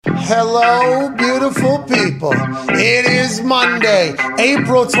Hello, beautiful people. It is Monday,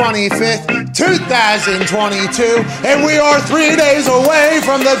 April 25th, 2022, and we are 3 days away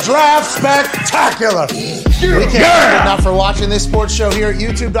from the Draft Spectacular. We can't thank you enough for watching this sports show here at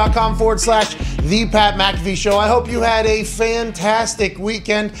youtube.com/The Pat McAfee Show. I hope you had a fantastic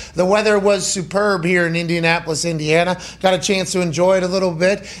weekend. The weather was superb here in Indianapolis, Indiana. Got a chance to enjoy it a little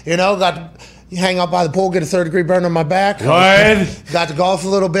bit. Got to hang out by the pool, get a third-degree burn on my back. Good. Got to golf a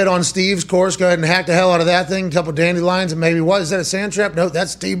little bit on Steve's course. Go ahead and hack the hell out of that thing. A couple dandelions and maybe what? Is that a sand trap? No,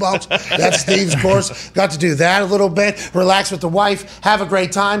 that's T-box. That's Steve's course. Got to do that a little bit. Relax with the wife. Have a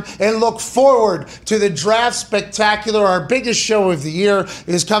great time. And look forward to the Draft Spectacular. Our biggest show of the year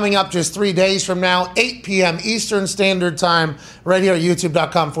is coming up just 3 days from now, 8 p.m. Eastern Standard Time, right here at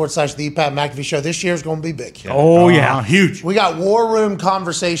youtube.com/The Pat McAfee Show. This year's going to be big. Oh, yeah. Huge. We got war room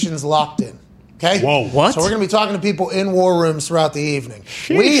conversations locked in. Okay? Whoa, what? So we're going to be talking to people in war rooms throughout the evening.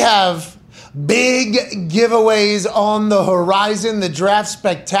 Sheesh. We have big giveaways on the horizon. The Draft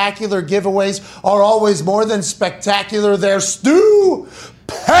Spectacular giveaways are always more than spectacular. They're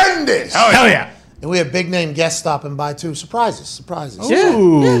stupendous. Hell yeah. And we have big-name guests stopping by, too. Surprises.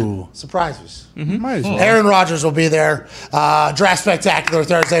 Ooh. Surprises. Mm-hmm. Might as well. Aaron Rodgers will be there. Draft Spectacular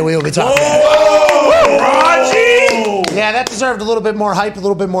Thursday. We will be talking. Whoa, Raji! Yeah, that deserved a little bit more hype, a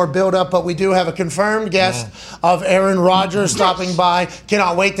little bit more build-up, but we do have a confirmed guest of Aaron Rodgers stopping by.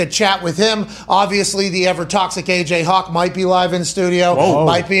 Cannot wait to chat with him. Obviously, the ever-toxic AJ Hawk might be live in studio. Whoa.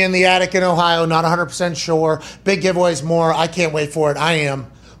 Might be in the attic in Ohio. Not 100% sure. Big giveaways more. I can't wait for it. I am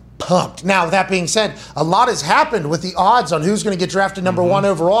pumped. Now, with that being said, a lot has happened with the odds on who's going to get drafted number one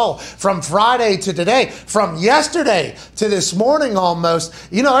overall from Friday to today, from yesterday to this morning almost.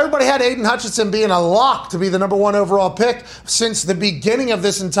 Everybody had Aiden Hutchinson being a lock to be the number one overall pick since the beginning of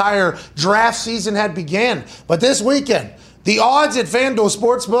this entire draft season had began. But this weekend, the odds at FanDuel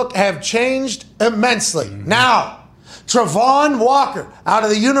Sportsbook have changed immensely. Now, Travon Walker out of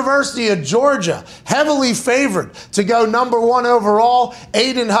the University of Georgia, heavily favored to go number one overall.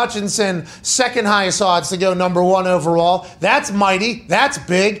 Aiden Hutchinson, second highest odds to go number one overall. That's mighty. That's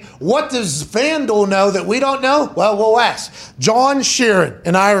big. What does FanDuel know that we don't know? Well, we'll ask John Sheeran,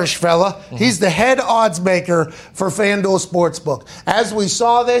 an Irish fella. He's the head odds maker for FanDuel Sportsbook. As we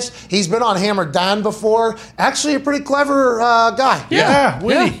saw this, he's been on Hammered Down before. Actually, a pretty clever guy. Yeah.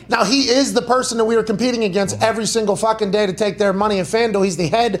 Now, he is the person that we are competing against every single fucking day to take their money in FanDuel. He's the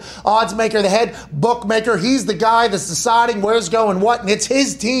head odds maker, the head bookmaker. He's the guy that's deciding where's going what, and it's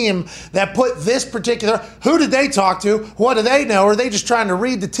his team that put this particular. Who did they talk to? What do they know? Or are they just trying to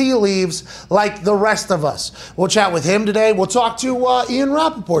read the tea leaves like the rest of us? We'll chat with him today. We'll talk to Ian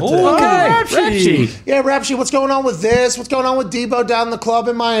Rapoport today. Okay. Rapsheet. Yeah, Rapsheet, what's going on with this? What's going on with Debo down in the club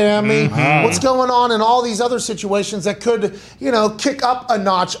in Miami? What's going on in all these other situations that could, kick up a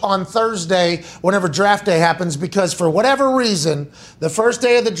notch on Thursday whenever draft day happens? Because for whatever reason, the first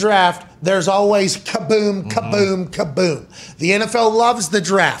day of the draft, there's always kaboom, kaboom, kaboom. The NFL loves the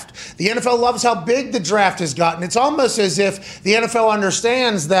draft. The NFL loves how big the draft has gotten. It's almost as if the NFL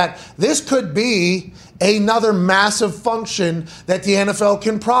understands that this could be another massive function that the NFL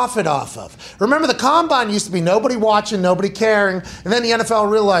can profit off of. Remember, the Combine used to be nobody watching, nobody caring, and then the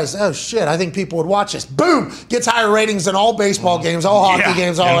NFL realized, oh shit, I think people would watch this. Boom! Gets higher ratings than all baseball games, all hockey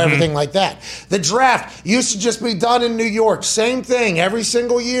games, all everything like that. The draft used to just be done in New York. Same thing every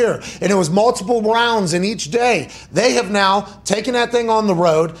single year. And it was multiple rounds in each day. They have now taken that thing on the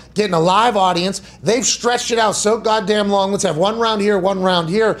road, getting a live audience. They've stretched it out so goddamn long. Let's have one round here, one round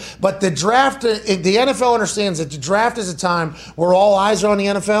here. But the draft, the NFL understands that the draft is a time where all eyes are on the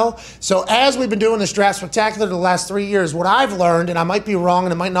NFL. So as we've been doing this Draft Spectacular the last 3 years, what I've learned, and I might be wrong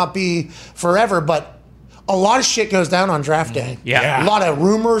and it might not be forever, but a lot of shit goes down on draft day. Yeah. A lot of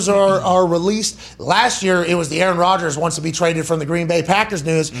rumors are released. Last year, it was the Aaron Rodgers wants to be traded from the Green Bay Packers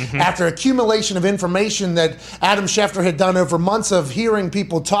news after accumulation of information that Adam Schefter had done over months of hearing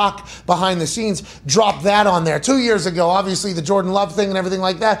people talk behind the scenes, dropped that on there. 2 years ago, obviously, the Jordan Love thing and everything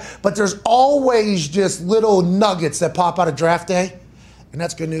like that. But there's always just little nuggets that pop out of draft day. And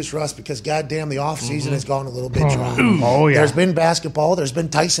that's good news for us because, goddamn, the offseason has gone a little bit dry. Oh, yeah. There's been basketball. There's been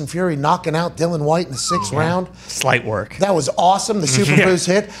Tyson Fury knocking out Dylan White in the sixth round. Slight work. That was awesome. The Super Boost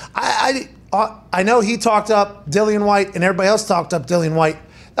hit. I know he talked up Dillian White and everybody else talked up Dillian White.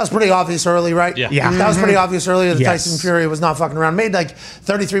 That was pretty obvious early, right? Yeah. That was pretty obvious earlier that Yes. Tyson Fury was not fucking around. Made like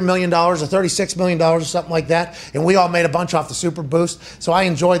 $33 million or $36 million or something like that. And we all made a bunch off the Super Boost. So I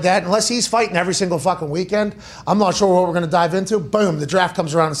enjoyed that. Unless he's fighting every single fucking weekend, I'm not sure what we're going to dive into. Boom, the draft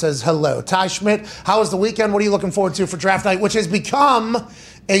comes around and says hello. Ty Schmidt, how was the weekend? What are you looking forward to for draft night, which has become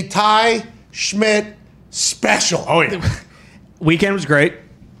a Ty Schmidt special? Oh, yeah. Weekend was great.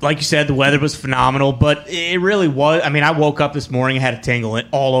 like you said, the weather was phenomenal, but it really was. I mean, I woke up this morning and had a tingle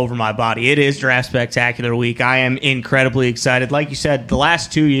all over my body. It is Draft Spectacular Week. I am incredibly excited. Like you said, the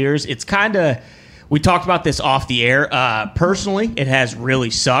last 2 years, it's kind of... We talked about this off the air. Personally, it has really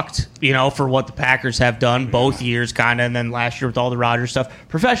sucked, for what the Packers have done both years, kind of, and then last year with all the Rodgers stuff.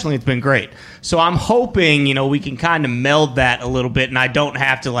 Professionally, it's been great. So I'm hoping, we can kind of meld that a little bit, and I don't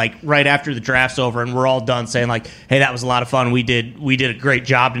have to, right after the draft's over and we're all done saying, hey, that was a lot of fun. We did a great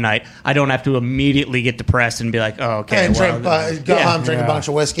job tonight. I don't have to immediately get depressed and be like, oh, okay. And go home, drink a bunch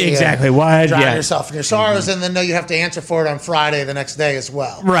of whiskey. Exactly. Why? Drown yourself in your sorrows, and then know you have to answer for it on Friday the next day as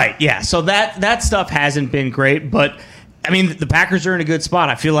well. Right, yeah. So that stuff hasn't been great, but I mean the Packers are in a good spot.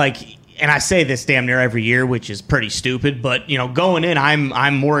 I feel like, and I say this damn near every year, which is pretty stupid, but going in,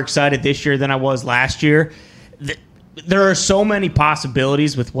 I'm more excited this year than I was last year. There are so many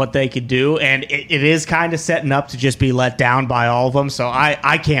possibilities with what they could do, and it is kind of setting up to just be let down by all of them. So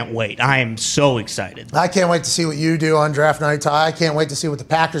I can't wait. I am so excited. I can't wait to see what you do on draft night, Ty. I can't wait to see what the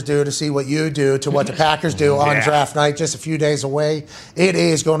Packers do, to see what you do to what the Packers do on draft night, just a few days away. It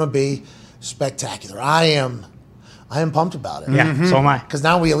is going to be spectacular. I am pumped about it. Yeah, so am I. Because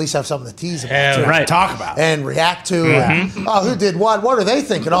now we at least have something to tease about. Right. Talk about. And react to. Who did what? What are they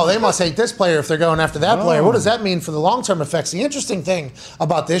thinking? Oh, they must hate this player if they're going after that player. What does that mean for the long-term effects? The interesting thing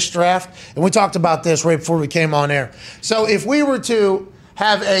about this draft, and we talked about this right before we came on air. So if we were to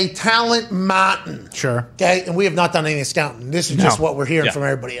have a talent mountain. Sure. Okay, and we have not done any scouting. This is just what we're hearing from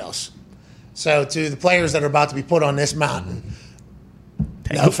everybody else. So to the players that are about to be put on this mountain,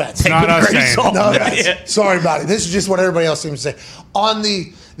 no offense. Not us saying. No offense. Sorry about it. This is just what everybody else seems to say. On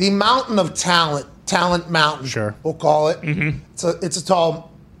the mountain of talent mountain, sure, we'll call it. It's a tall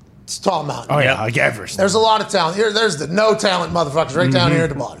mountain. Oh yeah, like Everest. There's a lot of talent here. There's the no talent motherfuckers right down here at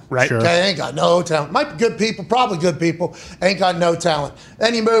the bottom. Right. Sure. Okay, ain't got no talent. Might be good people, probably good people. Ain't got no talent.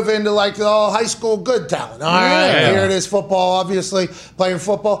 Then you move into high school good talent. All right, here it is. Football, obviously playing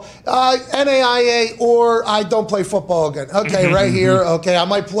football. NAIA or I don't play football again. Okay, right here. Okay, I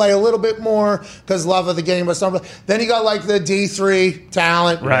might play a little bit more because love of the game, but something. Then you got the D3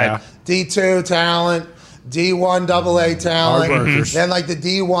 talent, right? D2 talent. D1 AA talent, then the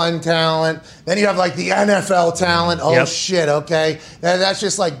D1 talent, then you have the NFL talent. Oh shit, okay, that's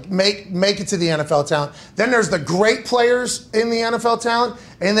just make it to the NFL talent. Then there's the great players in the NFL talent,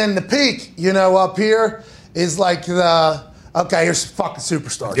 and then the peak, up here is here's fucking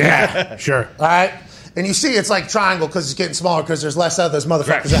superstars. Yeah, sure. All right. And you see it's triangle because it's getting smaller because there's less of those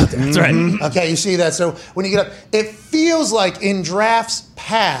motherfuckers out there. That's right. Okay, you see that. So when you get up, it feels like in drafts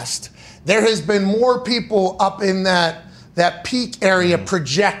past, there has been more people up in that peak area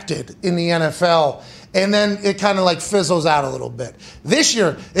projected in the NFL, and then it kind of fizzles out a little bit. This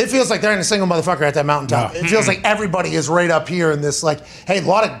year, it feels like there ain't a single motherfucker at that mountaintop. It feels like everybody is right up here in this, hey, a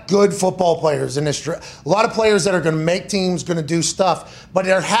lot of good football players in this draft. A lot of players that are going to make teams, going to do stuff, but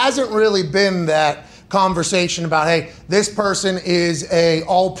there hasn't really been that conversation about, hey, this person is a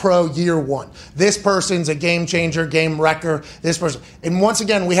all-pro year one. This person's a game changer, game wrecker. This person. And once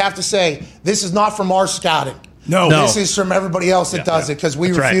again, we have to say, this is not from our scouting. No. This is from everybody else that does it because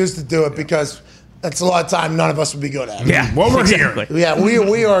we refuse to do it because that's a lot of time none of us would be good at it. Yeah, what we're hearing. Yeah,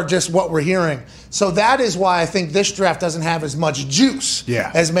 we are just what we're hearing. So that is why I think this draft doesn't have as much juice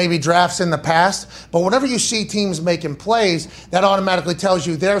as maybe drafts in the past. But whenever you see teams making plays, that automatically tells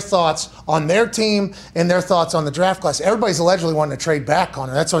you their thoughts on their team and their thoughts on the draft class. Everybody's allegedly wanting to trade back,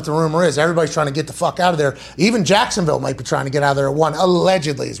 Connor. That's what the rumor is. Everybody's trying to get the fuck out of there. Even Jacksonville might be trying to get out of there at one.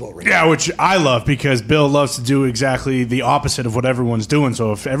 Allegedly is what we're hearing. Yeah, which I love because Bill loves to do exactly the opposite of what everyone's doing.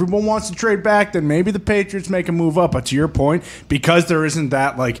 So if everyone wants to trade back, then maybe the Patriots make a move up. But to your point, because there isn't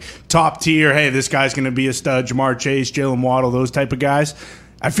that top tier, hey, this guy's going to be a stud, Jamar Chase, Jalen Waddle, those type of guys,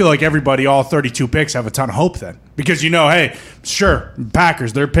 I feel like everybody, all 32 picks, have a ton of hope then. Because hey, sure,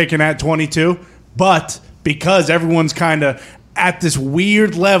 Packers, they're picking at 22, but because everyone's kind of at this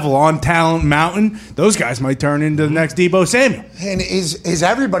weird level on talent mountain, those guys might turn into the next Deebo Samuel. And is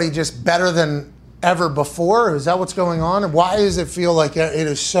everybody just better than ever before? Is that what's going on? And why does it feel like it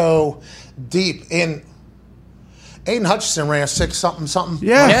is so deep? And Aiden Hutchinson ran a 6-something.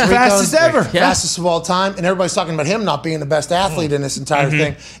 Yeah, fastest ever. Fastest of all time. And everybody's talking about him not being the best athlete in this entire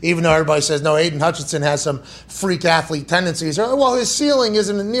thing, even though everybody says, no, Aiden Hutchinson has some freak athlete tendencies. Well, his ceiling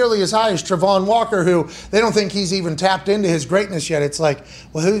isn't nearly as high as Travon Walker, who they don't think he's even tapped into his greatness yet. It's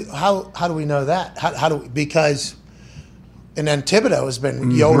how do we know that? How do we? Because... And then Thibodeau has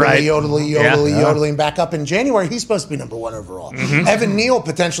been yodeling back up in January. He's supposed to be number one overall. Evan Neal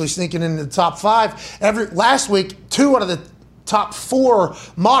potentially sneaking into the top 5. Last week, two out of the top 4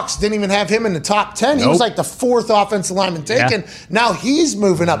 mocks didn't even have him in the top 10. He was like the 4th offensive lineman taken. Yeah. Now he's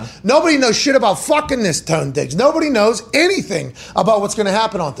moving up. Nobody knows shit about fucking this Tone Diggs. Nobody knows anything about what's going to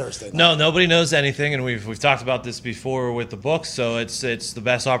happen on Thursday night. No, nobody knows anything, and we've talked about this before with the books, so it's the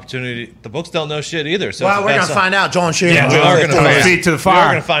best opportunity. The books don't know shit either. So well, we're going to find out, John Sheeran. Yeah, we are going to find out. Feet to the fire. We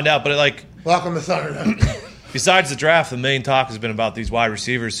are going to find out, but welcome to Thunder. Besides the draft, the main talk has been about these wide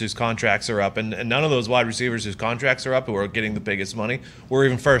receivers whose contracts are up, and none of those wide receivers whose contracts are up who are getting the biggest money were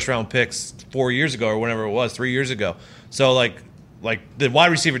even first-round picks 4 years ago or whenever it was, 3 years ago. So, like the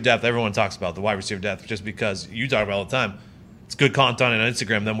wide receiver depth, everyone talks about the wide receiver depth just because you talk about it all the time. It's good content on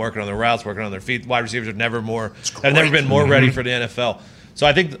Instagram, them working on their routes, working on their feet. Wide receivers have never been more ready for the NFL. So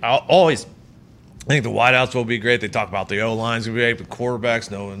I think I think the wideouts will be great. They talk about the O-lines will be great, but quarterbacks,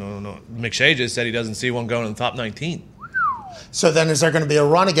 no. McShay just said he doesn't see one going in the top 19. So then is there going to be a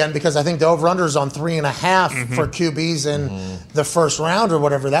run again? Because I think the over-under is on 3.5 for QBs in the first round or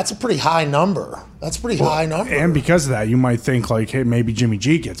whatever. That's a pretty high number. High number. And because of that, you might think hey, maybe Jimmy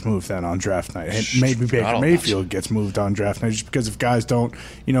G gets moved then on draft night. Hey, maybe Baker Mayfield gets moved on draft night just because if guys don't,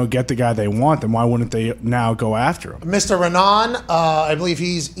 get the guy they want, then why wouldn't they now go after him? Mr. Renan, I believe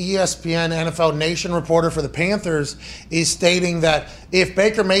he's ESPN NFL Nation reporter for the Panthers, is stating that if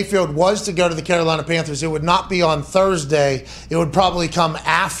Baker Mayfield was to go to the Carolina Panthers, it would not be on Thursday. It would probably come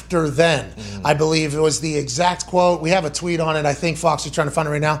after then. I believe it was the exact quote. We have a tweet on it. I think Fox is trying to find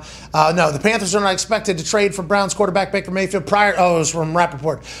it right now. No, the Panthers are not expected to trade for Browns quarterback Baker Mayfield it was from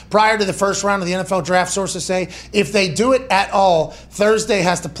Rapoport. Prior to the first round of the NFL draft, sources say if they do it at all, Thursday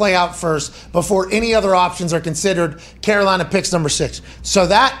has to play out first before any other options are considered. Carolina picks number 6. So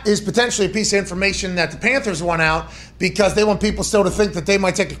that is potentially a piece of information that the Panthers want out because they want people still to think that they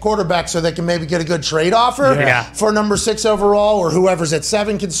might take a quarterback so they can maybe get a good trade offer for number 6 overall, or whoever's at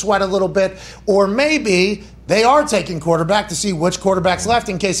 7 can sweat a little bit. Or maybe they are taking quarterback to see which quarterback's left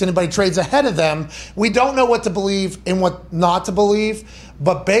in case anybody trades ahead of them. We don't know what to believe and what not to believe,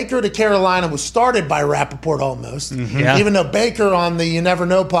 but Baker to Carolina was started by Rapoport almost. Even though Baker on the You Never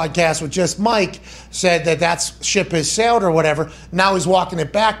Know podcast with just Mike said that ship has sailed or whatever. Now he's walking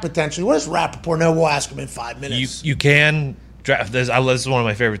it back potentially. What does Rapoport know? We'll ask him in 5 minutes. You can draft this. This is one of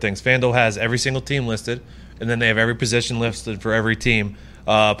my favorite things. FanDuel has every single team listed, and then they have every position listed for every team.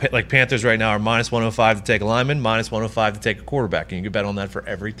 Like Panthers right now are minus 105 to take a lineman, minus 105 to take a quarterback, and you can bet on that for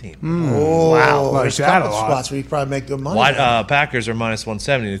every team. Wow. There's a couple spots where you probably make good money. Packers are minus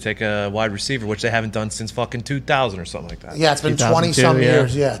 170 to take a wide receiver, which they haven't done since fucking 2000 or something like that. Yeah, it's been 20-some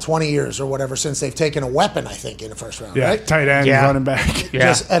years. Yeah, 20 years or whatever since they've taken a weapon, I think, in the first round, right? Tight end, running back.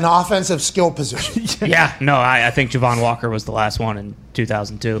 Just an offensive skill position. I think Javon Walker was the last one in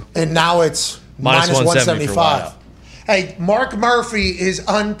 2002. And now it's minus 175. Hey, Mark Murphy is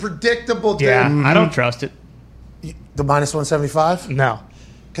unpredictable, dude. Yeah, I don't trust it. The minus 175? No.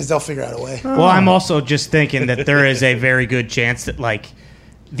 Because they'll figure out a way. Well, I'm also just thinking that there is a very good chance that,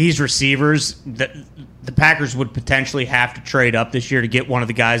 these receivers, that the Packers would potentially have to trade up this year to get one of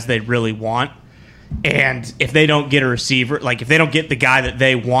the guys they really want. And if they don't get a receiver, if they don't get the guy that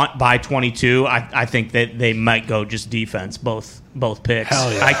they want by 22, I think that they might go just defense, both picks.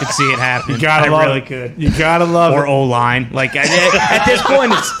 Hell yeah. I could see it happen. You gotta love it. Could. You gotta love or O-line. At this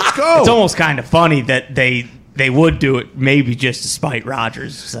point, it's almost kind of funny that they would do it maybe just to spite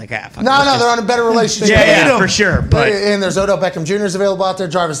Rodgers. It's No, they're on a better relationship. yeah, for sure. And there's Odell Beckham Jr. is available out there.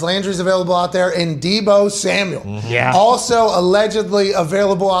 Jarvis Landry's available out there. And Deebo Samuel. Yeah. Also allegedly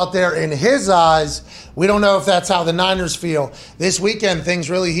available out there in his eyes. We don't know if that's how the Niners feel. This weekend, things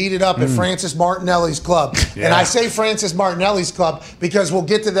really heated up at Francis Martinelli's club. Yeah. And I say Francis Martinelli's club because we'll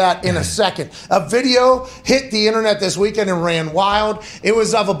get to that in a second. A video hit the internet this weekend and ran wild. It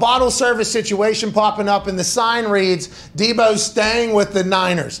was of a bottle service situation popping up, and the sign reads, Deebo's staying with the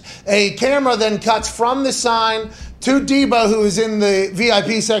Niners. A camera then cuts from the sign to Deebo, who is in the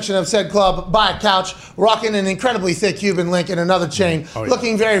VIP section of said club by a couch, rocking an incredibly thick Cuban link and another chain,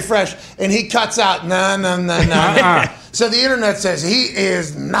 looking very fresh, and he cuts out, no. So the internet says he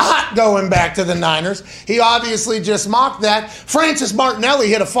is not going back to the Niners. He obviously just mocked that. Francis Martinelli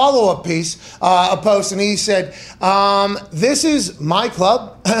hit a follow-up piece, a post, and he said, this is my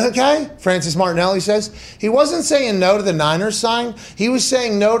club, okay? Francis Martinelli says. He wasn't saying no to the Niners sign. He was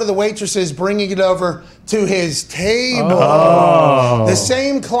saying no to the waitresses bringing it over to his table. The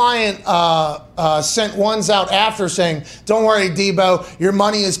same same client sent ones out after saying, "Don't worry, Debo, your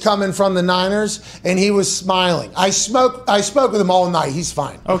money is coming from the Niners," and he was smiling. I spoke with him all night. He's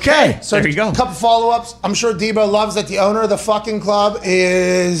fine. Okay. So there you go. A couple follow-ups. I'm sure Debo loves that the owner of the fucking club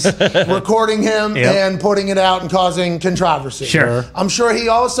is recording him and putting it out and causing controversy. Sure. I'm sure he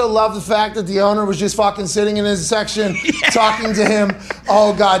also loved the fact that the owner was just fucking sitting in his section talking to him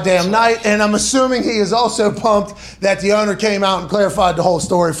all goddamn night. And I'm assuming he is also pumped that the owner came out and clarified the whole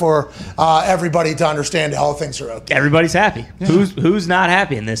story for everybody to understand all things are okay. Everybody's happy. Yeah. Who's not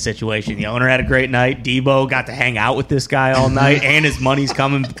happy in this situation? The owner had a great night. Debo got to hang out with this guy all night, and his money's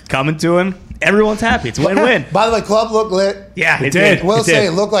coming to him. Everyone's happy. It's a win-win. By the way, club looked lit. Yeah, it did. We'll say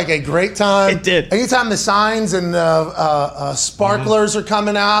it looked like a great time. It did. Anytime the signs and sparklers are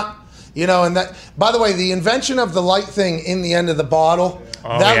coming out, and that. By the way, the invention of the light thing in the end of the bottle.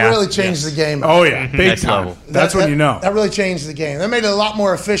 Really changed the game. Oh, yeah. Big time. level. That's when you know. That really changed the game. That made it a lot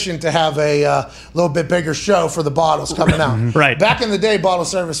more efficient to have a little bit bigger show for the bottles coming out. Right. Back in the day, bottle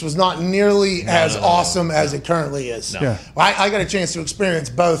service was not nearly as awesome as it currently is. Yeah. I got a chance to experience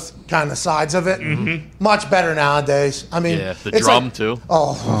both kind of sides of it. Much better nowadays. I mean, the it's drum, too.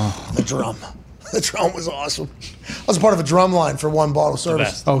 Oh, the drum. The drum was awesome. I was part of a drum line for one bottle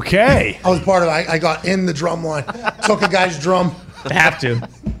service. Okay. I was part of it. I got in the drum line. Took a guy's drum. Have to.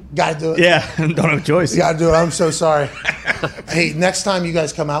 Got to do it. Yeah, don't have a choice. You got to do it. I'm so sorry. Hey, next time you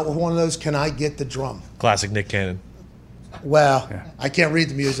guys come out with one of those, can I get the drum? Classic Nick Cannon. Well, I can't read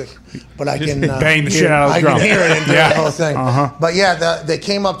the music, but I can bang the shit out of the I drum. can hear it and do the whole thing. Uh-huh. But yeah, they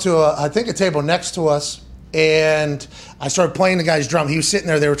came up to I think a table next to us, and I started playing the guy's drum. He was sitting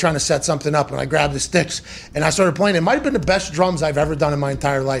there. They were trying to set something up, and I grabbed the sticks, and I started playing. It might have been the best drums I've ever done in my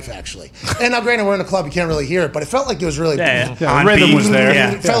entire life, actually. And now, granted, we're in a club. You can't really hear it, but it felt like it was really The rhythm was there.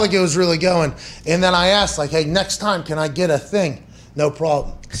 Yeah. It felt like it was really going. And then I asked, like, hey, next time, can I get a thing? No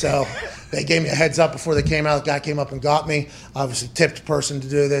problem. So they gave me a heads up before they came out. The guy came up and got me. Obviously tipped the person to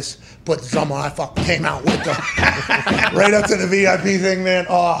do this. Put the drum on. I fucking came out with them. Right up to the VIP thing, man.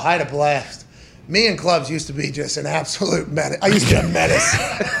 Oh, I had a blast. Me and clubs used to be just an absolute menace. I used to be a menace.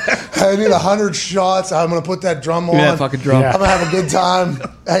 I need 100 shots. I'm going to put that drum on. Yeah, fucking drum. I'm going to have a good time.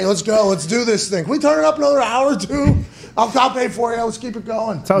 Hey, let's go. Let's do this thing. Can we turn it up another hour or two? I'll pay for you. Let's keep it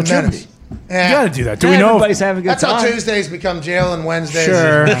going. That's how it should be. Yeah. You got to do that. Do we know? Everybody's having a good That's time. how Tuesdays become jail and Wednesdays.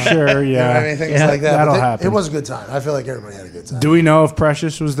 Sure, You yeah. know what I mean? Things like that. That'll But happen. It was a good time. I feel like everybody had a good time. Do we know if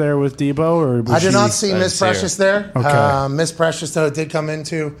Precious was there with Debo? Or was I did she- not see I Miss didn't see her. Precious there. Okay. Miss Precious, though, did come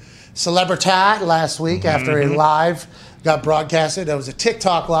into Celebrity last week after a live got broadcasted. It was a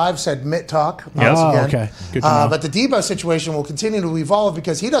TikTok live, said Mitt Talk. Once Oh, again. okay. Good to know. But the Debo situation will continue to evolve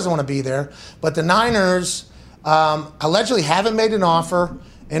because he doesn't want to be there. But the Niners allegedly haven't made an offer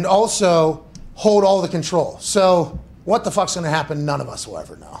and also hold all the control. So what the fuck's going to happen, none of us will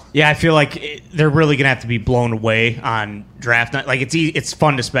ever know. Yeah, I feel like they're really going to have to be blown away on draft night. Like, it's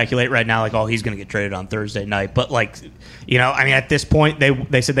fun to speculate right now, like, oh, he's going to get traded on Thursday night. But, like, I mean, at this point,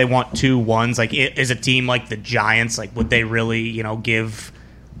 they said they want 2 ones. Like, is a team like the Giants, like, would they really, give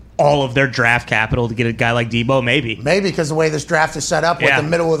all of their draft capital to get a guy like Debo? Maybe. Maybe because the way this draft is set up with the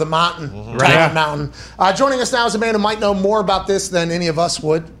middle of the mountain, top Right. of the mountain. Joining us now is a man who might know more about this than any of us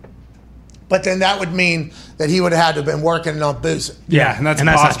would. But then that would mean that he would have had to have been working on boozing. Yeah, and that's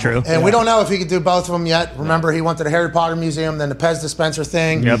not possible. true. And we don't know if he could do both of them yet. Remember, he went to the Harry Potter Museum, then the Pez dispenser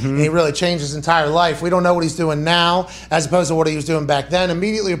thing. Yep. And he really changed his entire life. We don't know what he's doing now as opposed to what he was doing back then.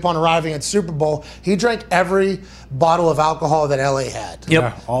 Immediately upon arriving at Super Bowl, he drank every bottle of alcohol that LA had. Yep.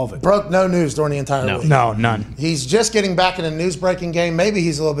 Yeah, all of it. Broke no news during the entire week. No, none. He's just getting back in a news-breaking game. Maybe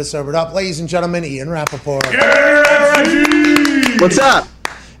he's a little bit sobered up. Ladies and gentlemen, Ian Rapoport. What's up?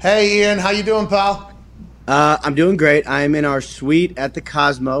 Hey, Ian. How you doing, pal? I'm doing great. I'm in our suite at the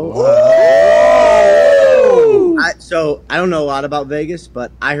Cosmo. So I don't know a lot about Vegas,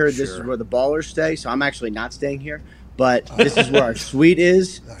 but I heard this is where the ballers stay, so I'm actually not staying here. But this is where our suite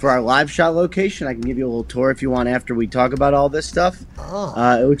is for our live shot location. I can give you a little tour if you want after we talk about all this stuff.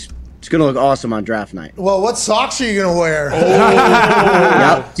 It's going to look awesome on draft night. Well, what socks are you going to wear?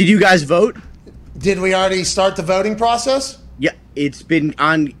 Yep. Did you guys vote? Did we already start the voting process? Yeah, it's been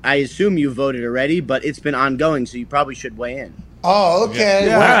on. I assume you voted already, but it's been ongoing, so you probably should weigh in. Oh, okay.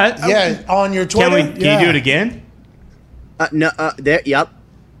 Yeah. Well, All right. yeah, on your Twitter. Can you do it again? There. Yep.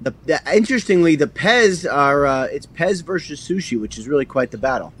 Interestingly, the Pez are. It's Pez versus sushi, which is really quite the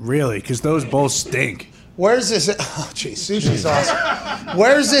battle. Really? Because those both stink. Where's this? Oh, geez, sushi's awesome.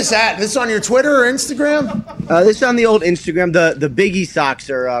 Where's this at? This on your Twitter or Instagram? This is on the old Instagram. The Biggie socks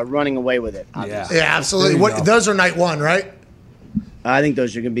are running away with it. Obviously. Yeah, absolutely. There you go. Those are night one, right? I think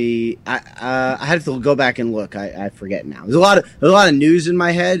those are going to be. I have to go back and look. I forget now. There's a lot of news in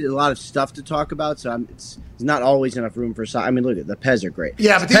my head. A lot of stuff to talk about. So it's not always enough room for socks. I mean, look at the Pez are great.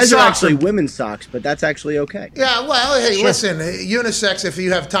 Yeah, but Pez these are socks actually women's socks, but that's actually okay. Yeah, well, hey, listen, unisex if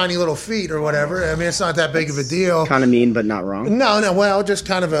you have tiny little feet or whatever. I mean, it's not that big of a deal. Kind of mean, but not wrong. No, well, just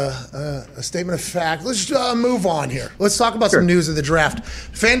kind of a statement of fact. Let's move on here. Let's talk about some news of the draft.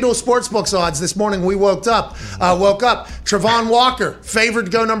 FanDuel Sportsbook's odds this morning. We woke up. Trevon Walker favored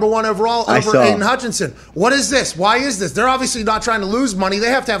to go number 1 overall over Aiden Hutchinson. What is this? Why is this? They're obviously not trying to lose money. They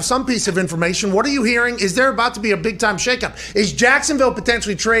have to have some piece of information. What are you hearing? Is there about to be a big-time shakeup? Is Jacksonville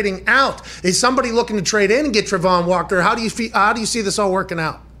potentially trading out? Is somebody looking to trade in and get Trevon Walker? How do you see this all working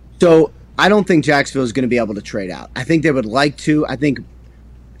out? So I don't think Jacksonville is going to be able to trade out. I think they would like to. I think,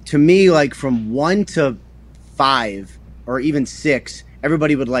 to me, like from 1 to 5 or even 6,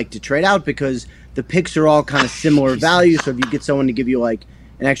 everybody would like to trade out because the picks are all kind of similar value. So if you get someone to give you like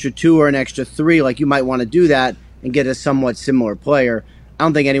an extra 2 or an extra 3, like you might want to do that and get a somewhat similar player. I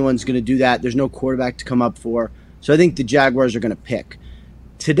don't think anyone's going to do that. There's no quarterback to come up for. So I think the Jaguars are going to pick.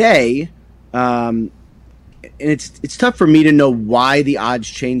 Today, and it's tough for me to know why the odds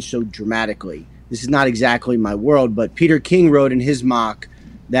changed so dramatically. This is not exactly my world, but Peter King wrote in his mock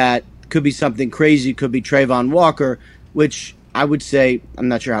that could be something crazy, could be Trevon Walker, which I would say, I'm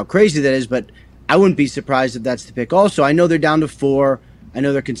not sure how crazy that is, but I wouldn't be surprised if that's the pick. Also, I know they're down to 4. I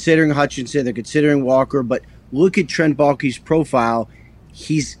know they're considering Hutchinson, they're considering Walker, but look at Trent Baalke's profile.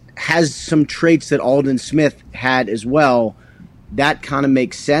 Has some traits that Aldon Smith had as well. That kind of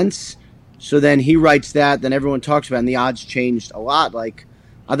makes sense. So then he writes that, then everyone talks about it, and the odds changed a lot. Like,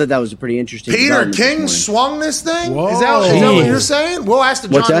 I thought that was a pretty interesting. Peter King swung this thing? Whoa. Is that what you're saying? We'll ask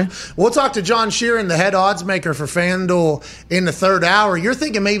What's John. that? We'll talk to John Sheeran, the head odds maker for FanDuel, in the 3rd hour. You're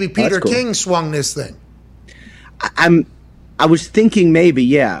thinking maybe Peter King swung this thing? I was thinking maybe,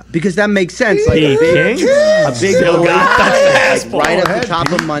 yeah, because that makes sense. Like a big right at the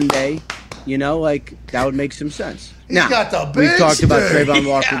top of Monday, like that would make some sense. Now, we've talked about Trevon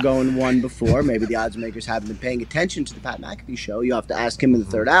Walker going 1 before. Maybe the odds makers haven't been paying attention to the Pat McAfee show. You have to ask him in the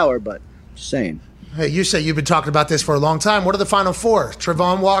 3rd hour, but just saying. Hey, you say you've been talking about this for a long time. What are the final 4?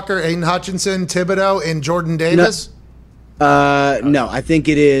 Trevon Walker, Aiden Hutchinson, Thibodeau, and Jordan Davis? No, I think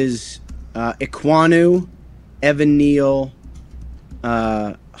it is Ekwonu, Evan Neal,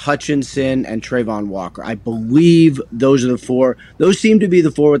 Hutchinson, and Trevon Walker. I believe those are the 4. Those seem to be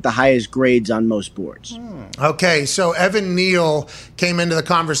the 4 with the highest grades on most boards. Okay, so Evan Neal came into the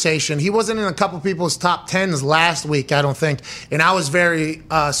conversation. He wasn't in a couple people's top 10s last week, I don't think, and I was very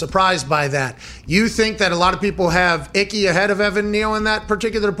surprised by that. You think that a lot of people have Icky ahead of Evan Neal in that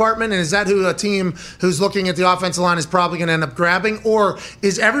particular department, and is that who a team who's looking at the offensive line is probably going to end up grabbing, or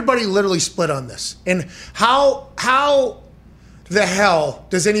is everybody literally split on this? And how the hell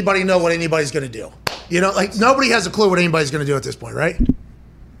does anybody know what anybody's going to do? Nobody has a clue what anybody's going to do at this point, right?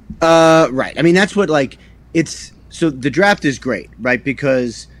 Right. I mean, that's what, so the draft is great, right?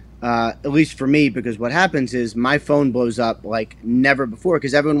 Because, at least for me, because what happens is my phone blows up like never before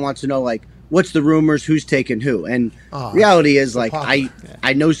because everyone wants to know, what's the rumors, who's taking who? And reality is,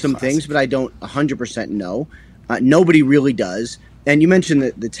 I know some things, but I don't 100% know. Nobody really does. And you mentioned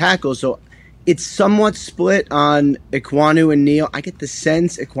the tackle, so it's somewhat split on Ekwonu and Neal. I get the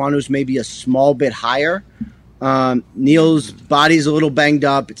sense Ekwonu's maybe a small bit higher. Neal's body's a little banged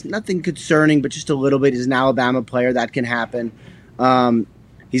up. It's nothing concerning, but just a little bit. He's an Alabama player. That can happen.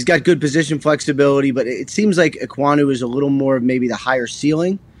 He's got good position flexibility, but it seems like Ekwonu is a little more of maybe the higher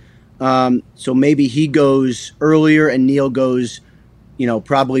ceiling. So maybe he goes earlier and Neal goes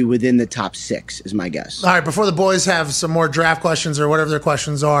probably within the top 6 is my guess. All right, before the boys have some more draft questions or whatever their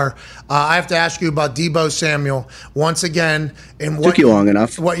questions are, I have to ask you about Deebo Samuel once again. And took you long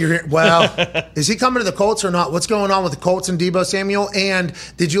enough. What you're hearing? Well, is he coming to the Colts or not? What's going on with the Colts and Deebo Samuel? And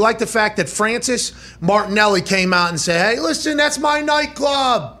did you like the fact that Francis Martinelli came out and said, "Hey, listen, that's my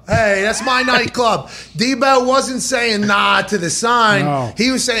nightclub. Hey, that's my nightclub." Deebo wasn't saying nah to the sign. No. He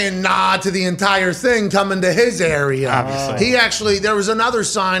was saying nah to the entire thing coming to his area. Obviously. There was another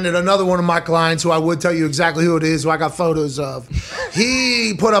sign at another one of my clients who I would tell you exactly who it is, who I got photos of.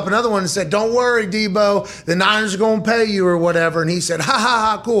 He put up another one and said, "Don't worry, Deebo, the Niners are going to pay you or whatever." And he said, "Ha, ha,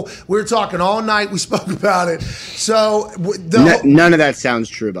 ha, cool. We were talking all night. We spoke about it." So none of that sounds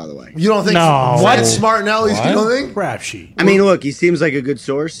true, by the way. You don't think? No. What? Martinelli, you don't think? Crap sheet. I mean, look, he seems like a good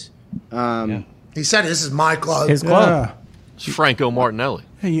source. He said, "This is my club." His club. Yeah. It's Franco Martinelli.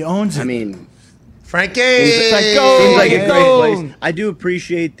 Hey, he owns it. I mean, Frankie! Seems like a great place. I do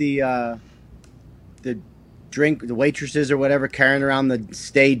appreciate the drink, the waitresses or whatever carrying around the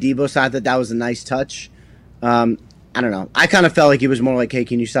Stay Deebo side. That was a nice touch. I don't know. I kind of felt like he was more like, hey,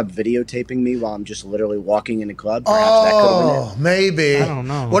 can you stop videotaping me while I'm just literally walking in a club? Perhaps that could have been it. Maybe. I don't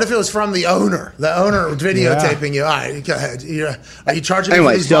know. What if it was from the owner? The owner videotaping you. All right, go ahead. Are you charging me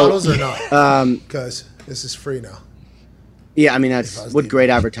for these bottles or not? Because this is free now. Yeah, I mean, what great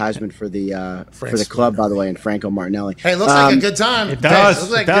advertisement for the club, by the way, and Franco Martinelli. Hey, it looks like a good time. It does.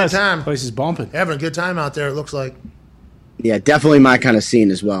 Looks like a good time. Place is bumping. Having a good time out there, it looks like. Yeah, definitely my kind of scene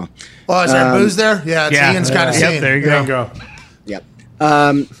as well. Oh, is there booze there? Yeah, it's Ian's kind of scene. Yep, there you go. Yep.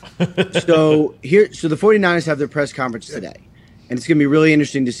 So the 49ers have their press conference today, and it's going to be really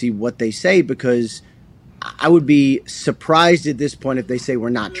interesting to see what they say, because I would be surprised at this point if they say we're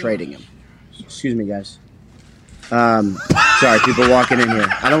not trading him. Excuse me, guys. Sorry, people walking in here.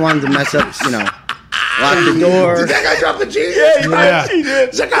 I don't want them to mess up, lock the door. Did that guy drop the G? Yeah. He did.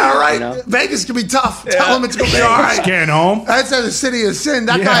 Is that guy all right? Vegas can be tough. Tell him it's going to be all right. Scaring home. That's the city of sin.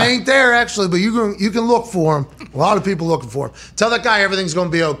 That guy ain't there, actually, but you can look for him. A lot of people looking for him. Tell that guy everything's going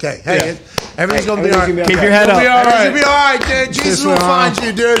to be okay. Hey, everything's going to be all right. Keep your head up. Everything's going to be all right, dude. Jesus will find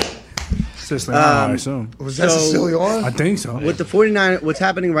you, dude. Sicilian, I assume. Was that Sicilian? I think so. With the 49ers, what's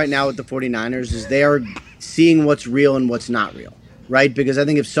happening right now with the 49ers is they are seeing what's real and what's not real, right? Because I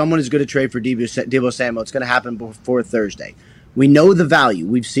think if someone is going to trade for Deebo Samuel, it's going to happen before Thursday. We know the value.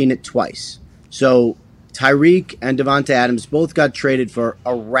 We've seen it twice. So Tyreek and Devonta Adams both got traded for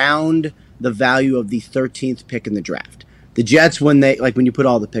around the value of the 13th pick in the draft. The Jets, when you put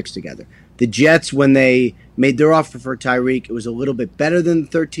all the picks together, the Jets, when they made their offer for Tyreek, it was a little bit better than the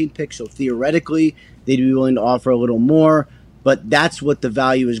 13th pick, so theoretically they'd be willing to offer a little more, but that's what the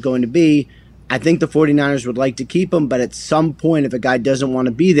value is going to be. I think the 49ers would like to keep him, but at some point, if a guy doesn't want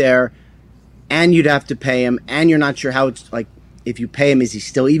to be there, and you'd have to pay him, and you're not sure how it's like, if you pay him, is he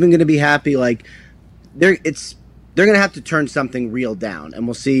still even going to be happy? Like, they're going to have to turn something real down, and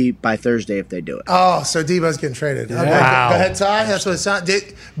we'll see by Thursday if they do it. Oh, so Debo's getting traded. Yeah. Okay, Wow. go ahead, Ty. That's what it sounds.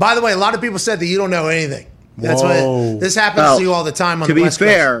 By the way, a lot of people said that you don't know anything. That's what this happens to you all the time on the West Coast. To be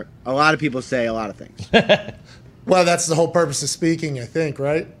fair, a lot of people say a lot of things. Well, that's the whole purpose of speaking, I think,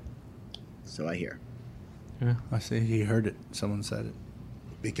 right? So I hear. Yeah, I see. He heard it. Someone said it.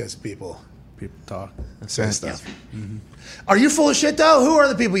 Because people talk. say stuff. Mm-hmm. Are you full of shit, though? Who are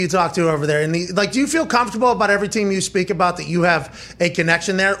the people you talk to over there? And do you feel comfortable about every team you speak about, that you have a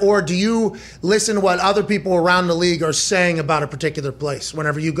connection there? Or do you listen to what other people around the league are saying about a particular place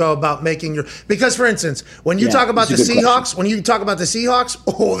whenever you go about making your... Because, for instance, when you talk about the Seahawks, the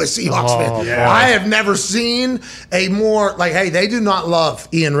Seahawks fan. Yeah. I have never seen a more... hey, they do not love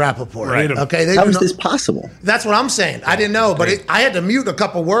Ian Rapoport. Right. Okay, How is this possible? That's what I'm saying. I didn't know, but I had to mute a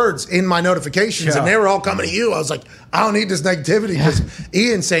couple words in my notifications, and they were all coming to you. I was like, I don't need this negativity because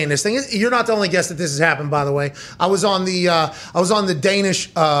Ian's saying this thing. You're not the only guest that this has happened, by the way. I was on the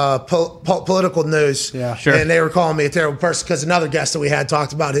Danish political news, Sure. and they were calling me a terrible person because another guest that we had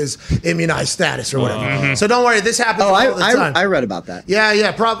talked about his immunized status or whatever. So don't worry, this happens all the time. I read about that.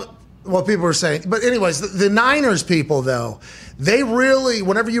 Yeah, probably. What people were saying. But anyways, the Niners people, though, they really,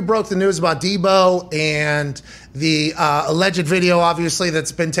 whenever you broke the news about Debo and the alleged video, obviously,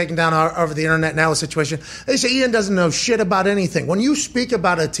 that's been taken down over the internet now, a situation, they say Ian doesn't know shit about anything. When you speak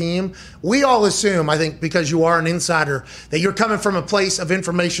about a team, we all assume, I think, because you are an insider, that you're coming from a place of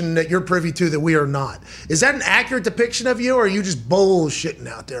information that you're privy to that we are not. Is that an accurate depiction of you, or are you just bullshitting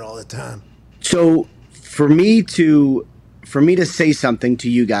out there all the time? So for me to say something to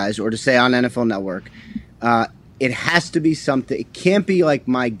you guys or to say on NFL Network, it has to be something. It can't be like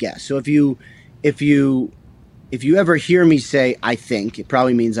my guess. So if you ever hear me say I think, it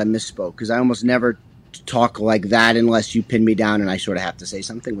probably means I misspoke, because I almost never talk like that unless you pin me down and I sort of have to say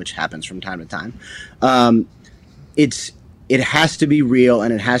something, which happens from time to time. It has to be real,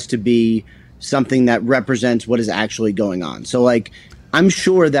 and it has to be something that represents what is actually going on. So I'm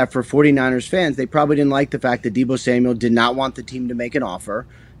sure that for 49ers fans, they probably didn't like the fact that Deebo Samuel did not want the team to make an offer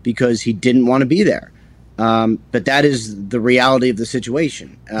because he didn't want to be there. But that is the reality of the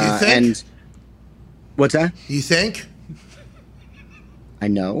situation. You think? And what's that? You think? I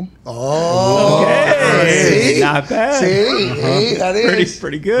know. Oh, Okay. see? Not bad. See, that is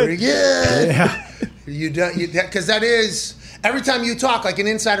Pretty good. Pretty good. Yeah. Because that is, every time you talk, like an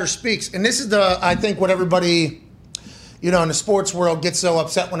insider speaks, and this is I think what everybody, in the sports world gets so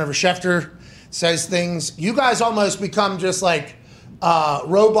upset whenever Schefter says things. You guys almost become just like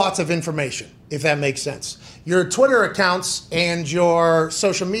robots of information. if that makes sense. Your Twitter accounts and your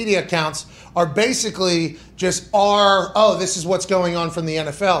social media accounts are basically just this is what's going on from the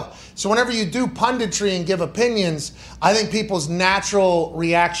NFL. So whenever you do punditry and give opinions, I think people's natural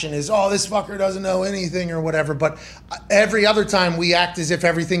reaction is, this fucker doesn't know anything or whatever. But every other time we act as if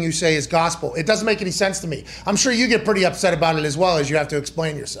everything you say is gospel. It doesn't make any sense to me. I'm sure you get pretty upset about it as well, as you have to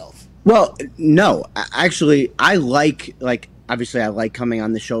explain yourself. Well, no. Actually, I like coming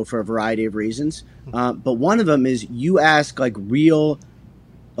on the show for a variety of reasons. But one of them is you ask real,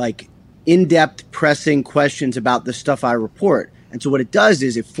 in-depth pressing questions about the stuff I report. And so what it does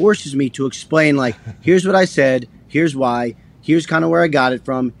is it forces me to explain, here's what I said, here's why, here's kind of where I got it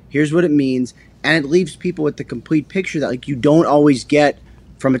from, here's what it means. And it leaves people with the complete picture that you don't always get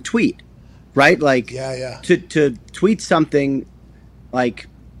from a tweet, right? To tweet something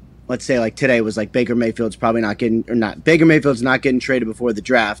let's say today was Baker Mayfield's Baker Mayfield's not getting traded before the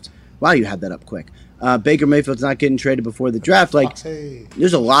draft. Wow, you had that up quick. Baker Mayfield's not getting traded before the draft.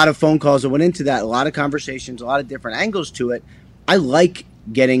 There's a lot of phone calls that went into that, a lot of conversations, a lot of different angles to it. I like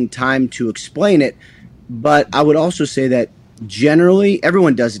getting time to explain it, but I would also say that generally,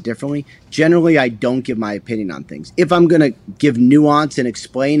 everyone does it differently. Generally, I don't give my opinion on things. If I'm going to give nuance and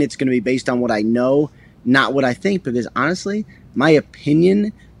explain, it's going to be based on what I know, not what I think, because honestly, my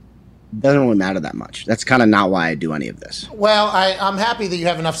opinion doesn't really matter that much. That's kind of not why I do any of this. Well, I'm happy that you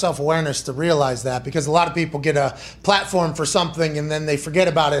have enough self-awareness to realize that, because a lot of people get a platform for something and then they forget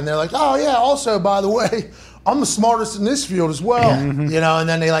about it and they're like, oh yeah, also by the way, I'm the smartest in this field as well, and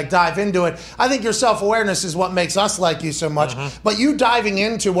then they dive into it. I think your self-awareness is what makes us like you so much, but you diving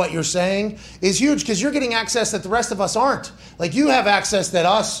into what you're saying is huge because you're getting access that the rest of us aren't. You have access that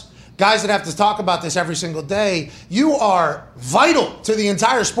us guys that have to talk about this every single day, you are vital to the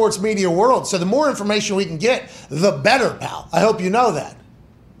entire sports media world. So the more information we can get, the better, pal. I hope you know that.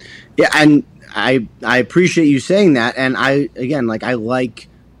 Yeah, and I appreciate you saying that. And I like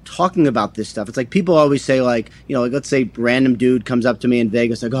talking about this stuff. It's people always say let's say random dude comes up to me in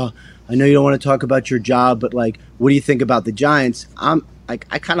Vegas oh, I know you don't want to talk about your job, but what do you think about the Giants?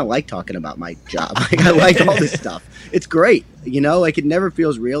 I kind of like talking about my job. I like all this stuff. It's great. It never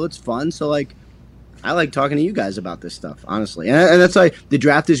feels real. It's fun. So I like talking to you guys about this stuff, honestly. And that's why the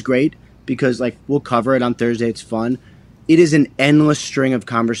draft is great because we'll cover it on Thursday. It's fun. It is an endless string of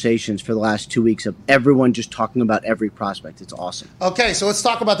conversations for the last 2 weeks of everyone just talking about every prospect. It's awesome. Okay, so let's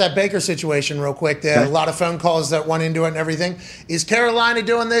talk about that Baker situation real quick. There are a lot of phone calls that went into it and everything. Is Carolina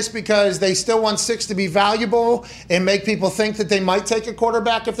doing this because they still want 6 to be valuable and make people think that they might take a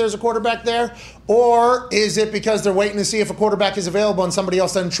quarterback if there's a quarterback there? Or is it because they're waiting to see if a quarterback is available and somebody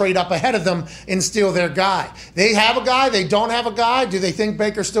else doesn't trade up ahead of them and steal their guy? They have a guy, they don't have a guy. Do they think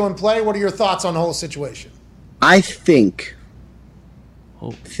Baker's still in play? What are your thoughts on the whole situation? I think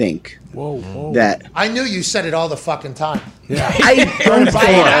that I knew you said it all the fucking time. Yeah. I don't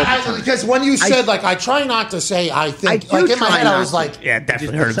think because when you said I try not to say I think. In my head I was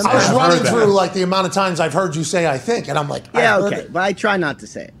definitely heard it. I was running through the amount of times I've heard you say I think, and I'm okay, but I try not to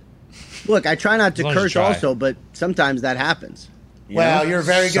say it. Look, I try not to curse also, but sometimes that happens. Well, you're a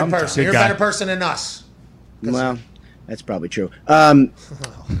very good person. You're a better person than us. Well, that's probably true.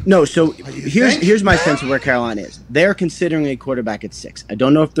 No, so here's my sense of where Carolina is. They're considering a quarterback at 6. I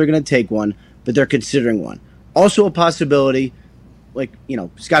don't know if they're going to take one, but they're considering one. Also a possibility,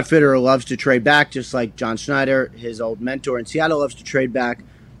 Scott Fitterer loves to trade back, just like John Schneider, his old mentor in Seattle, loves to trade back.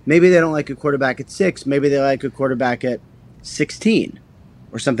 Maybe they don't like a quarterback at 6. Maybe they like a quarterback at 16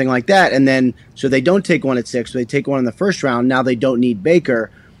 or something like that. And then, so they don't take one at 6, but they take one in the first round. Now they don't need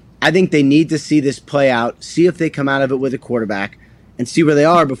Baker. I think they need to see this play out, see if they come out of it with a quarterback, and see where they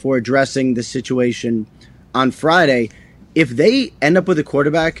are before addressing the situation on Friday. If they end up with a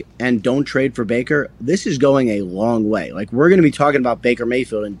quarterback and don't trade for Baker, this is going a long way. We're going to be talking about Baker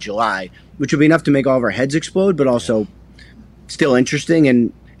Mayfield in July, which would be enough to make all of our heads explode, but also still interesting.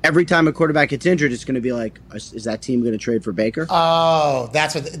 And every time a quarterback gets injured, it's going to be is that team going to trade for Baker? Oh,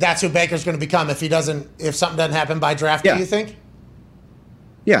 that's who Baker's going to become if something doesn't happen by draft. Do you think?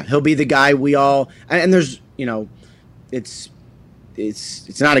 Yeah, he'll be the guy we all and there's it's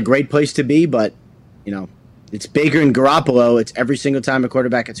not a great place to be, but it's Baker and Garoppolo. It's every single time a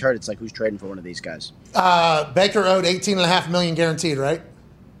quarterback gets hurt, it's who's trading for one of these guys. Baker owed $18.5 million guaranteed, right?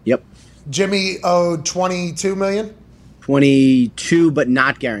 Yep. Jimmy owed $22 million. 22, but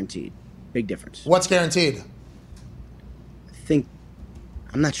not guaranteed. Big difference. What's guaranteed? I'm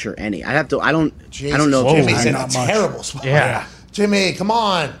not sure any. I don't know. Jimmy's in a terrible spot. Yeah. Jimmy, come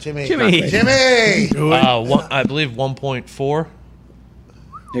on, Jimmy. Jimmy. I believe 1.4.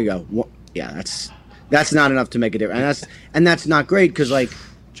 There you go. Yeah, that's not enough to make a difference, and that's not great because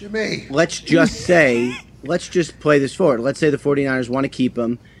Jimmy. Let's just play this forward. Let's say the 49ers want to keep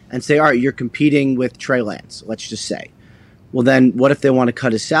him and say, all right, you're competing with Trey Lance, let's just say. Well, then what if they want to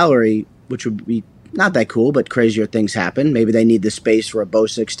cut his salary, which would be not that cool, but crazier things happen. Maybe they need the space for a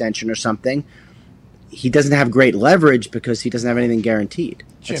Bosa extension or something. He doesn't have great leverage because he doesn't have anything guaranteed.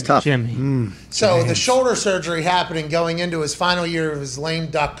 It's tough. So the shoulder surgery happening going into his final year of his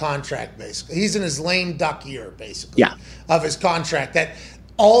lame duck contract, basically. He's in his lame duck year, basically, of his contract that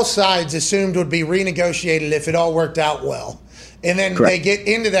all sides assumed would be renegotiated if it all worked out well. And then they get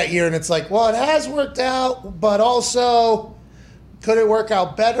into that year and it's like, well, it has worked out, but also could it work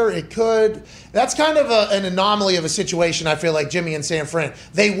out better? It could. That's kind of an anomaly of a situation, I feel like, Jimmy and San Fran.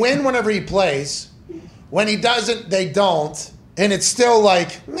 They win whenever he plays. When he doesn't, they don't. And it's still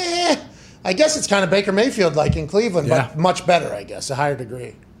like, meh. I guess it's kind of Baker Mayfield like in Cleveland, but much better, I guess, a higher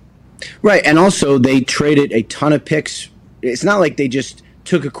degree. Right, and also they traded a ton of picks. It's not like they just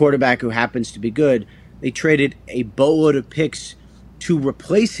took a quarterback who happens to be good. They traded a boatload of picks to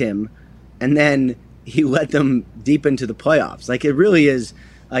replace him, and then he led them deep into the playoffs. Like, it really is,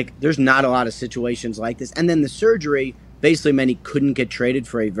 like, there's not a lot of situations like this. And then the surgery basically meant he couldn't get traded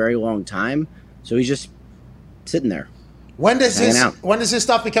for a very long time, so he's just sitting there. When does this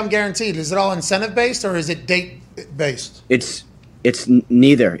stuff become guaranteed? Is it all incentive based or is it date based? It's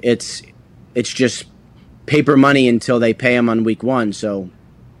neither. It's just paper money until they pay him on week one. So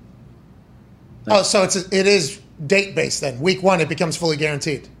so it is date based then. Week one it becomes fully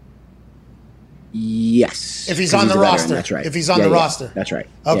guaranteed. Yes. If he's on the roster. That's right. If he's on the roster. That's right.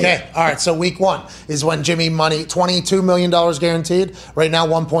 Okay. All right. So week one is when Jimmy money, $22 million guaranteed. Right now,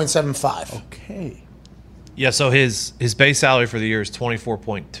 1.75. Okay. Yeah, so his base salary for the year is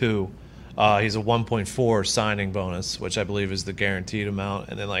 24.2. He's a 1.4 signing bonus, which I believe is the guaranteed amount,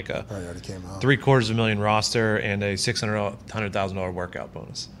 and then like a $750,000 roster and a $600,000 workout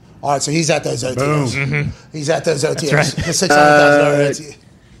bonus. All right, so he's at those OTs. Mm-hmm. He's at those OTs. That's right. The $600,000 OT.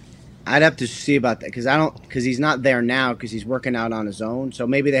 I'd have to see about that because he's not there now because he's working out on his own. So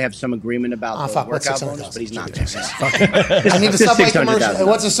maybe they have some agreement about the workout bonus, but he's not there. I need a Subway commercial.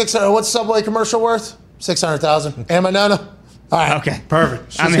 What's Subway commercial worth? 600,000. Am I Nona? All right. Okay.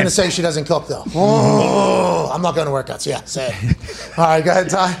 Perfect. She's going to say she doesn't cook, though. Oh, I'm not going to workouts. Yeah, say it. All right, go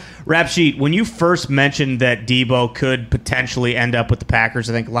ahead, Ty. Rap Sheet, when you first mentioned that Debo could potentially end up with the Packers,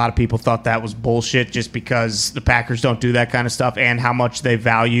 I think a lot of people thought that was bullshit just because the Packers don't do that kind of stuff and how much they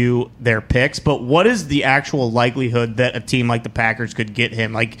value their picks. But what is the actual likelihood that a team like the Packers could get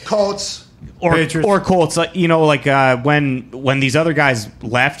him? Like Colts. Or Colts, when these other guys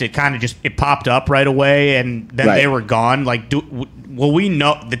left, it kind of just popped up right away, and then they were gone. Like, will we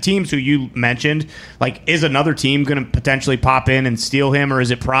know the teams who you mentioned? Like, is another team going to potentially pop in and steal him, or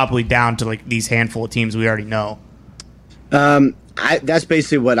is it probably down to like these handful of teams we already know? That's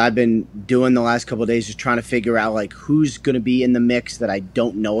basically what I've been doing the last couple of days, just trying to figure out like who's going to be in the mix that I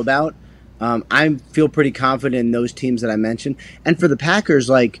don't know about. I feel pretty confident in those teams that I mentioned, and for the Packers,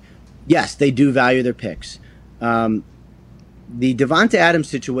 like. Yes, they do value their picks. The Davante Adams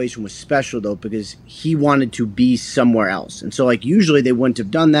situation was special, though, because he wanted to be somewhere else. And so, like, usually they wouldn't have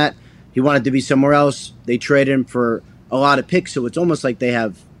done that. He wanted to be somewhere else. They traded him for a lot of picks, so it's almost like they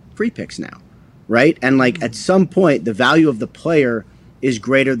have free picks now, right? And, like, at some point, the value of the player is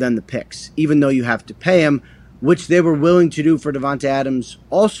greater than the picks, even though you have to pay him, which they were willing to do for Davante Adams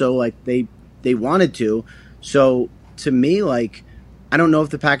also, like, they wanted to. So, to me, like... I don't know if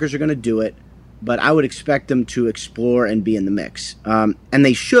the Packers are going to do it, but I would expect them to explore and be in the mix. And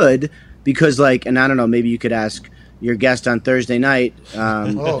they should because, like, and I don't know, maybe you could ask your guest on Thursday night who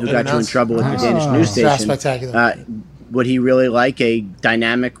got you in trouble with the Danish news station. Would he really like a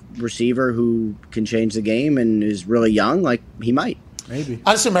dynamic receiver who can change the game and is really young? Like, he might. Maybe.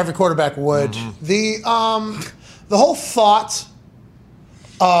 I assume every quarterback would. The whole thought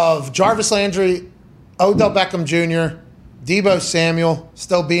of Jarvis Landry, Odell Beckham Jr., Deebo Samuel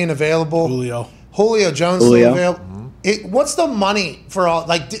still being available. Julio Jones still available. What's the money for all?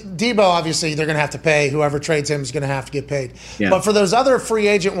 Like Deebo, obviously, they're going to have to pay. Whoever trades him is going to have to get paid. Yeah. But for those other free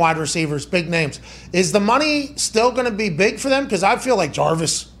agent wide receivers, big names, is the money still going to be big for them? Because I feel like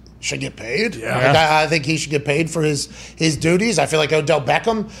Jarvis should get paid. Yeah. Like I think he should get paid for his duties. I feel like Odell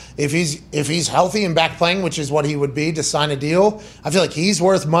Beckham, if he's healthy and back playing, which is what he would be to sign a deal, I feel like he's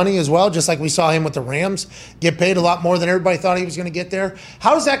worth money as well, just like we saw him with the Rams, get paid a lot more than everybody thought he was going to get there.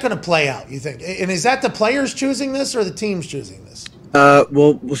 How is that going to play out, you think? And is that the players choosing this or the teams choosing this?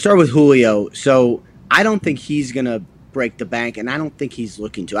 Well, we'll start with Julio. So I don't think he's going to break the bank, and I don't think he's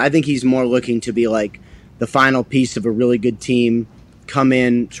looking to. I think he's more looking to be like the final piece of a really good team, come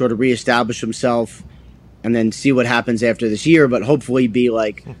in, sort of reestablish himself, and then see what happens after this year, but hopefully be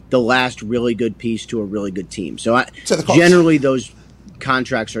like the last really good piece to a really good team. So generally those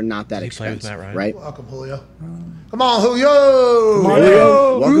contracts are not that expensive, right? Welcome, Julio. Come on, Julio. Come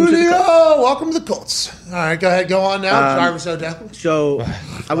on, Julio. Welcome to the Colts. All right, go ahead. Go on now. Jarvis Odell. So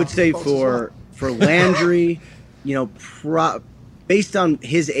I would say for Landry, based on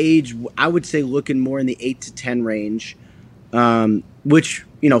his age, I would say looking more in the 8 to 10 range, which,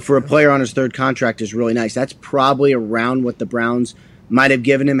 for a player on his third contract is really nice. That's probably around what the Browns might have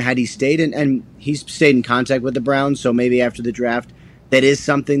given him had he stayed. And he's stayed in contact with the Browns, so maybe after the draft, that is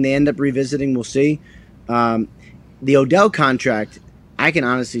something they end up revisiting. We'll see. The Odell contract, I can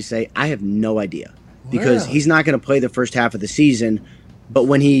honestly say I have no idea because he's not going to play the first half of the season. But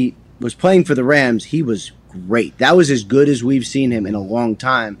when he was playing for the Rams, he was great. That was as good as we've seen him in a long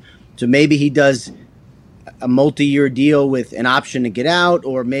time. So maybe he does a multi-year deal with an option to get out,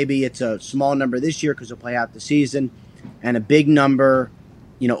 or maybe it's a small number this year because he'll play out the season, and a big number,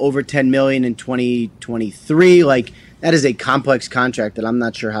 over $10 million in 2023. Like, that is a complex contract that I'm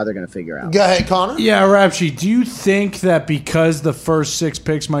not sure how they're going to figure out. Go ahead, Connor. Yeah, Rapshi, do you think that because the first 6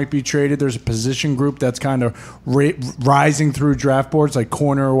 picks might be traded, there's a position group that's kind of rising through draft boards, like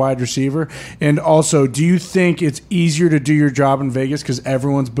corner or wide receiver? And also, do you think it's easier to do your job in Vegas because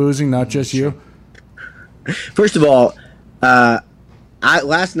everyone's boozing, not just you? First of all,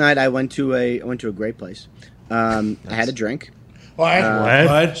 last night I went to a great place. I had a drink.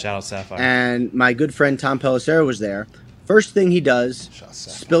 What? Shout out Sapphire. And my good friend Tom Pelissero was there. First thing he does,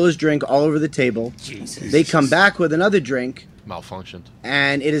 spill his drink all over the table. Jesus. They come back with another drink. Malfunctioned.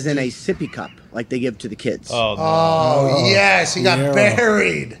 And it is in a sippy cup, like they give to the kids. Oh yes, he got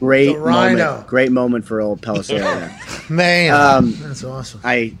buried. Great moment for old Pelissero. Man, that's awesome.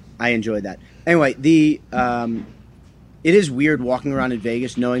 I enjoyed that. Anyway, it is weird walking around in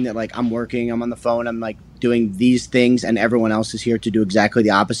Vegas knowing that, like, I'm working, I'm on the phone, I'm, like, doing these things, and everyone else is here to do exactly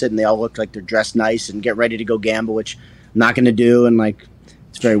the opposite, and they all look like they're dressed nice and get ready to go gamble, which I'm not going to do, and, like,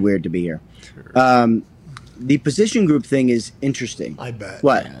 it's very weird to be here. Sure. The position group thing is interesting. I bet.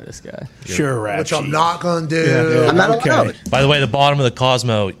 What? Yeah, this guy. Sure, Rapshi. Which I'm not going to do. Yeah. I'm not allowed. By the way, the bottom of the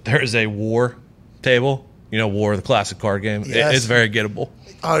Cosmo, there is a war table. War, the classic card game. Yes. It's very gettable.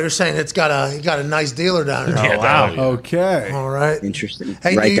 Oh, you're saying you got a nice dealer down there. Oh, wow. Okay. All right. Interesting.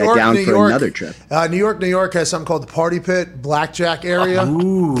 Hey, Write New York, that down New for York, another trip. New York has something called the Party Pit, Blackjack area.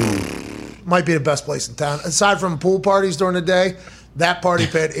 Ooh. Might be the best place in town. Aside from pool parties during the day, that Party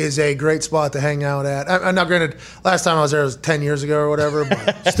Pit is a great spot to hang out at. I'm not granted, last time I was there was 10 years ago or whatever,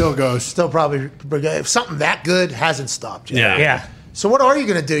 but Still goes. still probably, if something that good hasn't stopped yet. Yeah. So what are you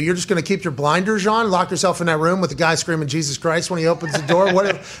going to do? You're just going to keep your blinders on, lock yourself in that room with the guy screaming Jesus Christ when he opens the door?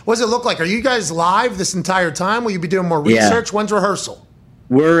 What does it look like? Are you guys live this entire time? Will you be doing more research? When's rehearsal?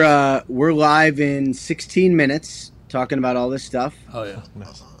 We're live in 16 minutes talking about all this stuff. Oh, yeah.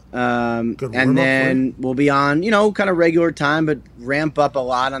 And then we'll be on, kind of regular time, but ramp up a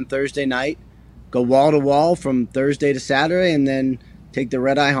lot on Thursday night. Go wall to wall from Thursday to Saturday, and then take the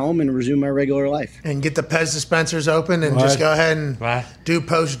red eye home and resume my regular life. And get the Pez dispensers open and just go ahead and do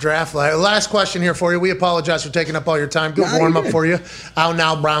post-draft. Last question here for you. We apologize for taking up all your time. Good warm-up for you. Out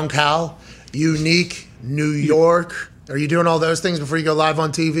Now Brown Cow, Unique, New York. Are you doing all those things before you go live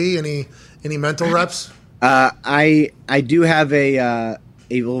on TV? Any mental reps? I do have a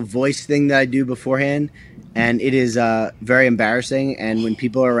little voice thing that I do beforehand, and it is very embarrassing. And when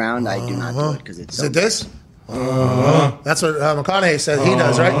people are around, I do not do it because it's so. Is it this? That's what McConaughey says he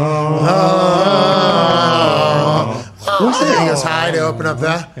does, right? He goes high to open up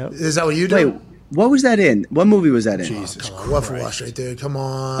that. Yep. Is that what you do? Wait, what was that in? What movie was that in? Jesus Christ. Wolf of Wall Street, dude. Come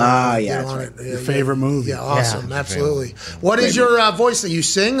on. Yeah. Right. Your favorite movie. Yeah, awesome. Yeah, absolutely. What is your voice that you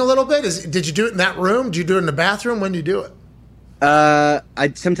sing a little bit? Did you do it in that room? Did you do it in the bathroom? When do you do it?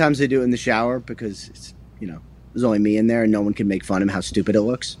 Sometimes I do it in the shower because it's, there's only me in there and no one can make fun of how stupid it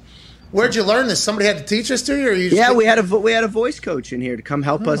looks. Where'd you learn this? Somebody had to teach us to you? Or you just we had a voice coach in here to come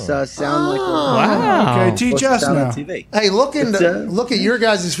help us sound like wow. Okay, teach us now. TV. Hey, look at your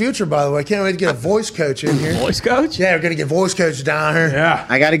guys' future, by the way. Can't wait to get a voice coach in here. Voice coach? Yeah, we're going to get voice coach down here. Yeah.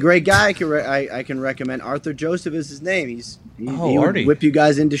 I got a great guy I can recommend. Arthur Joseph is his name. He would whip you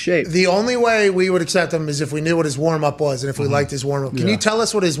guys into shape. The only way we would accept him is if we knew what his warm-up was and if we liked his warm-up. Can you tell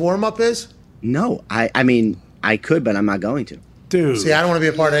us what his warm-up is? No. I mean, I could, but I'm not going to. Dude. See, I don't want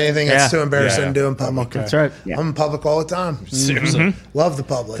to be a part of anything that's too embarrassing to do in public. Okay. That's right. Yeah. I'm in public all the time. Seriously. Love the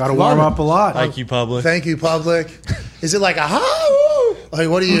public. Got to warm up a lot. Thank you, public. Thank you, public. Is it like a howl? Like,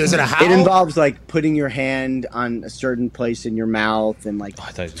 what do you? Is it a howl? It involves like putting your hand on a certain place in your mouth and like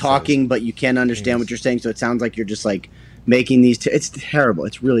talking, but you can't understand what you're saying, so it sounds like you're just like making these. It's terrible.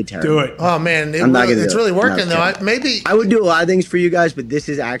 It's really terrible. Do it. Oh man, it's really working though. I would do a lot of things for you guys, but this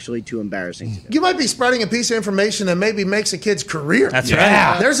is actually too embarrassing to do. You might be spreading a piece of information that maybe makes a kid's career. That's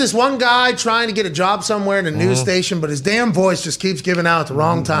right. There's this one guy trying to get a job somewhere in a news station, but his damn voice just keeps giving out at the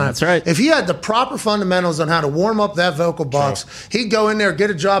wrong time. That's right. If he had the proper fundamentals on how to warm up that vocal box, he'd go in there, get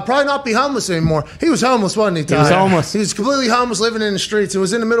a job, probably not be homeless anymore. He was homeless, wasn't he, Ty? He was homeless. He was completely homeless, living in the streets. It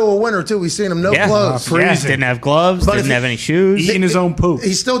was in the middle of winter too. We seen him, no clothes. Didn't have gloves, didn't have any shoes. Eating his own poop.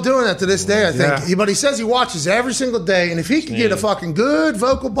 He's still doing that to this day, I think. But he says he watches every single day, and if he could get a fucking good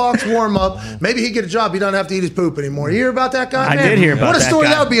vocal box warm up, maybe he'd get a job. He doesn't have to eat his poop anymore. You hear about that guy? I did hear about that. What a story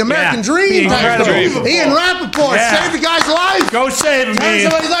that would be. American Dream. Ian Rapoport saved the guy's life. Go save him, Save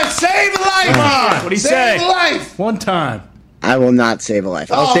somebody's life. Save a life. Come on. What'd he say? Save a life. One time. I will not save a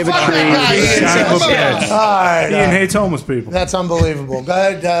life. I'll save a fuck tree. that guy. All right. Ian hates homeless people. That's unbelievable. Go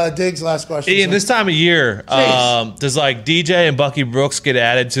ahead, Diggs, last question. Ian, this time of year, does like DJ and Bucky Brooks get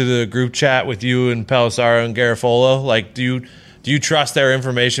added to the group chat with you and Pelissaro and Garofolo? Like, do you trust their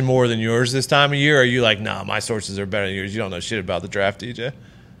information more than yours this time of year? Or are you like, nah, my sources are better than yours? You don't know shit about the draft, DJ?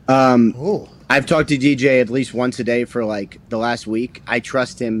 I've talked to DJ at least once a day for like the last week. I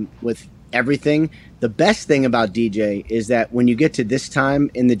trust him with everything. The best thing about DJ is that when you get to this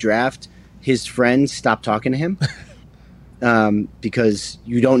time in the draft, his friends stop talking to him because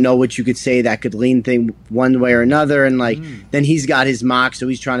you don't know what you could say that could lean thing one way or another. And like then he's got his mock, so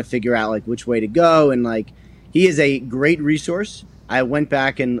he's trying to figure out like which way to go. And like he is a great resource. I went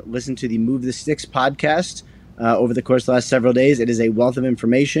back and listened to the Move the Sticks podcast over the course of the last several days. It is a wealth of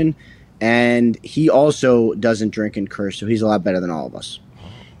information. And he also doesn't drink and curse, so he's a lot better than all of us.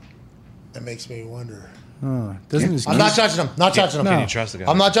 That makes me wonder. I'm not judging him. Can you trust the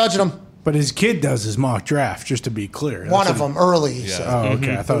guy? I'm not judging him. But his kid does his mock draft, just to be clear. One of them early. Yeah. So. Oh,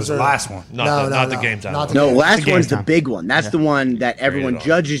 okay. I thought it was the last one. Not the game time. Last one's the big one. That's the one that everyone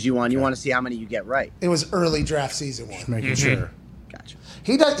judges you on. You want to see how many you get right. It was early draft season one. Just making sure. Gotcha.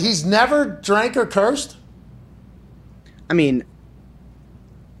 He's never drank or cursed? I mean,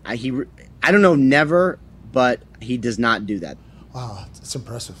 I don't know, never, but he does not do that. Wow, it's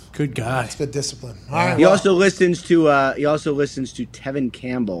impressive. Good guy. It's good discipline. All right, He also listens to Tevin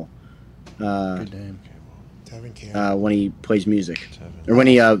Campbell. Good name. Tevin Campbell. When he plays music, or when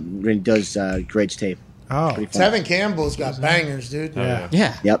he does grades tape. Oh, Tevin Campbell's got bangers, dude.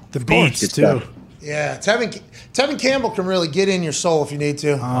 Yeah. Yep. The beats Good too. stuff. Yeah, Tevin Campbell can really get in your soul if you need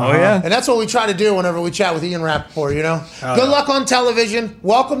to. Oh, yeah. And that's what we try to do whenever we chat with Ian Rapoport, you know? Good luck on television.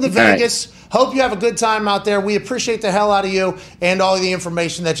 Welcome to Vegas. Right. Hope you have a good time out there. We appreciate the hell out of you and all the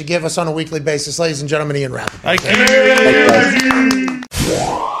information that you give us on a weekly basis. Ladies and gentlemen, Ian Rapoport.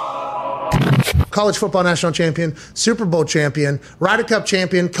 College football national champion, Super Bowl champion, Ryder Cup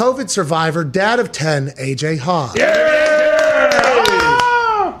champion, COVID survivor, dad of 10, AJ Haw.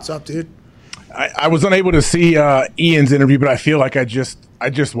 What's up, dude? I was unable to see Ian's interview, but I feel like I just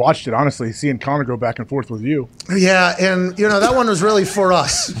watched it, honestly, seeing Connor go back and forth with you. Yeah, and, that one was really for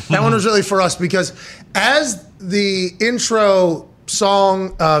us. That one was really for us because as the intro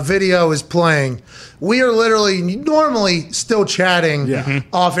song video is playing, we are literally normally still chatting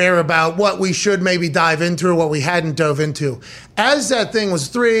off air about what we should maybe dive into or what we hadn't dove into. As that thing was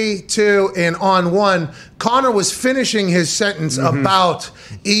 3, 2, and on 1, Connor was finishing his sentence about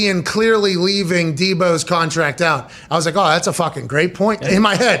Ian clearly leaving Debo's contract out. I was like, oh, that's a fucking great point in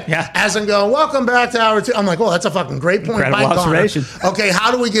my head. Yeah. As I'm going, welcome back to hour 2. I'm like, oh, that's a fucking great point. Incredible by Connor. observation. Okay,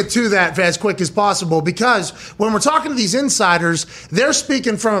 how do we get to that as quick as possible? Because when we're talking to these insiders, they're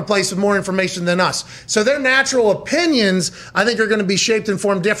speaking from a place of more information than us. So their natural opinions, I think, are going to be shaped and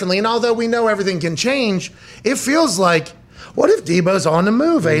formed differently. And although we know everything can change, it feels like, what if Debo's on the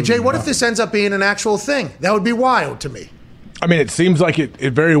move, AJ? What if this ends up being an actual thing? That would be wild to me. I mean, it seems like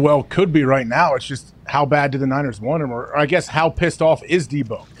it very well could be right now. It's just how bad do the Niners want him? Or I guess how pissed off is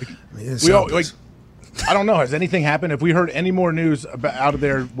Debo? I don't know. Has anything happened? Have we heard any more news out of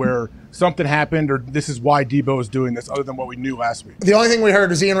there where something happened or this is why Debo is doing this other than what we knew last week? The only thing we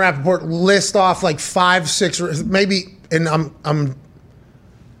heard is Ian Rapoport list off like 5, 6, maybe, and I'm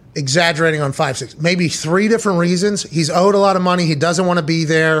exaggerating on 5, 6, maybe 3 different reasons. He's owed a lot of money. He doesn't want to be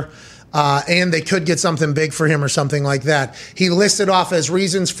there. And they could get something big for him or something like that. He listed off as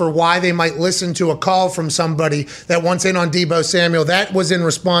reasons for why they might listen to a call from somebody that wants in on Debo Samuel. That was in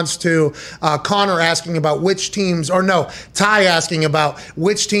response to Connor asking about which teams, or no, Ty asking about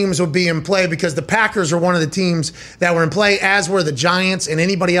which teams would be in play because the Packers are one of the teams that were in play, as were the Giants and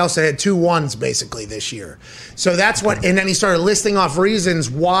anybody else that had 2 1s basically this year. So that's what, and then he started listing off reasons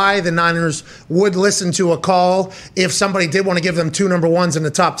why the Niners would listen to a call if somebody did want to give them 2 number 1s in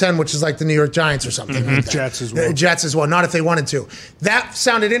the top 10, which is versus like the New York Giants or something. Like that. Jets as well. Jets as well. Not if they wanted to. That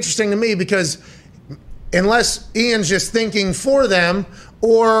sounded interesting to me because unless Ian's just thinking for them,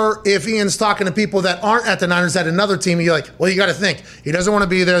 or if Ian's talking to people that aren't at the Niners at another team, you're like, well, you got to think. He doesn't want to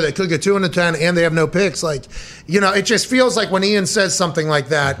be there. They could get 2-10, and they have no picks. Like, it just feels like when Ian says something like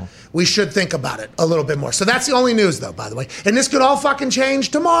that, we should think about it a little bit more. So that's the only news, though, by the way. And this could all fucking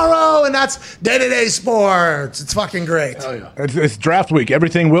change tomorrow, and that's day-to-day sports. It's fucking great. Oh, yeah. It's draft week.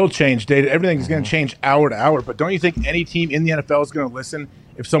 Everything will change. Everything's going to change hour to hour. But don't you think any team in the NFL is going to listen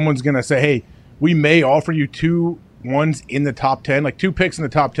if someone's going to say, hey, we may offer you 2 ones in the top 10, like 2 picks in the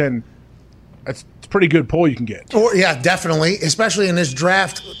top 10. It's a pretty good pull you can get. Or, yeah, definitely, especially in this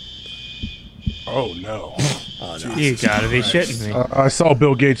draft. Oh, no. You got to be shitting me. I saw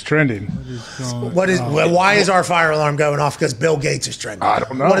Bill Gates trending. Why is our fire alarm going off? Because Bill Gates is trending. I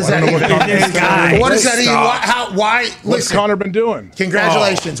don't know. What does that I don't know even what mean? What does that even? Why? What's Listen, Connor been doing?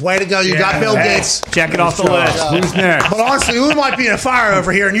 congratulations. Way to go. You got Bill Gates. Check it off the list. Who's next? But honestly, we might be in a fire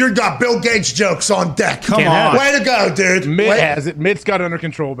over here, and you've got Bill Gates jokes on deck. Come on. Way to go, dude. Mitt has it. Mitt's got it under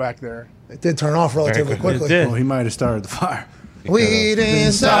control back there. It did turn off relatively quickly. It did. Well, he might have started the fire. We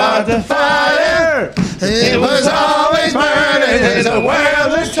didn't start the fire. It was always burning. The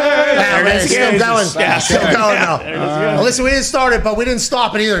world was turning. It's still going. Still going now. Well, listen, we didn't start it, but we didn't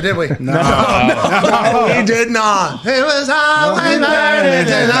stop it either, did we? No, we did not. It was always burning.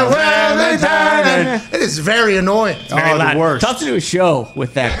 The world was turning. It is very annoying. Very loud. The worst. Tough to do a show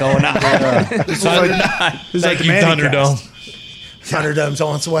with that going on. It's like Thank you, Thunderdome. Thunderdome's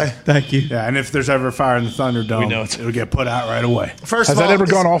on its way. Thank you. Yeah, and if there's ever a fire in the Thunderdome, We know it. it'll get put out right away. First Has of all, that ever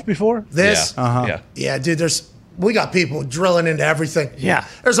gone off before? This, Yeah. dude. We got people drilling into everything. Yeah.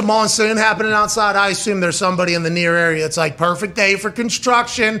 There's a monsoon happening outside. I assume there's somebody in the near area. It's like perfect day for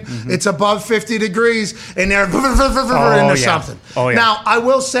construction. It's above 50 degrees, and they're into something. Oh, yeah. Now, I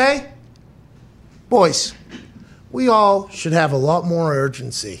will say, boys, we all should have a lot more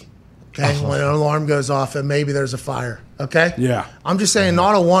urgency. Okay, when an alarm goes off and maybe there's a fire. Okay. Yeah. I'm just saying,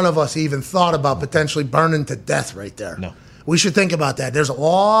 not a one of us even thought about potentially burning to death right there. No. We should think about that. There's a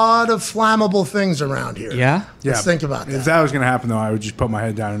lot of flammable things around here. Yeah? Let's think about If that. that was going to happen, though, I would just put my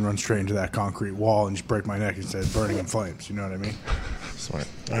head down and run straight into that concrete wall and just break my neck instead of burning in flames. You know what I mean? Smart.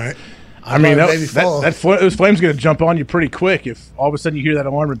 All right. I mean, Baby fall. those flames going to jump on you pretty quick if all of a sudden you hear that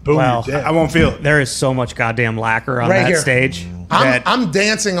alarm and boom, Well, you're dead. I won't feel it. There is so much goddamn lacquer on Right that here. stage. I'm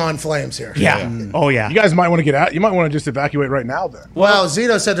dancing on flames here. Yeah. Oh, yeah. You guys might want to get out. You might want to just evacuate right now then. Well,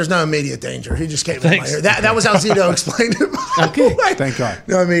 Zito said there's no immediate danger. He just came in my Thanks. ear. That was how Zito explained it. Okay. Thank God.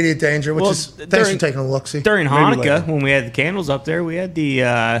 No immediate danger, which Well, is thanks during- for taking a look. See, During Maybe Hanukkah, later. when we had the candles up there, we had the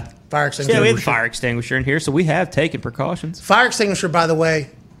fire extinguisher. we had the fire extinguisher in here, so we have taken precautions. Fire extinguisher, by the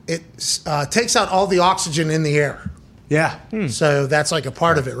way, it takes out all the oxygen in the air. Yeah. So that's like a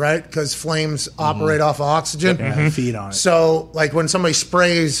part of it, right? Because flames operate off of oxygen. Feed on it. So, like when somebody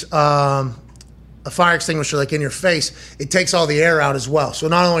sprays a fire extinguisher like in your face, it takes all the air out as well. So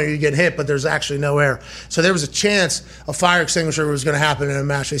not only are you getting hit, but there's actually no air. So there was a chance a fire extinguisher was going to happen in a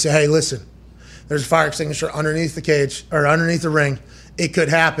match. They say, hey, listen, there's a fire extinguisher underneath the cage or underneath the ring. It could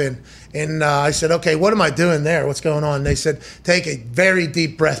happen. And I said, okay, what am I doing there? What's going on? And they said, take a very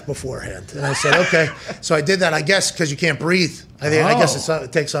deep breath beforehand. And I said, okay. So I did that, I guess, because you can't breathe. I guess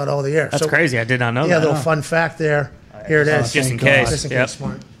it takes out all the air. That's crazy. I did not know Yeah, a that. little fun fact there. Here it is. Just in case. Just in Yep. case.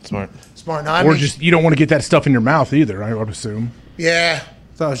 Smart. Smart. No, I Or mean, just, you don't want to get that stuff in your mouth either, I would assume. yeah,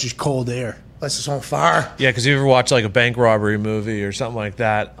 I thought it was just cold air. unless it's on fire. Yeah, because you ever watch like a bank robbery movie or something like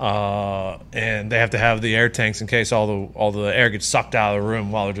that, and they have to have the air tanks in case all the air gets sucked out of the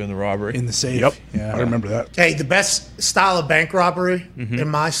room while they're doing the robbery. In the safe. Yep. Yeah. I remember that. Hey, the best style of bank robbery, in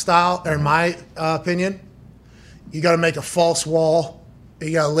my opinion, you got to make a false wall.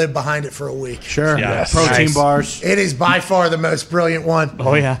 You got to live behind it for a week. Sure. Yes. Protein Nice. bars. It is by far the most brilliant one.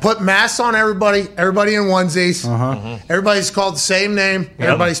 Oh, yeah. Put masks on everybody in onesies. Everybody's called the same name.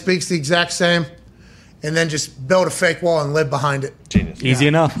 Everybody speaks the exact same. And then just build a fake wall and live behind it. Genius. Easy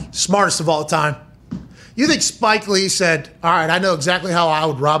enough. Smartest of all time. You think Spike Lee said, all right, I know exactly how I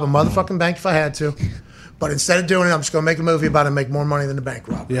would rob a motherfucking bank if I had to. But instead of doing it, I'm just going to make a movie about it and make more money than the bank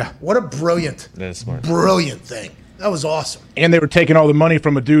robber. Yeah. What a brilliant thing. That was awesome. And they were taking all the money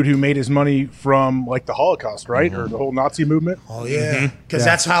from a dude who made his money from like the Holocaust, right? Or the whole Nazi movement. Oh, yeah. Because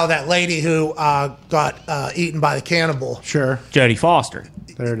that's how that lady who got eaten by the cannibal. Sure. Jodie Foster.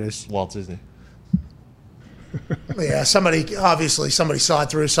 There it is. Walt Disney. Yeah, somebody saw it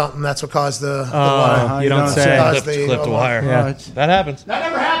through something. That's what caused the You don't say. Caused Clipped the wire. Yeah. That happens. That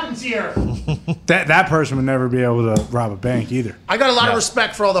never happens here. That person would never be able to rob a bank either. I got a lot of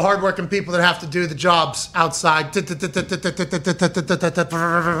respect for all the hardworking people that have to do the jobs outside.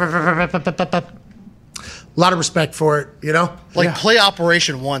 A lot of respect for it, you know? Play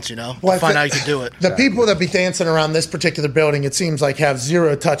Operation once, find out you can do it. The people that be dancing around this particular building, it seems like, have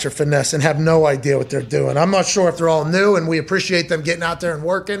zero touch or finesse and have no idea what they're doing. I'm not sure if they're all new, and we appreciate them getting out there and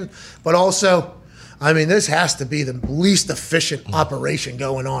working, but also, I mean, this has to be the least efficient operation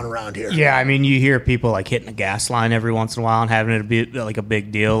going on around here. Yeah, I mean, you hear people hitting a gas line every once in a while and having it be a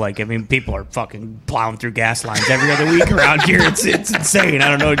big deal. People are fucking plowing through gas lines every other week around here. It's insane. I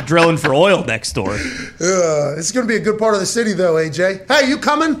don't know, drilling for oil next door. It's going to be a good part of the city, though, AJ. Hey, you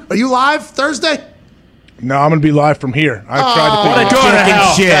coming? Are you live Thursday? No, I'm going to be live from here. I tried to What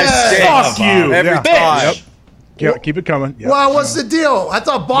a shit. Fuck you. Every time. Yep. Keep it coming. Yep. Well, what's the deal? I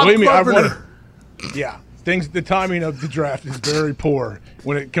thought Bob Carpenter. Yeah. The timing of the draft is very poor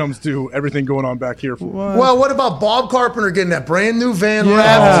when it comes to everything going on back here. Well, what about Bob Carpenter getting that brand new van Oh,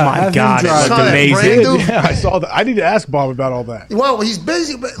 wrapped? my God. It looked amazing. Yeah, I saw that. I need to ask Bob about all that. Well, he's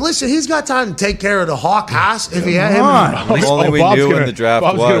busy, but listen, he's got time to take care of the Hawk house if he had him. If only we knew when the draft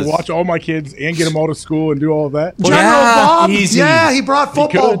Bob's going was. to watch all my kids and get them all to school and do all of that. General Bob, easy. yeah, he brought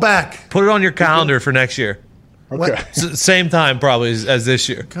football back. Put it on your calendar for next year. Okay. Same time probably as this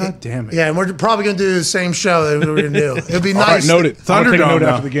year. God damn it. Yeah, and we're probably going to do the same show that we're going to do. It'd be All right, nice. note it. I'm gonna take a note Thunderdome,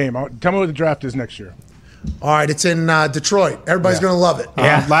 after the game. Tell me what the draft is next year. All right, it's in Detroit. Everybody's going to love it.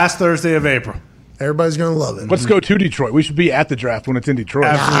 Last Thursday of April. Everybody's going to love it. Let's go to Detroit. We should be at the draft when it's in Detroit.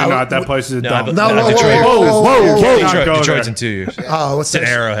 Absolutely not. That place is a dump. Detroit. Go Detroit's there. in 2 years. Oh, what's It's an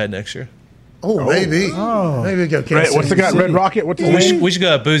that? Arrowhead next year. Oh, maybe. Maybe we go Kansas Red, what's the guy? City. Red Rocket? What's his name? We should go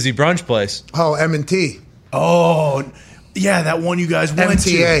to a boozy brunch place. Oh, M&T. Oh, yeah, that one you guys went to.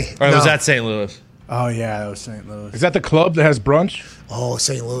 MTA. Or was No. that St. Louis? Oh, yeah, that was St. Louis. Is that the club that has brunch? Oh,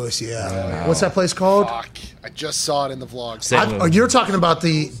 St. Louis, yeah. What's that place called? Fuck. I just saw it in the vlog. St. Louis. You're talking about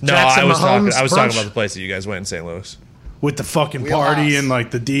the No, Jackson I was talking Mahomes about brunch? the place that you guys went in St. Louis. With the fucking Wheelhouse. party and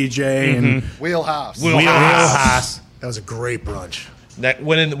the DJ and Wheelhouse. That was a great brunch.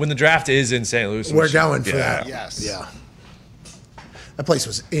 When the draft is in St. Louis, We're going for that. Yes. Yeah. That place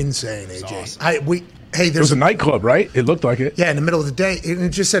was insane, AJ. Awesome. It was a nightclub, right? It looked like it. Yeah, in the middle of the day. And it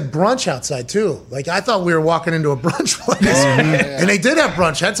just said brunch outside, too. I thought we were walking into a brunch place. And they did have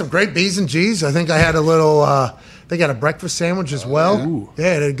brunch. Had some great B's and G's. I think I had a little, they got a breakfast sandwich as well.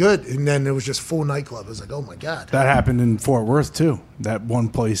 Yeah, they're good. And then it was just full nightclub. I was like, oh, my God. that happened in Fort Worth, too. That one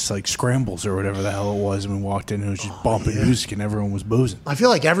place, Scrambles or whatever the hell it was, and we walked in and it was just bumping music and everyone was boozing. I feel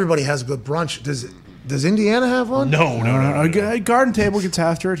like everybody has a good brunch. Does Indiana have one? No. Garden Table gets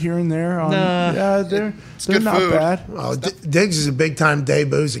after it here and there. Yeah, they're good not food. bad. Oh, Diggs is a big-time day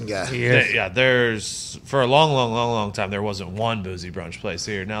boozing guy. There's for a long time there wasn't one boozy brunch place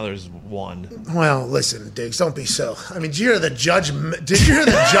here. Now there's one. Well, listen, Diggs, don't be so. I mean, did you hear the judgment? Did you hear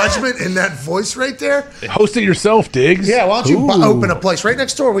the judgment in that voice right there? Host it yourself, Diggs. Yeah, why don't you open a place right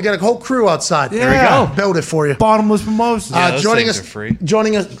next door? We got a whole crew outside. There we go. Build it for you. Bottomless mimosas. Those Joining things us, are free.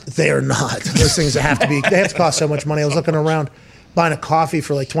 Joining us, they are not. Those things that have to be. They have to cost so much money. I was looking around, buying a coffee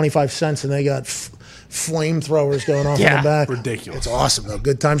for 25 cents, and they got flamethrowers going off in the back. Ridiculous. It's awesome, though.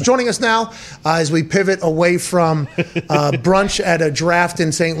 Good times. Joining us now as we pivot away from brunch at a draft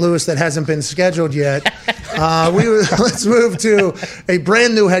in St. Louis that hasn't been scheduled yet. Let's move to a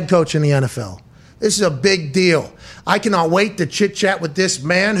brand new head coach in the NFL. This is a big deal. I cannot wait to chit-chat with this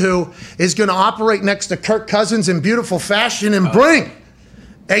man who is going to operate next to Kirk Cousins in beautiful fashion and bring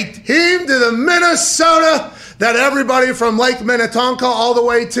a team to the Minnesota that everybody from Lake Minnetonka all the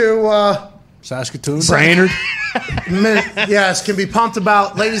way to Saskatoon. Brainerd. yes, can be pumped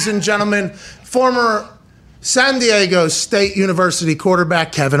about. Ladies and gentlemen, former San Diego State University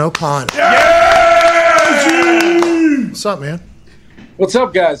quarterback Kevin O'Connor. What's up, man? What's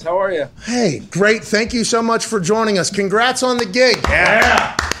up, guys? How are you? Hey, great. Thank you so much for joining us. Congrats on the gig.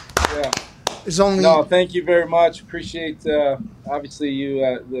 Yeah. There's only No, thank you very much. Appreciate, obviously,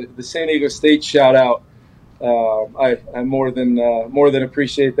 you the San Diego State shout out. I more than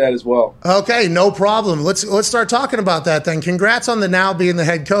appreciate that as well. Okay, no problem. Let's start talking about that then. Congrats on the now being the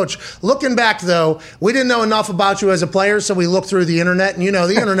head coach. Looking back, though, we didn't know enough about you as a player, so we looked through the internet, and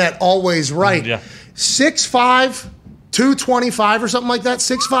the internet always right. Yeah. 6'5", 225 or something like that.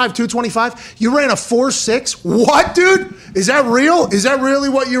 6'5", 225. You ran a 4.6. What, dude? Is that real? Is that really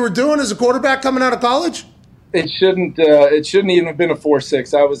what you were doing as a quarterback coming out of college? It shouldn't even have been a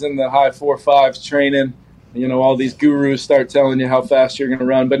 4.6. I was in the high 4.5s training. All these gurus start telling you how fast you're going to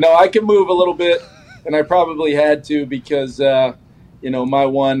run. But no, I can move a little bit, and I probably had to because, my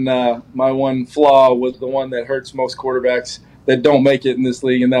one flaw was the one that hurts most quarterbacks. that don't make it in this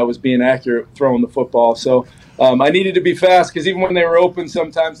league, and that was being accurate throwing the football. So I needed to be fast because even when they were open,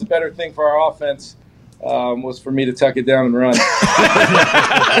 sometimes the better thing for our offense was for me to tuck it down and run.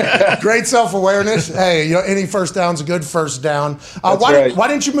 Great self-awareness. Hey, any first down's a good first down. Why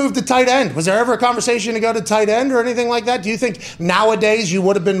didn't you move to tight end? Was there ever a conversation to go to tight end or anything like that? Do you think nowadays you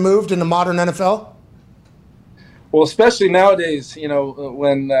would have been moved in the modern NFL? Well, especially nowadays,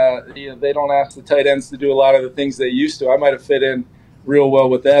 when they don't ask the tight ends to do a lot of the things they used to. I might have fit in real well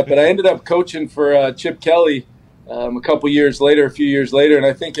with that. But I ended up coaching for Chip Kelly a few years later. And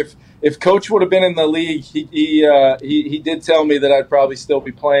I think if Coach would have been in the league, he did tell me that I'd probably still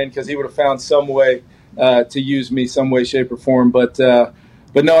be playing because he would have found some way to use me some way, shape, or form. But no,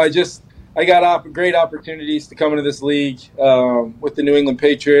 I got great opportunities to come into this league with the New England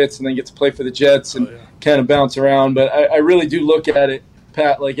Patriots and then get to play for the Jets and kind of bounce around. But I really do look at it,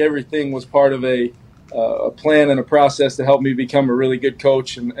 Pat, like everything was part of a plan and a process to help me become a really good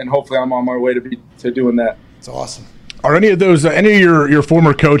coach, and hopefully I'm on my way to doing that. It's awesome. Are any of those any of your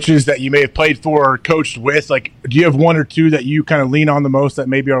former coaches that you may have played for or coached with, like, do you have one or two that you kind of lean on the most that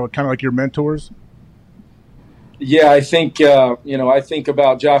maybe are kind of like your mentors? Yeah, I think I think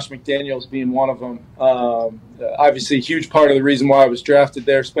about Josh McDaniels being one of them. Obviously, a huge part of the reason why I was drafted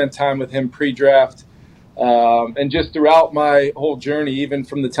there. Spent time with him pre-draft, and just throughout my whole journey, even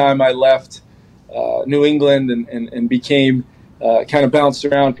from the time I left New England and became kind of bounced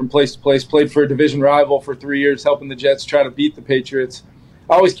around from place to place. Played for a division rival for 3 years, helping the Jets try to beat the Patriots.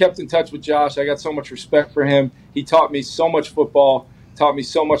 I always kept in touch with Josh. I got so much respect for him. He taught me so much football, taught me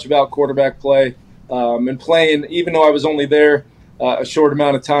so much about quarterback play. And playing, even though I was only there a short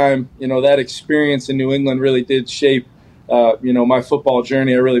amount of time, that experience in New England really did shape, my football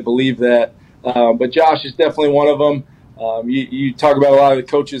journey. I really believe that. But Josh is definitely one of them. You talk about a lot of the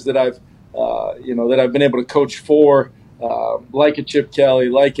coaches that I've been able to coach for, like a Chip Kelly,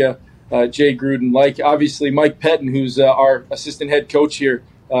 like a Jay Gruden, like obviously Mike Pettin, who's our assistant head coach here.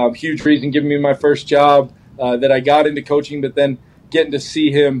 Huge reason giving me my first job that I got into coaching, but then getting to see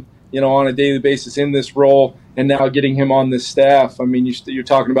him on a daily basis in this role, and now getting him on this staff. I mean, you're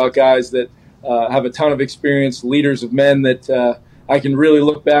talking about guys that have a ton of experience, leaders of men that I can really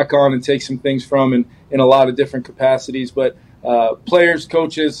look back on and take some things from in a lot of different capacities. But players,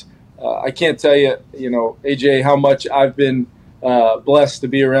 coaches, I can't tell you, AJ, how much I've been blessed to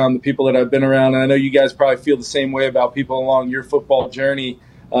be around the people that I've been around. And I know you guys probably feel the same way about people along your football journey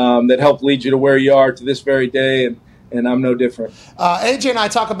that helped lead you to where you are to this very day. And I'm no different. AJ and I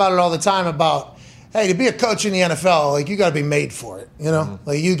talk about it all the time about, hey, to be a coach in the NFL, like, you got to be made for it.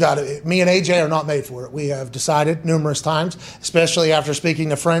 Like, you got to. Me and AJ are not made for it. We have decided numerous times, especially after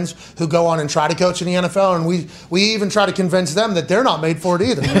speaking to friends who go on and try to coach in the NFL, and we even try to convince them that they're not made for it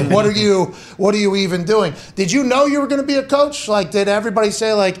either. Like, what are you even doing? Did you know you were going to be a coach? Like, did everybody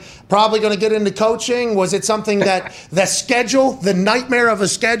say, like, probably going to get into coaching? Was it something that the schedule, the nightmare of a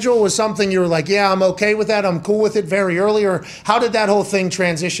schedule, was something you were like, yeah, I'm okay with that, I'm cool with it very early? Or how did that whole thing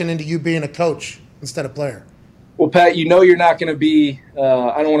transition into you being a coach instead of player? Well, Pat, you're not going to be,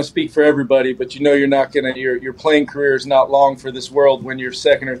 I don't want to speak for everybody, but you're not going to, your playing career is not long for this world. When you're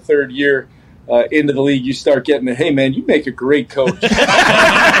second or third year into the league, you start getting hey, man, you make a great coach.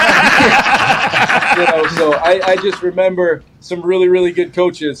 So I just remember some really, really good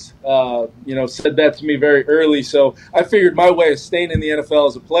coaches, said that to me very early. So I figured my way of staying in the NFL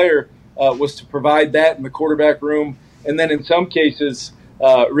as a player was to provide that in the quarterback room. And then in some cases,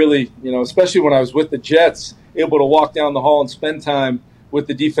 really, especially when I was with the Jets, able to walk down the hall and spend time with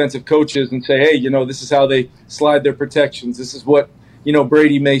the defensive coaches and say, hey, this is how they slide their protections. This is what,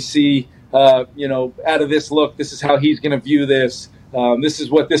 Brady may see, out of this look. This is how he's going to view this. This is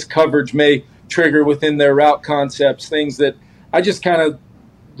what this coverage may trigger within their route concepts, things that I just kind of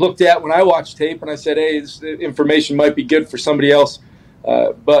looked at when I watched tape and I said, hey, this information might be good for somebody else,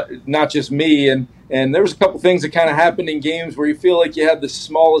 but not just me. And there was a couple things that kind of happened in games where you feel like you had the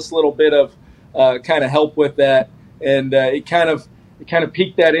smallest little bit of kind of help with that, and it kind of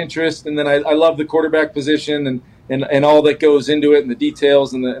piqued that interest. And then I love the quarterback position and all that goes into it, and the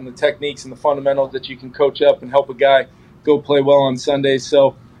details and the techniques and the fundamentals that you can coach up and help a guy go play well on Sundays.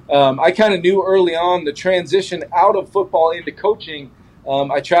 So I kind of knew early on the transition out of football into coaching.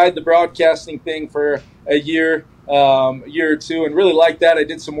 I tried the broadcasting thing for a year or two, and really liked that. I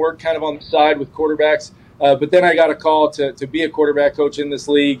did some work kind of on the side with quarterbacks, but then I got a call to be a quarterback coach in this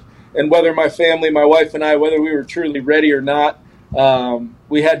league. And whether my family, my wife and I, whether we were truly ready or not,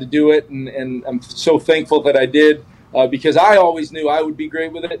 we had to do it. And I'm so thankful that I did, because I always knew I would be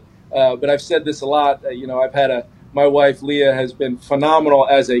great with it. But I've said this a lot. I've had my wife, Leah, has been phenomenal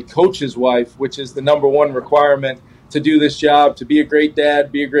as a coach's wife, which is the number one requirement to do this job. To be a great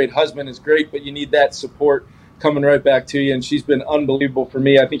dad, be a great husband is great, but you need that support coming right back to you. And she's been unbelievable for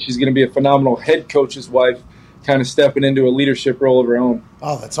me. I think she's going to be a phenomenal head coach's wife, kind of stepping into a leadership role of her own.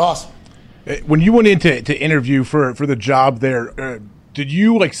 Oh, that's awesome. When you went in to interview for the job there, did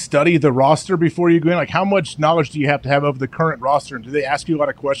you study the roster before you go in? How much knowledge do you have to have of the current roster? And do they ask you a lot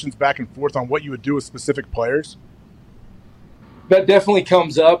of questions back and forth on what you would do with specific players? That definitely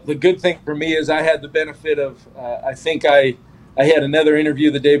comes up. The good thing for me is I had the benefit of, I think I had another interview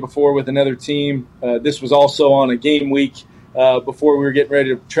the day before with another team. This was also on a game week before we were getting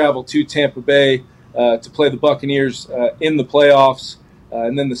ready to travel to Tampa Bay to play the Buccaneers in the playoffs.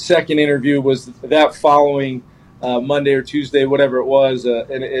 And then the second interview was that following Monday or Tuesday, whatever it was.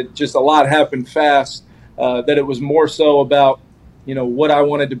 And it just, a lot happened fast, that it was more so about, what I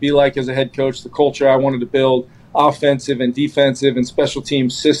wanted to be like as a head coach, the culture I wanted to build, offensive and defensive and special team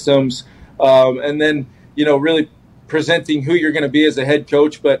systems. And then, really presenting who you're going to be as a head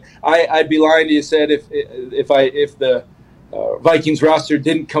coach. But I'd be lying to you, said if the Vikings roster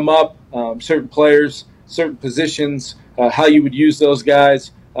didn't come up, certain players, certain positions, how you would use those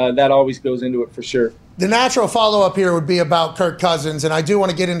guys, that always goes into it for sure. The natural follow-up here would be about Kirk Cousins, and I do want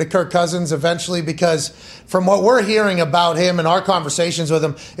to get into Kirk Cousins eventually because from what we're hearing about him and our conversations with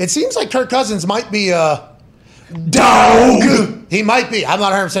him, it seems like Kirk Cousins might be a dog. He might be. I'm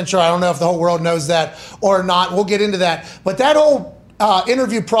not 100% sure. I don't know if the whole world knows that or not. We'll get into that. But that whole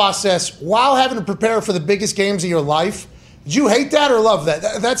interview process, while having to prepare for the biggest games of your life, did you hate that or love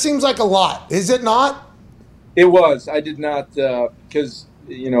that? That seems like a lot. Is it not? It was. I did not, because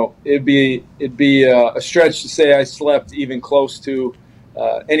it'd be a stretch to say I slept even close to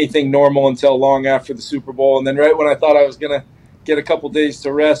anything normal until long after the Super Bowl. And then right when I thought I was going to get a couple days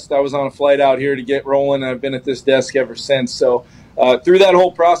to rest, I was on a flight out here to get rolling, and I've been at this desk ever since. So through that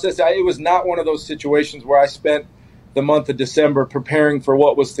whole process, it was not one of those situations where I spent the month of December preparing for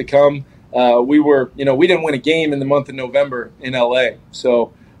what was to come. We didn't win a game in the month of November in LA.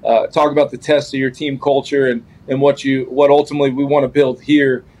 So talk about the test of your team culture and what ultimately we want to build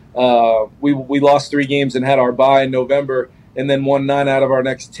here. We lost 3 games and had our bye in November, and then won 9 out of our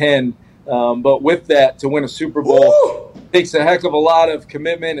next 10. But with that, to win a Super Bowl takes a heck of a lot of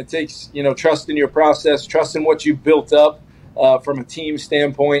commitment. It takes trust in your process, trust in what you've built up from a team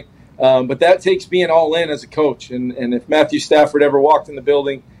standpoint. But that takes being all in as a coach. And if Matthew Stafford ever walked in the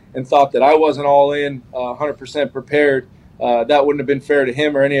building and thought that I wasn't all in, 100% prepared, that wouldn't have been fair to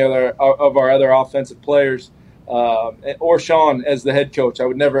him or any other of our other offensive players, or Sean as the head coach. I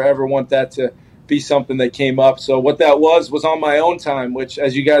would never, ever want that to be something that came up. So what that was on my own time, which,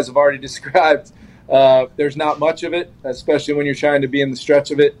 as you guys have already described, there's not much of it, especially when you're trying to be in the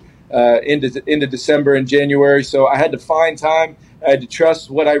stretch of it into December and January. So I had to find time. I had to trust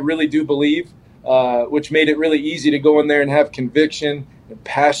what I really do believe, which made it really easy to go in there and have conviction and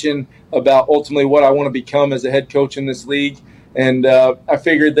passion about ultimately what I want to become as a head coach in this league. And I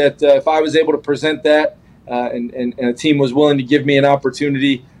figured that if I was able to present that and a team was willing to give me an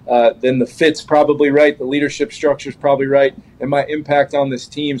opportunity, then the fit's probably right, the leadership structure's probably right, and my impact on this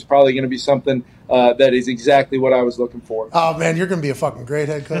team's probably going to be something that is exactly what I was looking for. Oh, man, you're going to be a fucking great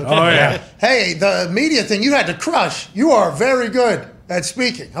head coach. Oh, yeah. Hey, the media thing you had to crush. You are very good at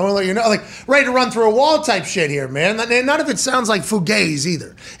speaking. I want to let you know, ready to run through a wall type shit here, man. And none of it sounds like fugazi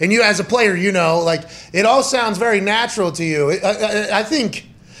either. And you, as a player, it all sounds very natural to you. I think,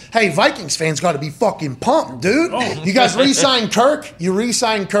 hey, Vikings fans got to be fucking pumped, dude. Oh. You guys re-signed Kirk. You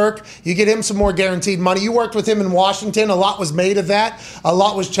re-signed Kirk. You get him some more guaranteed money. You worked with him in Washington. A lot was made of that. A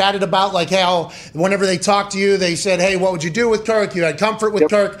lot was chatted about, how whenever they talked to you, they said, hey, what would you do with Kirk? You had comfort with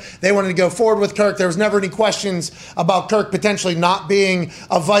Kirk. They wanted to go forward with Kirk. There was never any questions about Kirk potentially not being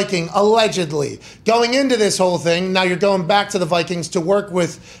a Viking, allegedly. Going into this whole thing, now you're going back to the Vikings to work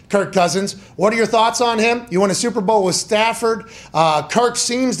with Kirk Cousins. What are your thoughts on him? You won a Super Bowl with Stafford. Kirk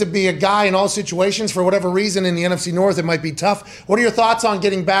seems to be a guy in all situations. For whatever reason in the NFC North, it might be tough. What are your thoughts on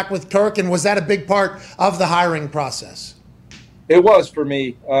getting back with Kirk, and was that a big part of the hiring process? It was for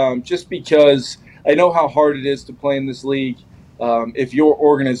me, just because I know how hard it is to play in this league if your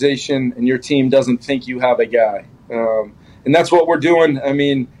organization and your team doesn't think you have a guy. And that's what we're doing,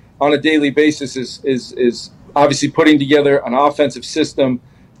 on a daily basis is obviously putting together an offensive system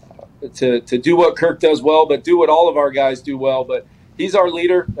to do what Kirk does well, but do what all of our guys do well. But he's our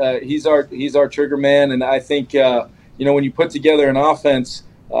leader. He's our trigger man. And I think, when you put together an offense,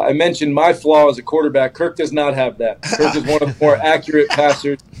 I mentioned my flaw as a quarterback. Kirk does not have that. Kirk is one of the more accurate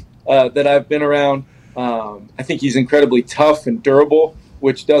passers that I've been around. I think he's incredibly tough and durable,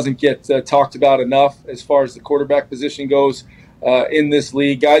 which doesn't get talked about enough as far as the quarterback position goes in this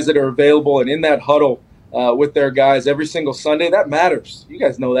league. Guys that are available and in that huddle with their guys every single Sunday. That matters. You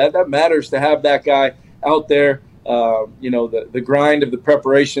guys know that. That matters to have that guy out there. The grind of the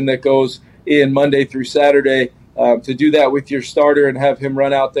preparation that goes in Monday through Saturday, to do that with your starter and have him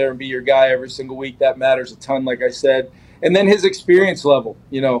run out there and be your guy every single week, that matters a ton, like I said. And then his experience level.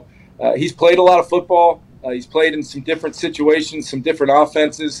 He's played a lot of football. He's played in some different situations, some different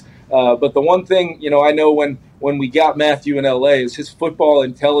offenses. But the one thing, I know when we got Matthew in L.A. is his football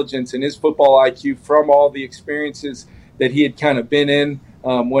intelligence and his football IQ from all the experiences that he had kind of been in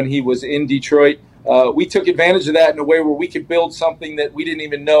when he was in Detroit. We took advantage of that in a way where we could build something that we didn't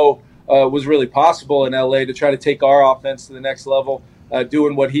even know was really possible in L.A. to try to take our offense to the next level,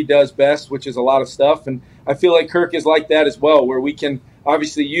 doing what he does best, which is a lot of stuff. And I feel like Kirk is like that as well, where we can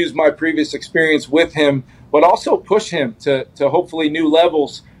obviously use my previous experience with him, but also push him to hopefully new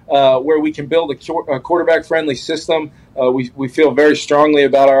levels where we can build a quarterback-friendly system. We feel very strongly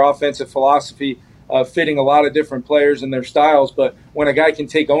about our offensive philosophy fitting a lot of different players and their styles, but when a guy can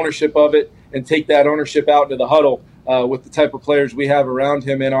take ownership of it and take that ownership out into the huddle with the type of players we have around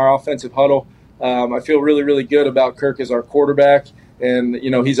him in our offensive huddle, I feel really, really good about Kirk as our quarterback. And,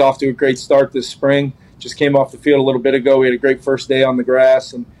 he's off to a great start this spring. Just came off the field a little bit ago. We had a great first day on the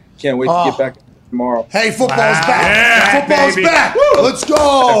grass and can't wait to get back tomorrow. Hey, football's back. Football's back. Woo. Let's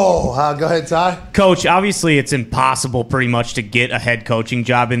go. Go ahead, Ty. Coach, obviously it's impossible pretty much to get a head coaching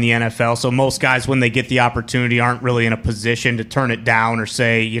job in the NFL. So most guys, when they get the opportunity, aren't really in a position to turn it down or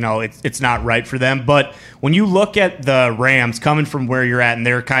say, it's not right for them. But when you look at the Rams coming from where you're at and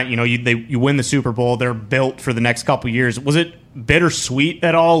they're you win the Super Bowl, they're built for the next couple of years. Was it bittersweet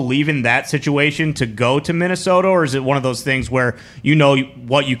at all leaving that situation to go to Minnesota, or is it one of those things where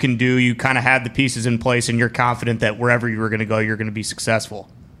what you can do, you kind of had the pieces in place and you're confident that wherever you were going to go, you're going to be successful?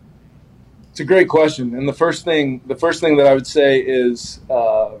 It's a great question, and the first thing that I would say is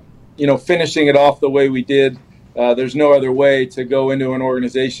finishing it off the way we did. There's no other way to go into an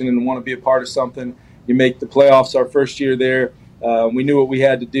organization and want to be a part of something. You make the playoffs our first year there. We knew what we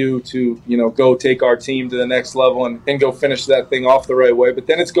had to do to, go take our team to the next level and go finish that thing off the right way. But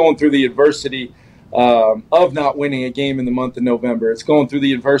then it's going through the adversity of not winning a game in the month of November. It's going through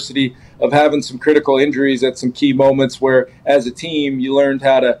the adversity of having some critical injuries at some key moments where, as a team, you learned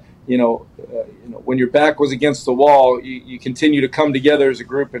how to, when your back was against the wall, you continue to come together as a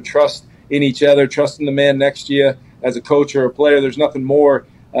group and trust in each other, trust in the man next to you as a coach or a player. There's nothing more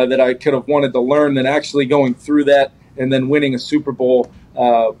that I could have wanted to learn than actually going through that and then winning a Super Bowl.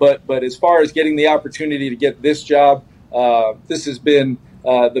 But as far as getting the opportunity to get this job, this has been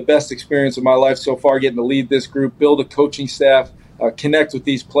the best experience of my life so far, getting to lead this group, build a coaching staff, connect with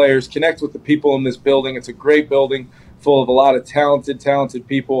these players, connect with the people in this building. It's a great building full of a lot of talented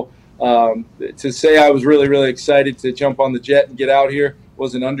people. To say I was really, really excited to jump on the jet and get out here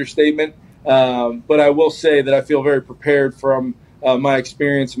was an understatement. But I will say that I feel very prepared from my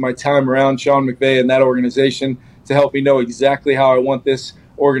experience and my time around Sean McVay and that organization to help me know exactly how I want this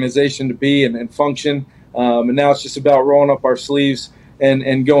organization to be and function. And now it's just about rolling up our sleeves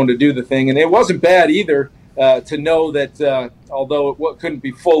and going to do the thing. And it wasn't bad either to know that although it couldn't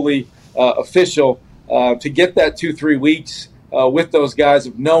be fully official, to get that 2-3 weeks with those guys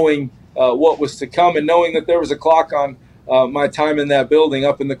of knowing what was to come and knowing that there was a clock on my time in that building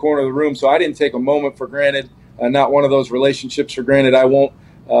up in the corner of the room. So I didn't take a moment for granted, not one of those relationships for granted. I won't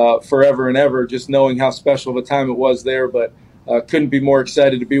forever and ever, just knowing how special of a time it was there. But couldn't be more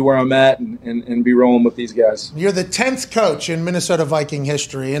excited to be where I'm at and be rolling with these guys. You're the 10th coach in Minnesota Viking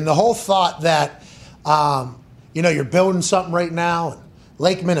history, and the whole thought that, you're building something right now.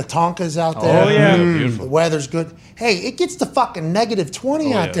 Lake Minnetonka's out there. Oh, yeah. The weather's good. Hey, it gets to fucking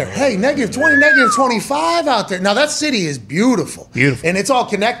 -20 out there. Hey, -20, -25 out there. Now, that city is beautiful. Beautiful. And it's all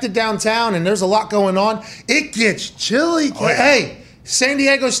connected downtown, and there's a lot going on. It gets chilly. Oh, yeah. Hey, San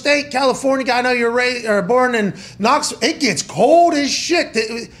Diego State, California guy, I know you're born in Knoxville. It gets cold as shit.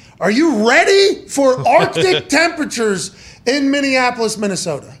 Are you ready for Arctic temperatures in Minneapolis,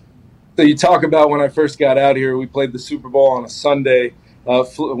 Minnesota? So you talk about when I first got out here, we played the Super Bowl on a Sunday.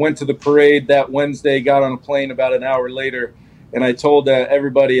 Went to the parade that Wednesday, got on a plane about an hour later, and I told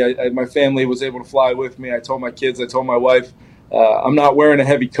everybody, my family was able to fly with me. I told my kids, I told my wife, I'm not wearing a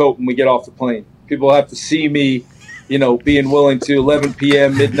heavy coat when we get off the plane. People have to see me, being willing to 11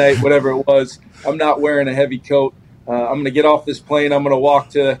 p.m., midnight, whatever it was. I'm not wearing a heavy coat. I'm going to get off this plane. I'm going to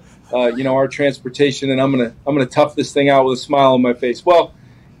walk to, our transportation, and I'm going to tough this thing out with a smile on my face. Well,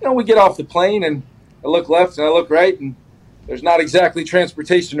 we get off the plane, and I look left and I look right, and there's not exactly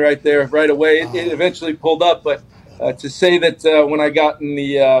transportation right there right away. It eventually pulled up, but to say that when I got in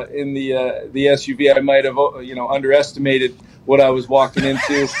the SUV, I might have underestimated what I was walking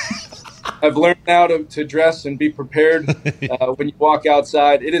into. I've learned now to dress and be prepared when you walk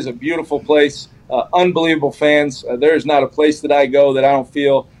outside. It is a beautiful place, unbelievable fans. There's not a place that I go that I don't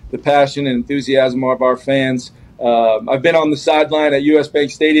feel the passion and enthusiasm of our fans. I've been on the sideline at US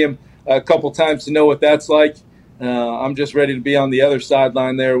Bank Stadium a couple times to know what that's like. I'm just ready to be on the other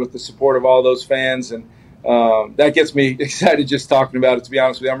sideline there with the support of all those fans, and that gets me excited just talking about it, to be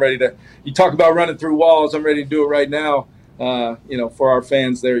honest with you. I'm ready to – you talk about running through walls, I'm ready to do it right now, for our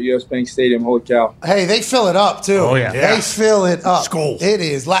fans there at US Bank Stadium. Holy cow. Hey, they fill it up, too. Oh, yeah. They fill it up. Skull. It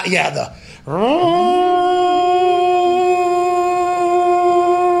is – the –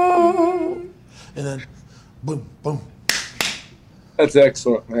 and then boom, boom. That's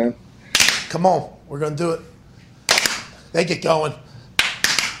excellent, man. Come on. We're going to do it. They get going.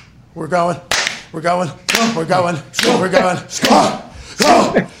 We're going. We're going. We're going. We're going.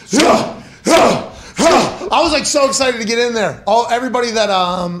 I was like so excited to get in there. Everybody that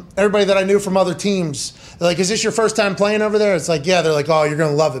I knew from other teams, they're like, "Is this your first time playing over there?" It's like, yeah. They're like, "Oh, you're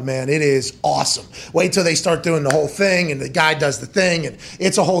gonna love it, man. It is awesome. Wait till they start doing the whole thing, and the guy does the thing, and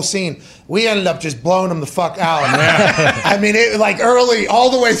it's a whole scene." We ended up just blowing them the fuck out. I mean, it like early, all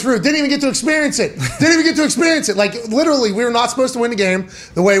the way through. Didn't even get to experience it. Like literally, we were not supposed to win the game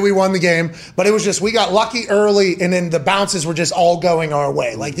the way we won the game, but it was just we got lucky early, and then the bounces were just all going our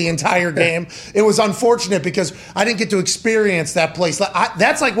way, like the entire game. It was unfortunate because I didn't get to experience that place.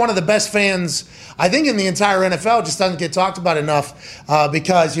 That's like one of the best fans, I think, in the entire NFL. Just doesn't get talked about enough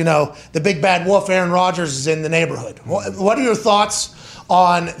because, the big bad wolf, Aaron Rodgers, is in the neighborhood. What are your thoughts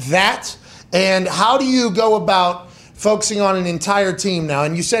on that? And how do you go about focusing on an entire team now?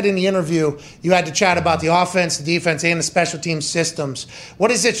 And you said in the interview you had to chat about the offense, the defense, and the special team systems.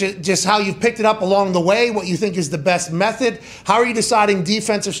 What is it, just how you've picked it up along the way, what you think is the best method? How are you deciding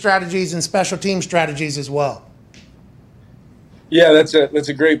defensive strategies and special team strategies as well? Yeah, that's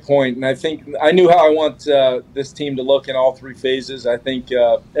a great point. And I think I knew how I want this team to look in all three phases. I think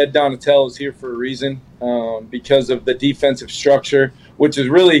Ed Donatel is here for a reason because of the defensive structure, which is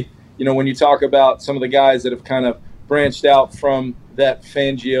really, when you talk about some of the guys that have kind of branched out from that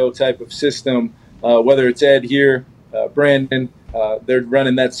Fangio type of system, whether it's Ed here, Brandon, they're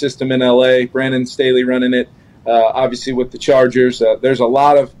running that system in LA, Brandon Staley running it, obviously with the Chargers. There's a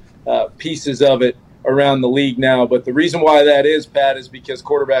lot of pieces of it around the league now, but the reason why that is, Pat, is because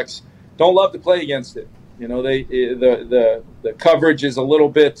quarterbacks don't love to play against it. The coverage is a little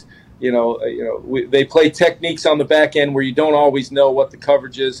bit, they play techniques on the back end where you don't always know what the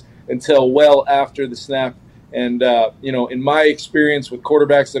coverage is until well after the snap. And, in my experience with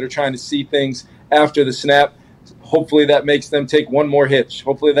quarterbacks that are trying to see things after the snap, hopefully that makes them take one more hitch.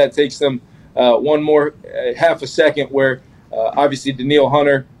 Hopefully that takes them one more half a second where obviously Danielle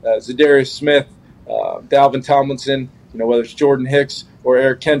Hunter, Zadarius Smith, Dalvin Tomlinson, whether it's Jordan Hicks or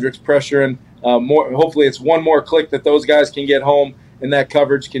Eric Kendricks pressuring, hopefully it's one more click that those guys can get home, and that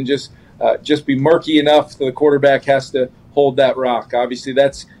coverage can just be murky enough that the quarterback has to hold that rock. Obviously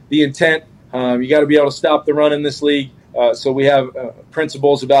that's the intent. You got to be able to stop the run in this league. So we have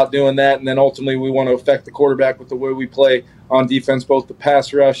principles about doing that, and then ultimately we want to affect the quarterback with the way we play on defense, both the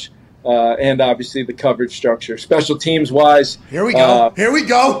pass rush and obviously the coverage structure. Special teams wise, here we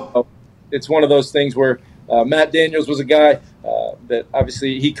go. It's one of those things where Matt Daniels was a guy that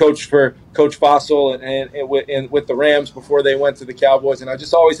obviously he coached for Coach Fossil and with the Rams before they went to the Cowboys, and I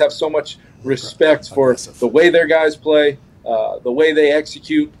just always have so much respect for the way their guys play, the way they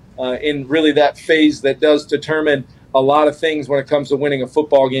execute. In really that phase that does determine a lot of things when it comes to winning a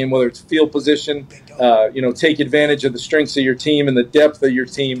football game, whether it's field position, take advantage of the strengths of your team and the depth of your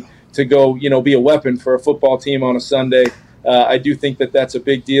team to go, be a weapon for a football team on a Sunday. I do think that that's a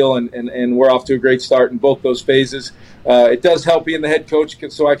big deal, and we're off to a great start in both those phases. It does help being the head coach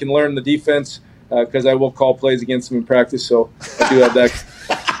so I can learn the defense because I will call plays against them in practice, so I do have that.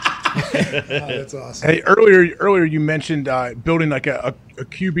 That's awesome. Hey, earlier you mentioned building like a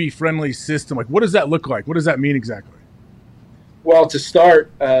QB friendly system. Like, what does that look like? What does that mean exactly? Well, to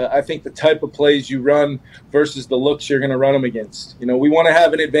start, I think the type of plays you run versus the looks you're going to run them against. We want to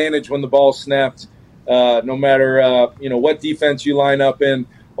have an advantage when the ball's snapped, no matter what defense you line up in.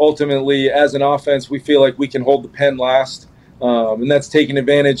 Ultimately, as an offense, we feel like we can hold the pen last, and that's taking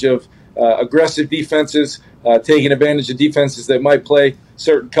advantage of aggressive defenses, taking advantage of defenses that might play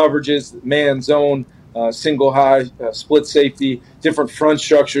certain coverages, man, zone, single high, split safety, different front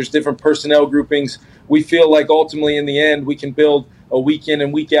structures, different personnel groupings. We feel like ultimately in the end we can build a week in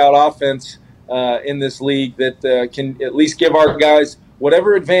and week out offense in this league that can at least give our guys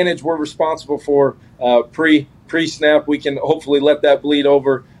whatever advantage we're responsible for pre-snap. We can hopefully let that bleed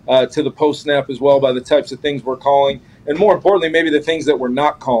over to the post-snap as well by the types of things we're calling and more importantly, maybe the things that we're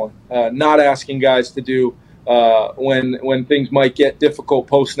not calling, not asking guys to do when things might get difficult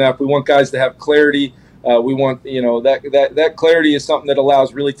post snap. We want guys to have clarity. We want, that clarity is something that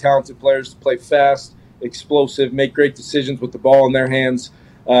allows really talented players to play fast, explosive, make great decisions with the ball in their hands,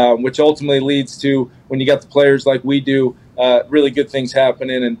 which ultimately leads to, when you got the players like we do, really good things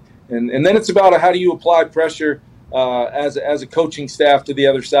happening. And then it's about how do you apply pressure as a coaching staff to the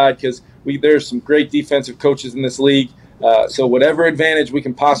other side, because there's some great defensive coaches in this league. So whatever advantage we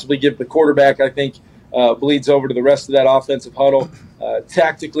can possibly give the quarterback, I think, bleeds over to the rest of that offensive huddle.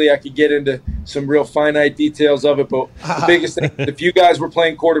 Tactically, I could get into some real finite details of it, but the biggest thing, if you guys were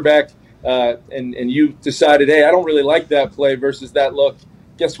playing quarterback and you decided, hey, I don't really like that play versus that look,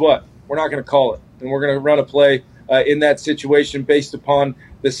 guess what? We're not going to call it, and we're going to run a play in that situation based upon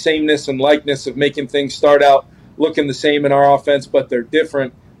the sameness and likeness of making things start out looking the same in our offense, but they're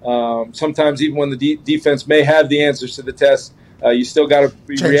different. Sometimes even when the defense may have the answers to the test, you still got to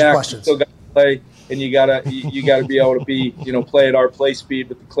react, you still got to play, and you gotta be able to play at our play speed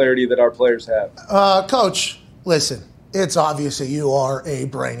with the clarity that our players have. Coach, listen. It's obvious that you are a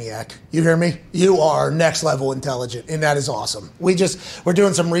brainiac. You hear me? You are next level intelligent, and that is awesome. We're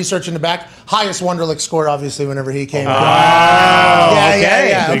doing some research in the back. Highest Wonderlic score, obviously, whenever he came. Okay.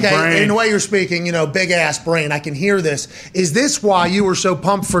 In the way you're speaking, big ass brain. I can hear this. Is this why you were so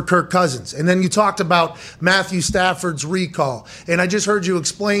pumped for Kirk Cousins? And then you talked about Matthew Stafford's recall, and I just heard you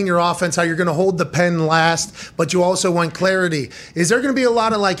explain your offense, how you're going to hold the pen last, but you also want clarity. Is there going to be a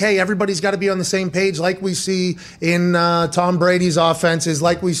lot of hey, everybody's got to be on the same page, like we see in Tom Brady's offenses,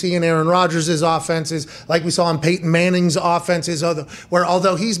 like we see in Aaron Rodgers' offenses, like we saw in Peyton Manning's offenses, where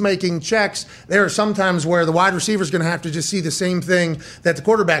although he's making checks, there are sometimes where the wide receiver is going to have to just see the same thing that the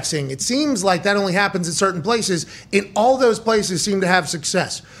quarterback's seeing. It seems like that only happens in certain places, and all those places seem to have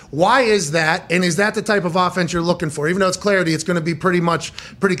success. Why is that, and is that the type of offense you're looking for? Even though it's clarity, it's going to be pretty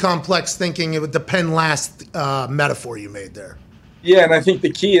complex thinking with the pen last metaphor you made there. Yeah, and I think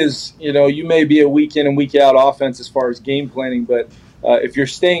the key is, you may be a week in and week out offense as far as game planning, but if you're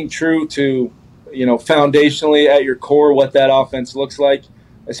staying true to, foundationally at your core what that offense looks like,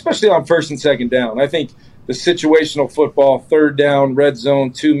 especially on first and second down. I think the situational football, third down, red zone,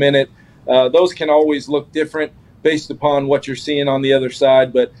 2-minute, those can always look different based upon what you're seeing on the other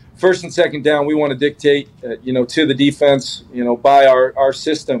side. But first and second down, we want to dictate, to the defense, by our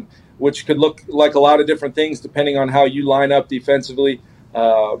system, which could look like a lot of different things depending on how you line up defensively.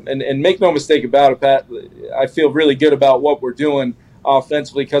 And make no mistake about it, Pat, I feel really good about what we're doing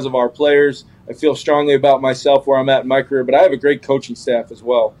offensively because of our players. I feel strongly about myself where I'm at in my career, but I have a great coaching staff as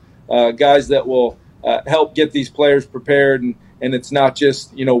well. Guys that will help get these players prepared, and it's not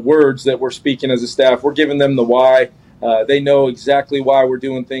just, words that we're speaking as a staff. We're giving them the why. They know exactly why we're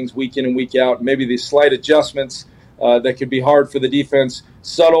doing things week in and week out. Maybe these slight adjustments that could be hard for the defense,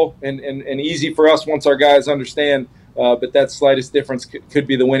 subtle and easy for us once our guys understand, but that slightest difference could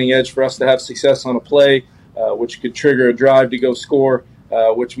be the winning edge for us to have success on a play, which could trigger a drive to go score,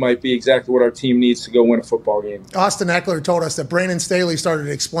 which might be exactly what our team needs to go win a football game. Austin Eckler told us that Brandon Staley started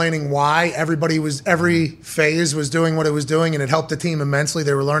explaining why every phase was doing what it was doing, and it helped the team immensely.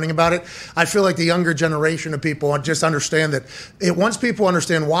 They were learning about it. I feel like the younger generation of people just understand that once people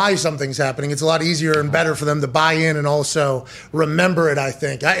understand why something's happening, it's a lot easier and better for them to buy in and also remember it, I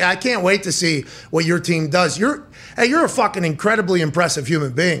think. I can't wait to see what your team does. You're a fucking incredibly impressive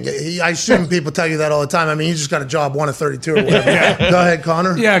human being. I assume people tell you that all the time. I mean, you just got a job 1 of 32 or whatever. Go ahead,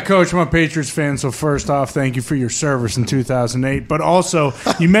 Connor. Yeah, Coach, I'm a Patriots fan, so first off, thank you for your service in 2008. But also,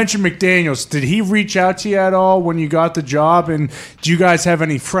 you mentioned McDaniels. Did he reach out to you at all when you got the job? And do you guys have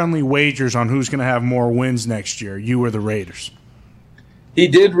any friendly wagers on who's going to have more wins next year, you or the Raiders? He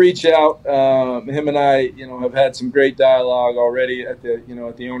did reach out. Him and I, have had some great dialogue already at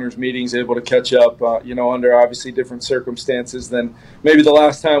the owners' meetings, able to catch up, under obviously different circumstances than maybe the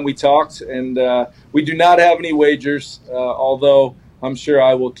last time we talked. And we do not have any wagers, although I'm sure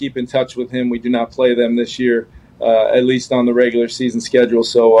I will keep in touch with him. We do not play them this year, at least on the regular season schedule.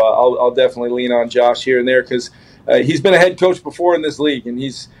 So I'll definitely lean on Josh here and there because he's been a head coach before in this league, and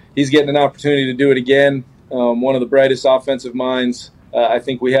he's getting an opportunity to do it again. One of the brightest offensive minds I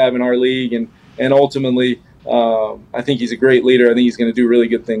think we have in our league, and ultimately I think he's a great leader. I think he's going to do really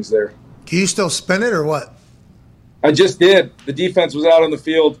good things there. Can you still spin it or what? I just did. The defense was out on the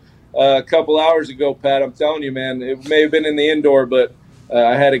field a couple hours ago, Pat. I'm telling you, man, it may have been in the indoor, but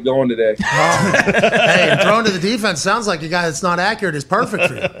I had it going today. Hey, and throwing to the defense sounds like a guy that's not accurate is perfect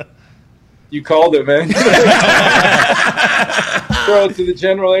for you. You called it, man. Throw it to the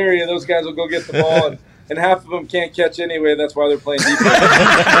general area. Those guys will go get the ball, and half of them can't catch anyway. That's why they're playing defense.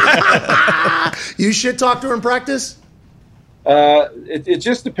 You shit talk to her in practice? It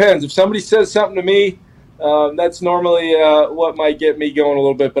just depends. If somebody says something to me, that's normally what might get me going a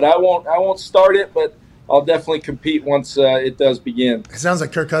little bit. But I won't start it, but I'll definitely compete once it does begin. It sounds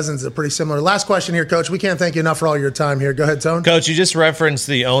like Kirk Cousins is pretty similar. Last question here, Coach. We can't thank you enough for all your time here. Go ahead, Tone. Coach, you just referenced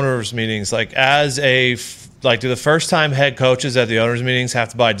the owners' meetings. Like, do the first-time head coaches at the owners' meetings have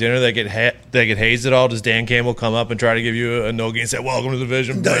to buy dinner? They get hazed at all? Does Dan Campbell come up and try to give you a no-game and say, "Welcome to the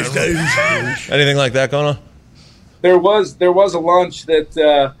division"? Anything like that going on? There was a lunch that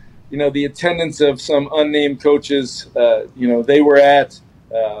the attendance of some unnamed coaches, they were at.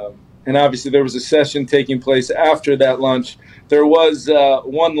 And obviously there was a session taking place after that lunch. There was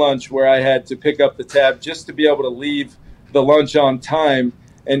one lunch where I had to pick up the tab just to be able to leave the lunch on time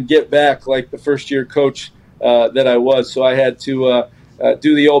and get back like the first-year coach that I was. So I had to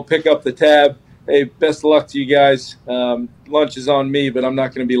do the old pick up the tab. Hey, best of luck to you guys. Lunch is on me, but I'm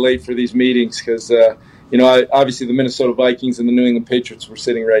not going to be late for these meetings because, obviously the Minnesota Vikings and the New England Patriots were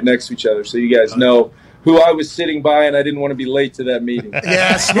sitting right next to each other. So you guys know who I was sitting by, and I didn't want to be late to that meeting.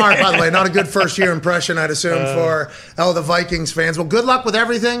 Yeah, smart, by the way. Not a good first-year impression, I'd assume, for all the Vikings fans. Well, good luck with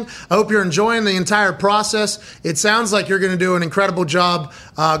everything. I hope you're enjoying the entire process. It sounds like you're going to do an incredible job.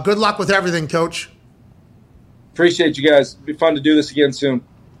 Good luck with everything, Coach. Appreciate you guys. It'll be fun to do this again soon.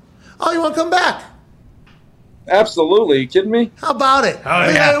 Oh, you want to come back? Absolutely. You kidding me? How about it? Oh,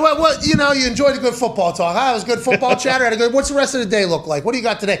 yeah. You enjoyed a good football talk. It was good football chatter. What's the rest of the day look like? What do you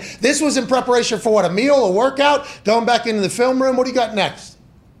got today? This was in preparation for what, a meal, a workout, going back into the film room? What do you got next?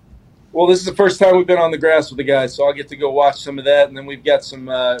 Well, this is the first time we've been on the grass with the guys, so I'll get to go watch some of that, and then we've got some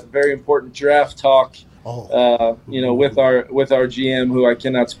very important draft talk. With our GM, who I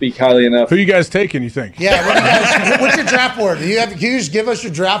cannot speak highly enough. Who you guys taking, you think? Yeah, what's your draft board? Can you just give us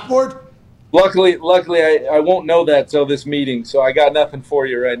your draft board? Luckily, I won't know that till this meeting, so I got nothing for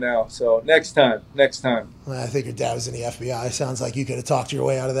you right now. So next time. Well, I think your dad was in the FBI. Sounds like you could have talked your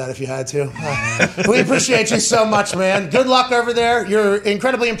way out of that if you had to. We appreciate you so much, man. Good luck over there. You're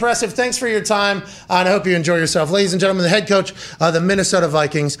incredibly impressive. Thanks for your time, and I hope you enjoy yourself. Ladies and gentlemen, the head coach of the Minnesota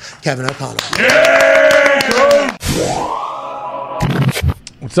Vikings, Kevin O'Connell. Yeah!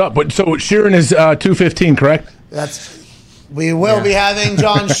 What's up? But so Sheeran is 215, correct? We will be having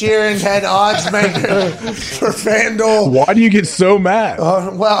John Sheeran, head oddsmaker for FanDuel. Why do you get so mad?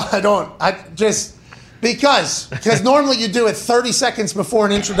 Well, I don't. Because normally you do it 30 seconds before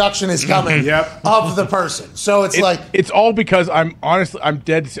an introduction is coming of the person. So it's all because I'm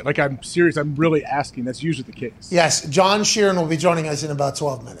dead. Like, I'm serious. I'm really asking. That's usually the case. Yes, John Sheeran will be joining us in about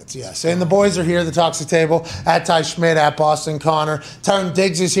 12 minutes. Yes, and the boys are here. The Toxic Table at Ty Schmidt, at Boston Connor. Tyrone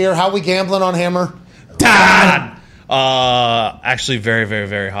Diggs is here. How we gambling on Hammer? Dad! Actually very, very,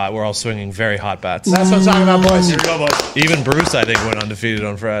 very hot. We're all swinging very hot bats. That's what I'm talking about, boys. Here we go, boys. Even Bruce, I think, went undefeated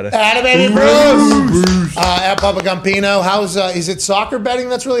on Friday. Atta baby Bruce! At Papa Gumpino. Is it soccer betting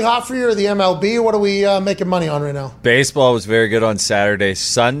that's really hot for you, or the MLB? What are we making money on right now? Baseball was very good on Saturday.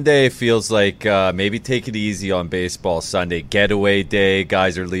 Sunday feels like maybe take it easy on baseball Sunday. Getaway day.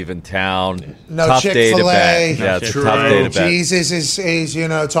 Guys are leaving town. No tough Chick-fil-A. day to bet. Yeah, it's a tough day to bet. Jesus is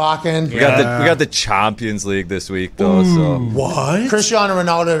talking. We got the Champions League this week. So. What? Cristiano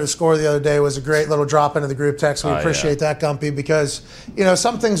Ronaldo to score the other day was a great little drop into the group text. We appreciate that, Gumpy, because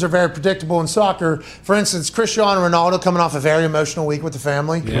some things are very predictable in soccer. For instance, Cristiano Ronaldo coming off a very emotional week with the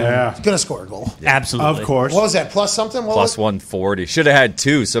family. Yeah, he's gonna score a goal. Absolutely, of course. What was that? Plus something? Plus 140. Should have had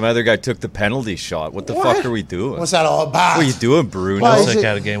two. Some other guy took the penalty shot. What the fuck are we doing? What's that all about? What are you doing, Bruno? Pulisic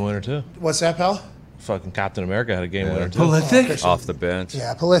had a game winner too. What's that, pal? Fucking Captain America had a game winner too. Pulisic? Off the bench.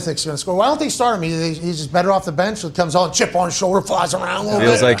 Yeah, Pulisic's going to score. Why don't they start him? He's just better off the bench. It comes on, chip on his shoulder, flies around a little bit.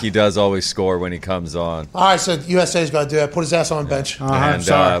 Feels like he does always score when he comes on. All right, so USA's got to do that. Put his ass on the bench.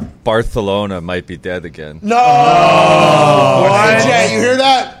 And Barcelona might be dead again. No! Jay, you hear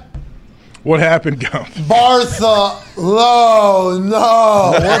that? What happened, Gump? Barcelona. What's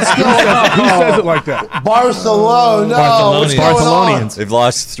going on? Who says it like that? Barcelona. What's going on? They've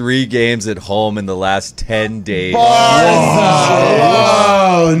lost 3 games at home in the last 10 days.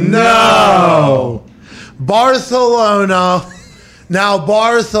 Barcelona. Now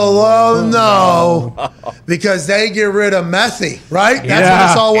Barcelona, because they get rid of Messi, right? That's when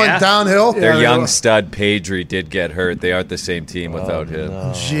this all went downhill. Their young stud Pedri did get hurt. They aren't the same team without him.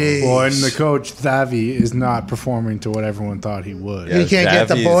 Jeez. Well, and the coach Xavi is not performing to what everyone thought he would. He can't get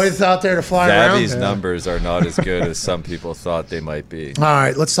the boys out there to fly around. Xavi's numbers are not as good as some people thought they might be. All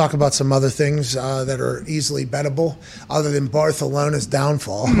right, let's talk about some other things that are easily bettable, other than Barcelona's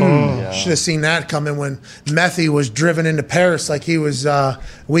downfall. Should have seen that coming when Messi was driven into Paris like he was Paris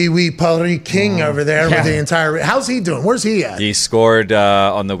King over there with the entire. How's he doing? Where's he at? He scored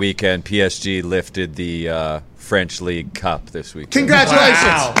on the weekend. PSG lifted the French League Cup this week. Congratulations!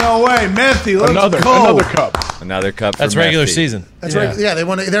 Wow. No way, Methy. Let's Another go. Another cup. That's for regular Messi. season. That's right. Yeah,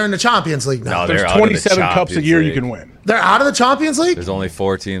 they're in the Champions League now. No, they're There's out of the 27 cups a Champions year you League. can win. They're out of the Champions League. There's only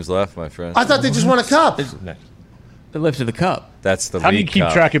 4 teams left, my friend. I thought they just won a cup. They lifted the cup. That's the How do you League keep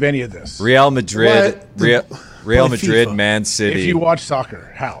Cup. Track of any of this? Real Madrid, What? Real Play Madrid, FIFA. Man If City. you watch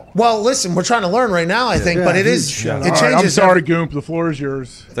soccer, how? Well, listen, we're trying to learn right now, I think, but it is. It All right, changes. I'm sorry, Goomp. The floor is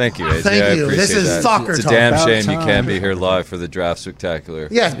yours. Thank you, AJ. Thank I you. This appreciate is that. soccer It's a talk. damn About shame you time. can't be here live for the draft spectacular.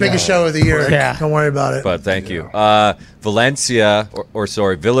 Yeah, it's biggest show of the year. Yeah. Don't worry about it. But thank you. Valencia,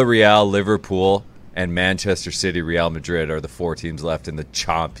 Villarreal, Liverpool, and Manchester City, Real Madrid are the 4 teams left in the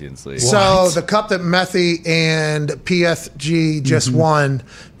Champions League. So the cup that Methy and PSG just won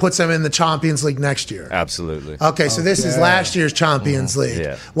puts them in the Champions League next year. Absolutely. Okay, so this is last year's Champions League,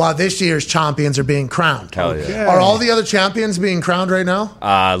 Yeah. while this year's champions are being crowned. Hell yeah. Are all the other champions being crowned right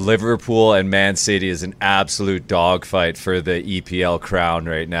now? Liverpool and Man City is an absolute dogfight for the EPL crown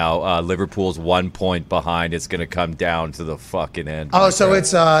right now. Liverpool's 1 point behind. It's going to come down to the fucking end. Oh, so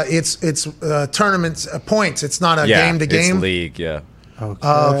it's tournaments points. It's not a game to game. It's league, yeah.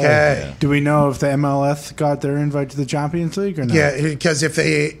 Okay. Do we know if the MLS got their invite to the Champions League or not? Yeah, because if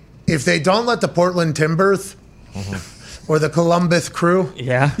they don't let the Portland Timbers or the Columbus Crew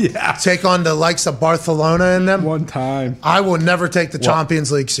take on the likes of Barcelona in them, One time. I will never take the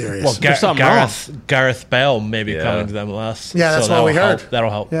Champions League serious. Well, There's something Gareth Bale may be Yeah. coming to the MLS. Yeah, that's what we that'll heard. help. That'll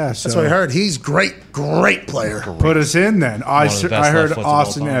help. Yeah, That's what I heard. He's great player. Put us in then. I of the best heard left foots of all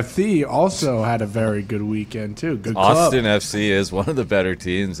Austin time. FC also had a very good weekend too. Good club. Austin FC is one of the better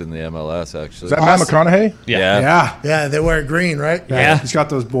teams in the MLS, actually. Is that Matt McConaughey? yeah. Yeah. Yeah, they wear green, right? Yeah. He's got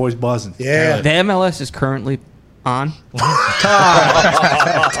those boys buzzing. Yeah. The MLS is currently on.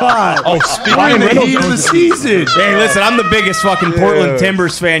 Todd. Oh, speaking We're in the Reynolds heat of the knows season. Hey, listen, I'm the biggest fucking Portland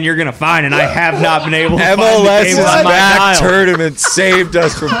Timbers fan you're gonna find, and I have not been able to find the MLS games is on my back dial. tournament saved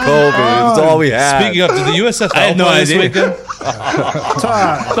us from COVID. That's all we had. Speaking of, did the USFL I had no play this idea. weekend?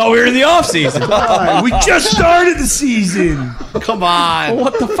 Thought we were in the off season. We just started the season. Come on.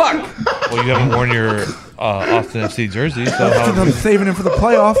 What the fuck? Well, you haven't worn your Austin FC jersey, so I'm saving him for the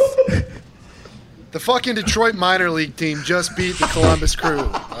playoff. The fucking Detroit minor league team just beat the Columbus Crew.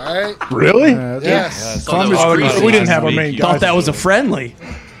 All right? Really? Yes. Columbus Oh, Crew. we didn't have our main guy. Thought that was a friendly.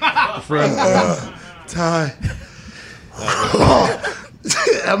 Ty.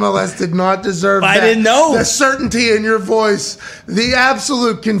 MLS did not deserve I that. didn't know. The certainty in your voice, the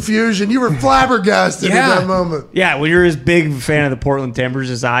absolute confusion. You were flabbergasted in that moment. Yeah, when you're as big a fan of the Portland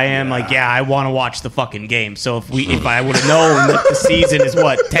Timbers as I am, I want to watch the fucking game. So if I would have known that the season is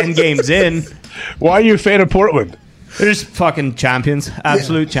 10 games in, Why are you a fan of Portland? they're just fucking champions,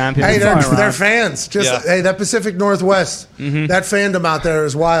 absolute champions. Hey, fine, they're Rob. fans. Yeah. Hey, that Pacific Northwest, that fandom out there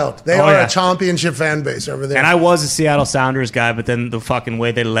is wild. They are yeah. a championship fan base over there. And I was a Seattle Sounders guy, but then the fucking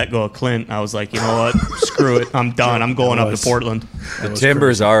way they let go of Clint, I was like, you know what? Screw it. I'm done. I'm going up to Portland. The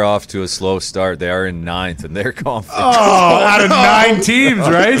Timbers are off to a slow start. They are in 9th, and they're confident. Out of 9 teams,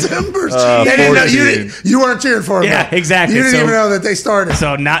 right? Timbers. They didn't know, 14. you weren't cheering for them. Yeah, exactly. You didn't So- even know that they started.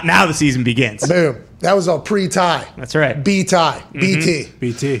 So now the season begins. Boom. That was all pre-tie. That's right. B-tie. BT.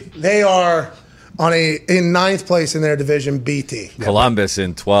 BT. They are in 9th place in their division, BT. Columbus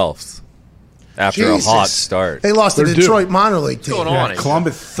in 12th after Jesus. a hot start. They lost to They're Detroit minor league team.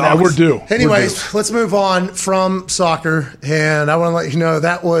 Columbus Yeah, thugs. we're due. Anyways, let's move on from soccer, and I want to let you know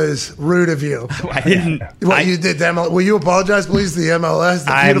that was rude of you. I didn't. What you did to MLS. Will you apologize, please, to the MLS,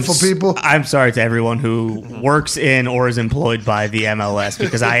 the beautiful people? I'm sorry to everyone who works in or is employed by the MLS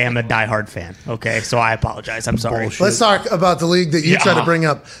because I am a diehard fan. Okay, so I apologize. I'm sorry. Let's talk about the league that you tried to bring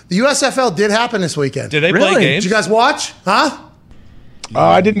up. The USFL did happen this weekend. did they Really? play Did games? you guys watch? Huh?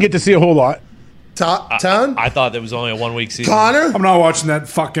 I didn't get to see a whole lot. Tone? I thought it was only a 1 week season. Connor? I'm not watching that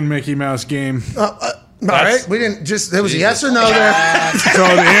fucking Mickey Mouse game. All right. We didn't just, there was a yes or no there.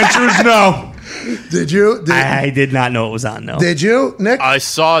 So the answer is no. Did you? I did not know it was on. No. Did you, Nick? I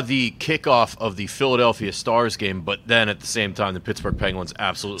saw the kickoff of the Philadelphia Stars game, but then at the same time, the Pittsburgh Penguins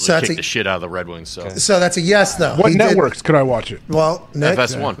absolutely So that's kicked a- the shit out of the Red Wings. So So that's a yes, though. What He did- networks could I watch it? Well, Nick?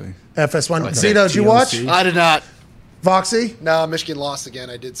 FS1. FS1. Zito, did you watch? I did not. Voxy? No, Michigan lost again.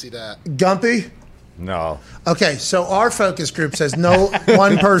 I did see that. Gumpy? No. Okay, so our focus group says no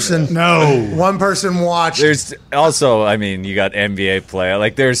one person. One person watched. There's also, I mean, you got NBA play.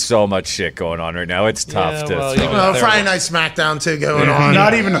 Like, there's so much shit going on right now. It's tough to. well, throw. you know, Friday Night SmackDown too going on.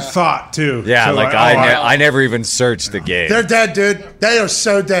 Not even a thought, too. Yeah, So like I never even searched the game. They're dead, dude. They are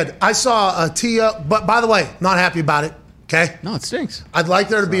so dead. I saw a Tia, but by the way, not happy about it. Okay. No, it stinks. I'd like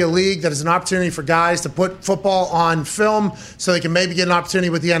there to be a league that is an opportunity for guys to put football on film so they can maybe get an opportunity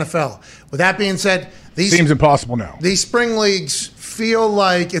with the NFL. With that being said, Seems impossible now. These spring leagues feel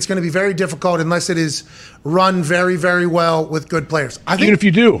like it's going to be very difficult unless it is run very, very well with good players. Even if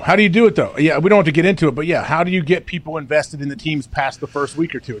you do, how do you do it though? Yeah, we don't have to get into it, but yeah, how do you get people invested in the teams past the first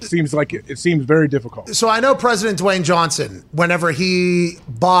week or two? It seems like it seems very difficult. So I know President Dwayne Johnson, whenever he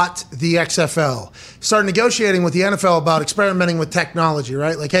bought the XFL, started negotiating with the NFL about experimenting with technology,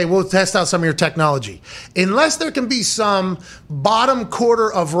 right? Like, hey, we'll test out some of your technology. Unless there can be some bottom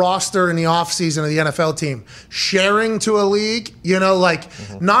quarter of roster in the offseason of the NFL team sharing to a league,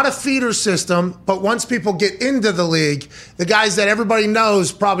 not a feeder system, but once people get into the league, the guys that everybody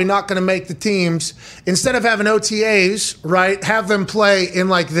knows probably not going to make the teams, instead of having OTAs, right, have them play in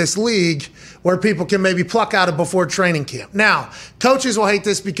like this league where people can maybe pluck out of before training camp. Now, coaches will hate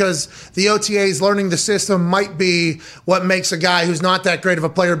this because the OTAs learning the system might be what makes a guy who's not that great of a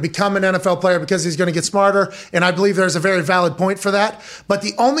player become an NFL player because he's going to get smarter, and I believe there's a very valid point for that. But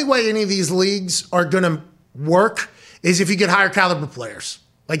the only way any of these leagues are going to work is if you get higher caliber players.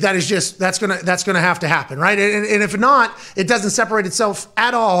 Like that's gonna have to happen, right? And if not, it doesn't separate itself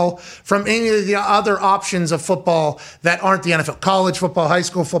at all from any of the other options of football that aren't the NFL, college football, high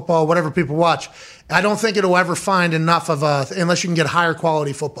school football, whatever people watch. I don't think it'll ever find enough of unless you can get higher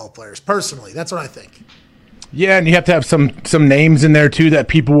quality football players. Personally, that's what I think. Yeah, and you have to have some names in there too that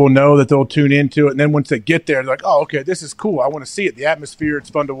people will know that they'll tune into it. And then once they get there, they're like, oh, okay, this is cool. I want to see it. The atmosphere, it's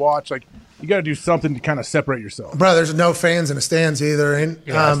fun to watch. Like, you got to do something to kind of separate yourself. Bro, there's no fans in the stands either. And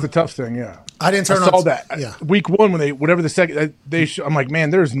that's the tough thing. Yeah, I didn't turn I on. saw that. Yeah. Week one when I'm like, man,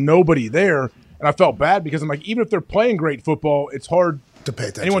 there's nobody there, and I felt bad because I'm like, even if they're playing great football, it's hard to pay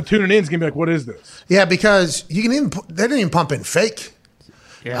attention. Anyone tuning in is gonna be like, what is this? Yeah, because they didn't even pump in fake.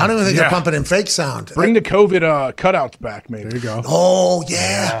 Yeah. I don't even think they're pumping in fake sound. Bring the COVID cutouts back, maybe. There you go. Oh,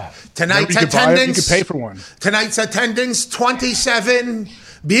 yeah. Tonight's attendance. You could pay for one. Tonight's attendance, 27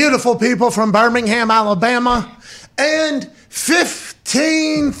 beautiful people from Birmingham, Alabama, and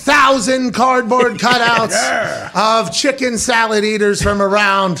 15,000 cardboard cutouts of chicken salad eaters from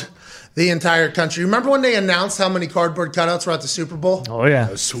around the entire country. Remember when they announced how many cardboard cutouts were at the Super Bowl? Oh, yeah.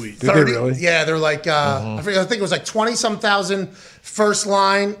 That was sweet. 30, Did they really? Yeah, they're like, I think it was like 20-some thousand first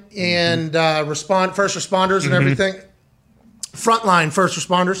line and first responders and everything. Frontline first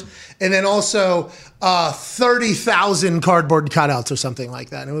responders. And then also 30,000 cardboard cutouts or something like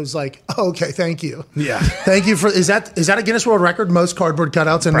that. And it was like, oh, okay, thank you. Yeah. Thank you for, is that a Guinness World Record, most cardboard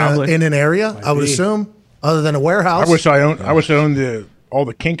cutouts in an area? I would assume, other than a warehouse. I wish I owned all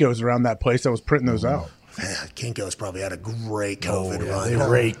the Kinkos around that place that was printing those out. Yeah, Kinko's probably had a great COVID run. They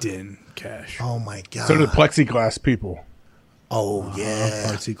raked in cash. Oh, my God. So did the plexiglass people. Oh, yeah.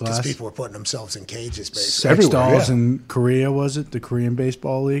 Plexiglass. Because people were putting themselves in cages, basically. Sex dolls in Korea, was it? The Korean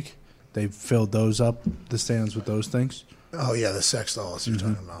Baseball League? They filled those up, the stands with those things. Oh, yeah, the sex dolls you're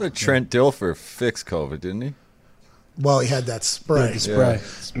talking about. But Trent Dilfer fixed COVID, didn't he? Well, he had that spray. Spray.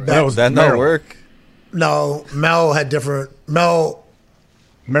 That not work? No, Mel had different.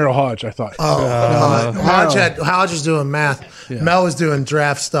 Merrill Hodge, I thought. Hodge was doing math. Yeah. Mel was doing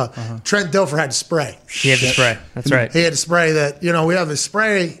draft stuff. Trent Dilfer had to spray. He had to spray. That's right. He had to spray that. We have a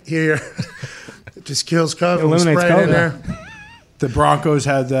spray here. It just kills COVID. Eliminates COVID. In there. The Broncos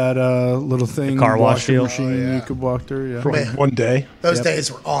had that little thing, car wash field machine you could walk through. Yeah. For one day. Those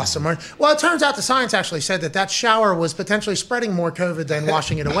days were awesome. Well, it turns out the science actually said that shower was potentially spreading more COVID than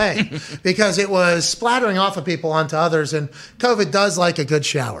washing it away because it was splattering off of people onto others, and COVID does like a good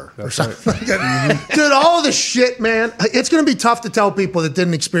shower or something like that. Dude, all the shit, man. It's going to be tough to tell people that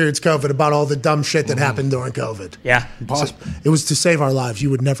didn't experience COVID about all the dumb shit that happened during COVID. Yeah. Impossible. It was to save our lives. You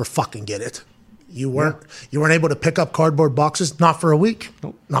would never fucking get it. You weren't able to pick up cardboard boxes? Not for a week.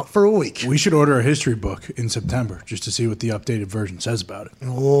 Nope. Not for a week. We should order a history book in September just to see what the updated version says about it.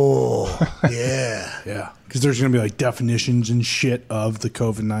 Oh, yeah. Yeah. Because there's going to be like definitions and shit of the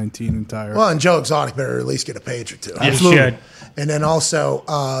COVID-19 entire. Well, and Joe Exotic better at least get a page or two. Absolutely. And then also,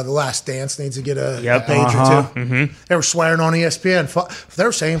 The Last Dance needs to get a page or two. Mm-hmm. They were swearing on ESPN. They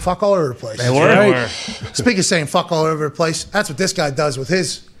were saying fuck all over the place. They were. Speaking of saying fuck all over the place, that's what this guy does with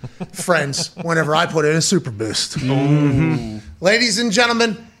his friends whenever I put in a super boost. Mm-hmm. Ladies and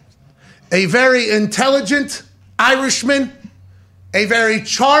gentlemen, a very intelligent Irishman, a very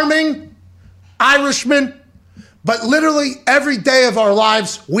charming Irishman, but literally every day of our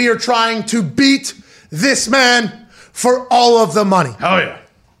lives, we are trying to beat this man for all of the money. Oh, yeah.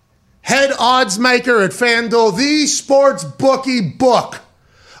 Head odds maker at FanDuel, the sports bookie book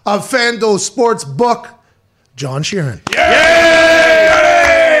of FanDuel Sportsbook, John Sheeran. Yay!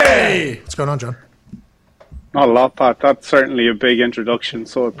 What's going on, John? Not a lot, Pat. That's certainly a big introduction,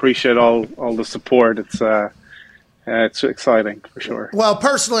 so I appreciate all the support. It's It's exciting for sure. Well,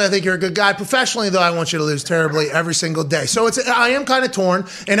 personally, I think you're a good guy. Professionally, though, I want you to lose terribly every single day. So I am kind of torn.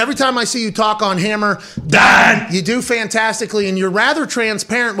 And every time I see you talk on Hammer, Dan, you do fantastically, and you're rather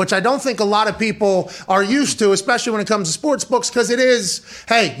transparent, which I don't think a lot of people are used to, especially when it comes to sports books, because it is,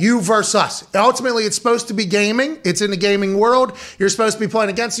 hey, you versus us. Ultimately, it's supposed to be gaming. It's in the gaming world. You're supposed to be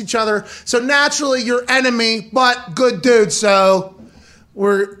playing against each other. So naturally, you're enemy, but good dude. So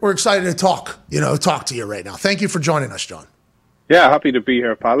we're excited to talk to you right now. Thank you for joining us, John. Yeah, happy to be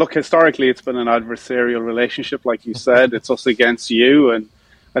here, Pat. Look, historically, it's been an adversarial relationship, like you said. It's us against you. And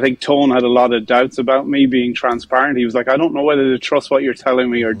I think Tone had a lot of doubts about me being transparent. He was like, I don't know whether to trust what you're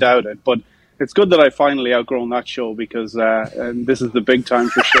telling me or doubt it. But it's good that I finally outgrown that show because and this is the big time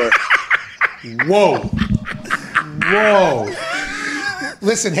for sure. Whoa.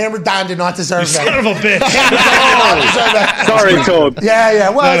 Listen, Hammer Don did not deserve that. Son of a bitch. Sorry, Toad.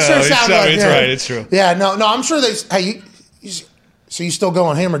 Yeah. Well, it sure sounds like it's right. It's true. Yeah, no. I'm sure they. Hey, so you still go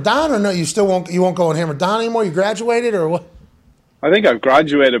on Hammer Don, or no? You still won't. You won't go on Hammer Don anymore. You graduated, or what? I think I've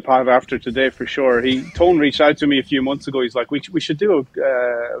graduated, Pat, after today for sure. Tone reached out to me a few months ago. He's like, we should do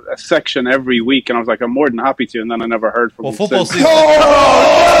a section every week, and I was like, I'm more than happy to. And then I never heard from him. Football since.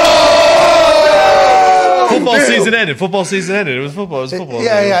 season ended. Football season ended. It was football.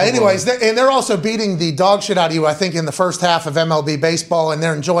 Yeah. Anyways, and they're also beating the dog shit out of you, I think, in the first half of MLB baseball, and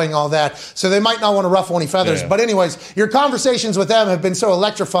they're enjoying all that. So they might not want to ruffle any feathers. Yeah. But anyways, your conversations with them have been so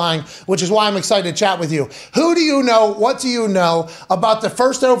electrifying, which is why I'm excited to chat with you. Who do you know? What do you know about the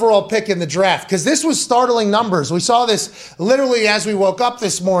first overall pick in the draft? Because this was startling numbers. We saw this literally as we woke up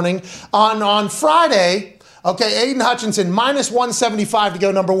this morning on Friday. Okay, Aiden Hutchinson, minus 175 to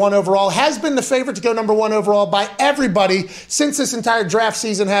go number one overall, has been the favorite to go number one overall by everybody since this entire draft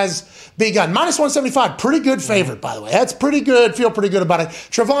season has begun. Minus 175, pretty good favorite, by the way. That's pretty good. Feel pretty good about it.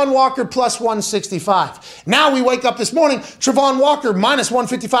 Travon Walker, plus 165. Now we wake up this morning, Travon Walker, minus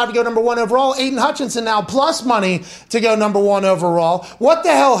 155 to go number one overall. Aiden Hutchinson now plus money to go number one overall. What the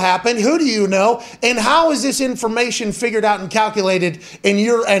hell happened? Who do you know? And how is this information figured out and calculated in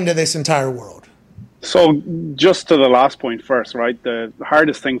your end of this entire world? So just to the last point first, right? The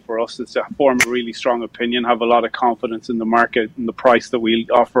hardest thing for us is to form a really strong opinion, have a lot of confidence in the market and the price that we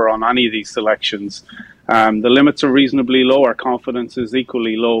offer on any of these selections. The limits are reasonably low. Our confidence is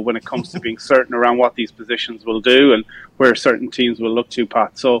equally low when it comes to being certain around what these positions will do and where certain teams will look to,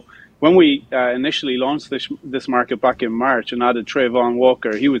 Pat. So when we initially launched this market back in March and added Travon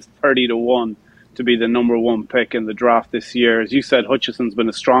Walker, he was 30-1 to be the number one pick in the draft this year. As you said, Hutchinson's been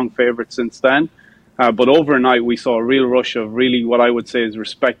a strong favorite since then. But overnight, we saw a real rush of really what I would say is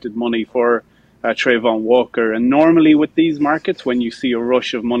respected money for Travon Walker. And normally with these markets, when you see a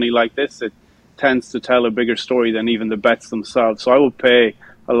rush of money like this, it tends to tell a bigger story than even the bets themselves. So I would pay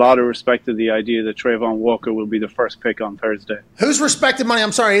a lot of respect to the idea that Travon Walker will be the first pick on Thursday. Who's respected money?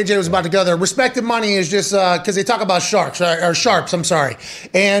 I'm sorry, AJ was about to go there. Respected money is just because they talk about sharps. I'm sorry.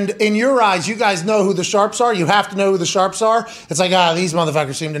 And in your eyes, you guys know who the sharps are. You have to know who the sharps are. It's like, these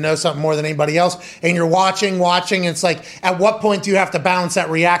motherfuckers seem to know something more than anybody else. And you're watching. And it's like, at what point do you have to balance that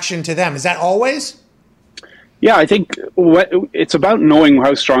reaction to them? Is that always? Yeah, I think it's about knowing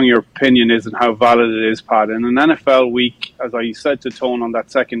how strong your opinion is and how valid it is, Pat. In an NFL week, as I said to Tone on that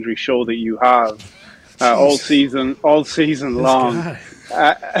secondary show that you have, all season long, all season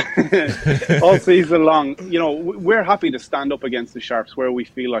long, we're happy to stand up against the sharps where we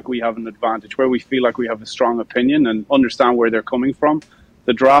feel like we have an advantage, where we feel like we have a strong opinion and understand where they're coming from.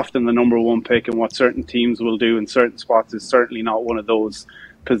 The draft and the number one pick and what certain teams will do in certain spots is certainly not one of those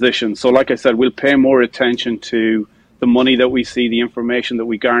positions. So like I said, we'll pay more attention to the money that we see, the information that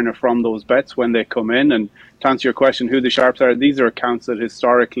we garner from those bets when they come in. And to answer your question, who the sharps are, these are accounts that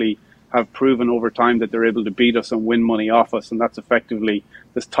historically have proven over time that they're able to beat us and win money off us. And that's effectively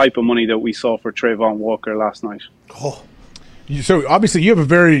this type of money that we saw for Travon Walker last night. Oh. So obviously you have a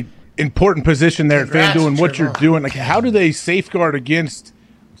very important position there at FanDuel and what you're doing. Like, how do they safeguard against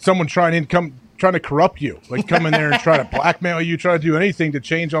someone trying to corrupt you, like come in there and try to blackmail you, try to do anything to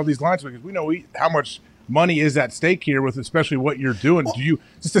change all these lines? Because we know how much money is at stake here with especially what you're doing. Do you,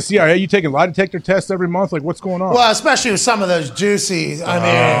 just the CIA, you taking lie detector tests every month? Like, what's going on? Well, especially with some of those juicy,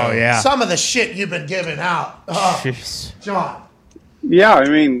 some of the shit you've been giving out. John. Yeah, I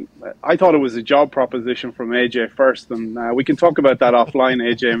mean, I thought it was a job proposition from AJ first, and we can talk about that offline,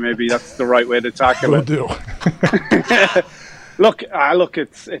 AJ. Maybe that's the right way to tackle it. Do. Look,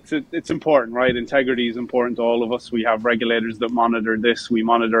 it's important, right? Integrity is important to all of us. We have regulators that monitor this. We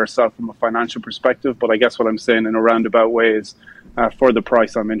monitor ourselves from a financial perspective. But I guess what I'm saying in a roundabout way is, for the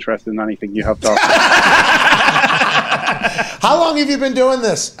price, I'm interested in anything you have to offer. How long have you been doing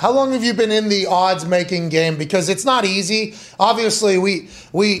this? How long have you been in the odds making game? Because it's not easy. Obviously,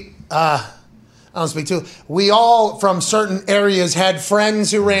 I don't speak to. We all, from certain areas, had friends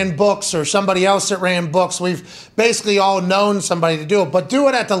who ran books or somebody else that ran books. We've basically all known somebody to do it. But do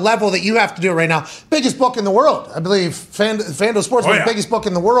it at the level that you have to do it right now. Biggest book in the world. I believe FanDuel Sportsbook, biggest book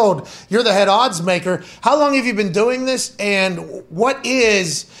in the world. You're the head odds maker. How long have you been doing this? And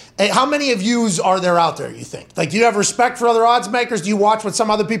how many of yous are there out there, you think? Like, do you have respect for other odds makers? Do you watch what some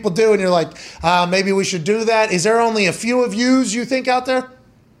other people do and you're like, maybe we should do that? Is there only a few of yous you think out there?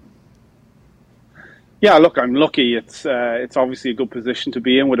 Yeah, look, I'm lucky. It's obviously a good position to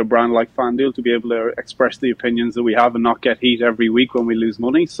be in with a brand like FanDuel to be able to express the opinions that we have and not get heat every week when we lose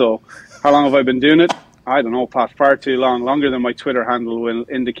money. So how long have I been doing it? I don't know, Pat, far too long. Longer than my Twitter handle will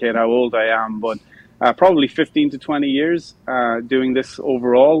indicate how old I am. But probably 15 to 20 years doing this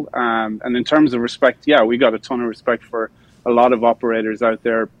overall. And in terms of respect, yeah, we got a ton of respect for a lot of operators out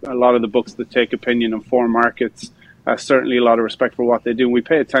there, a lot of the books that take opinion and form markets. Certainly a lot of respect for what they do. And we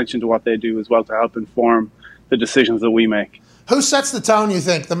pay attention to what they do as well to help inform the decisions that we make. Who sets the tone, you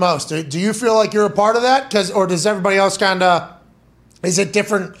think, the most? Do you feel like you're a part of that? Or does everybody else kind of, is it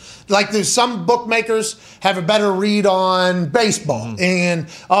different? Like, there's some bookmakers have a better read on baseball and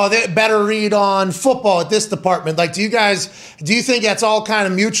they better read on football at this department. Like, do you think that's all kind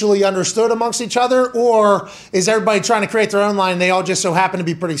of mutually understood amongst each other? Or is everybody trying to create their own line and they all just so happen to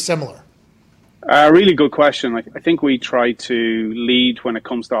be pretty similar? Really good question. I think we try to lead when it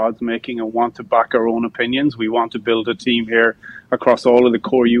comes to odds making and want to back our own opinions. We want to build a team here across all of the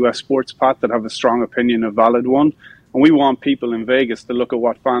core US sports, Pat, that have a strong opinion, a valid one. And we want people in Vegas to look at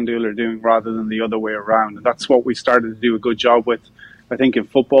what FanDuel are doing rather than the other way around. And that's what we started to do a good job with, I think, in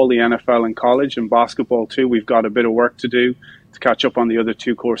football, the NFL, and college, and basketball too. We've got a bit of work to do to catch up on the other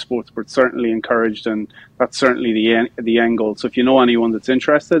two core sports, but certainly encouraged, and that's certainly the end goal. So if you know anyone that's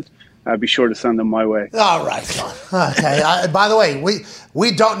interested, be sure to send them my way. All right, John. Okay. By the way,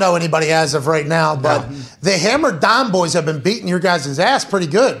 we don't know anybody as of right now, but the Hammer Dime boys have been beating your guys' ass pretty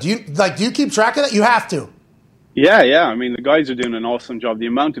good. Do you keep track of that? You have to. Yeah. I mean, the guys are doing an awesome job. The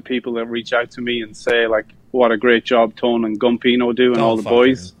amount of people that reach out to me and say, like, what a great job Tone and Gumpino do and all the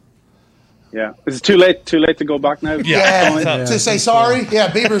boys. Yeah. Is it too late to go back now? Yeah. To say sorry? Yeah,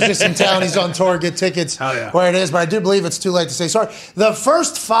 Bieber's just in town. He's on tour. Get tickets where it is. But I do believe it's too late to say sorry. The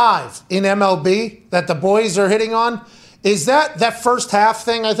first 5 in MLB that the boys are hitting on, is that first half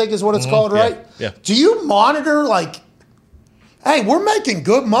thing, I think is what it's called, right? Yeah. Do you monitor, like, hey, we're making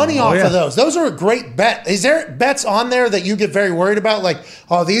good money off of those. Those are a great bet. Is there bets on there that you get very worried about? Like,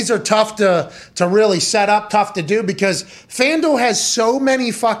 oh, these are tough to really set up, tough to do? Because FanDuel has so many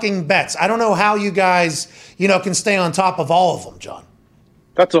fucking bets. I don't know how you guys, can stay on top of all of them, John.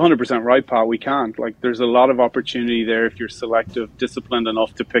 That's 100% right, Pat. We can't. Like, there's a lot of opportunity there if you're selective, disciplined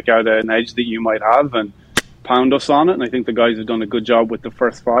enough to pick out an edge that you might have and pound us on it. And I think the guys have done a good job with the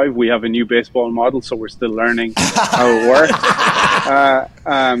first 5. We have a new baseball model, so we're still learning how it works.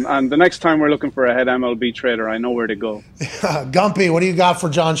 And the next time we're looking for a head MLB trader, I know where to go. Gumpy, what do you got for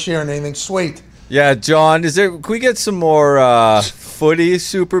John Sheeran? Anything sweet? Yeah, John, can we get some more footy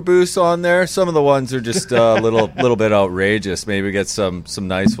super boosts on there? Some of the ones are just a little bit outrageous. Maybe get some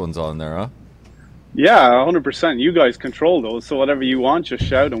nice ones on there, huh? Yeah, 100%. You guys control those, so whatever you want, just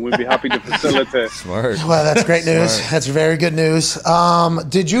shout, and we'll be happy to facilitate. Smart. Well, that's great news. That's very good news.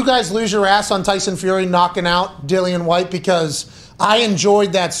 Did you guys lose your ass on Tyson Fury knocking out Dillian White? Because I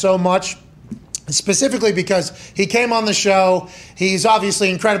enjoyed that so much. Specifically because he came on the show. He's obviously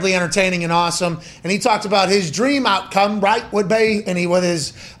incredibly entertaining and awesome. And he talked about his dream outcome, right, would be, and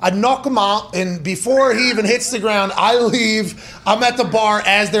I knock him out. And before he even hits the ground, I leave. I'm at the bar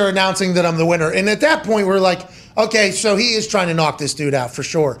as they're announcing that I'm the winner. And at that point, we're like, okay, so he is trying to knock this dude out for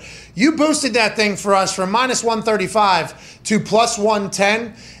sure. You boosted that thing for us from minus 135 to plus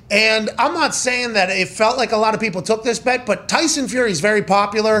 110. And I'm not saying that it felt like a lot of people took this bet, but Tyson Fury is very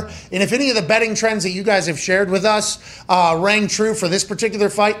popular. And if any of the betting trends that you guys have shared with us rang true for this particular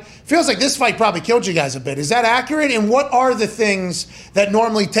fight, feels like this fight probably killed you guys a bit. Is that accurate? And what are the things that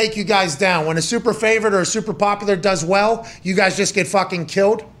normally take you guys down? When a super favorite or a super popular does well, you guys just get fucking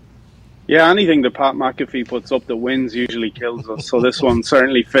killed? Yeah, anything that Pat McAfee puts up that wins usually kills us. So this one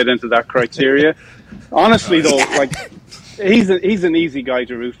certainly fit into that criteria. Honestly, though, like... He's an easy guy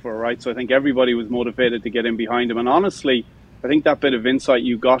to root for, right? So I think everybody was motivated to get in behind him. And honestly, I think that bit of insight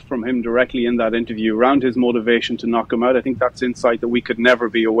you got from him directly in that interview around his motivation to knock him out, I think that's insight that we could never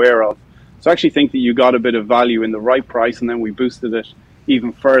be aware of. So I actually think that you got a bit of value in the right price, and then we boosted it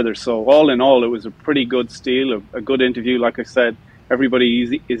even further. So all in all, it was a pretty good steal, a good interview. Like I said,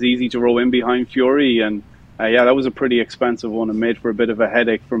 everybody is easy to row in behind Fury, and yeah, that was a pretty expensive one and made for a bit of a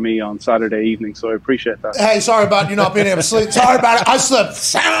headache for me on Saturday evening, so I appreciate that. Hey, sorry about you not being able to sleep. Sorry about it. I slept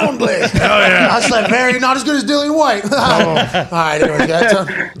soundly. Oh, yeah. I slept not as good as Dillian White. All right,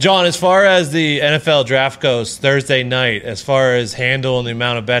 anyway, John, as far as the NFL draft goes Thursday night, as far as handle and the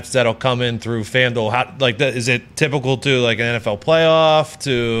amount of bets that'll come in through FanDuel, is it typical to like an NFL playoff, to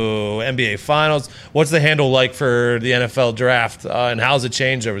NBA Finals? What's the handle like for the NFL draft, and how's it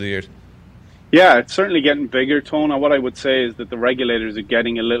changed over the years? Yeah, it's certainly getting bigger, Tone. What I would say is that the regulators are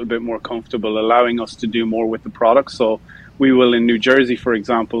getting a little bit more comfortable, allowing us to do more with the product. So we will, in New Jersey, for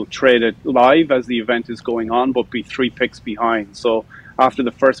example, trade it live as the event is going on, but be 3 picks behind. So after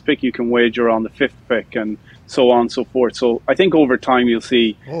the first pick, you can wager on the 5th pick and so on and so forth. So I think over time you'll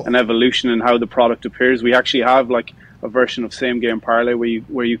see an evolution in how the product appears. We actually have like a version of Same Game Parlay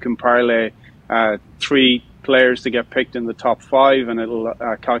where you can parlay 3 players to get picked in the top 5, and it'll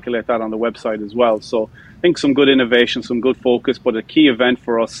calculate that on the website as well. So I think some good innovation, some good focus, but a key event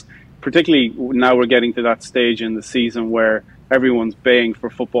for us, particularly now we're getting to that stage in the season where everyone's baying for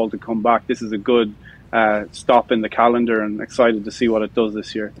football to come back. This is a good stop in the calendar, and excited to see what it does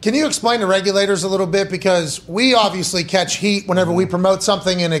this year. Can you explain to regulators a little bit? Because we obviously catch heat whenever we promote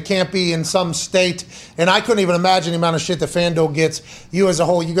something and it can't be in some state. And I couldn't even imagine the amount of shit that FanDuel gets. You as a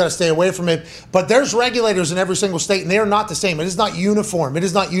whole, you got to stay away from it. But there's regulators in every single state, and they're not the same. It is not uniform. It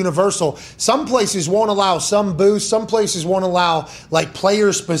is not universal. Some places won't allow some boosts. Some places won't allow like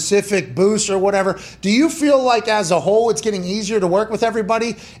player-specific boosts or whatever. Do you feel like as a whole it's getting easier to work with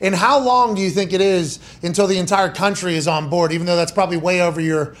everybody? And how long do you think it is until the entire country is on board, even though that's probably way over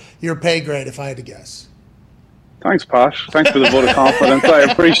your pay grade, if I had to guess? Thanks, Posh. Thanks for the vote of confidence.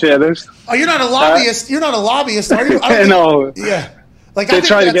 I appreciate it. Oh, you're not a lobbyist. You're not a lobbyist, are you? No. Yeah. Like, they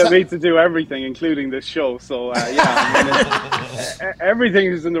try to get me to do everything, including this show. So, everything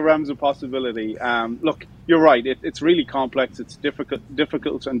is in the realms of possibility. Look, you're right. It's really complex. It's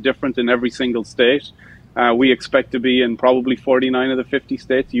difficult and different in every single state. We expect to be in probably 49 of the 50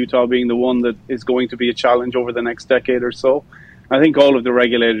 states, Utah being the one that is going to be a challenge over the next decade or so. I think all of the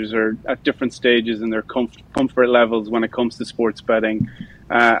regulators are at different stages in their comfort levels when it comes to sports betting.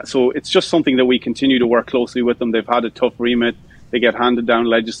 So it's just something that we continue to work closely with them. They've had a tough remit. They get handed down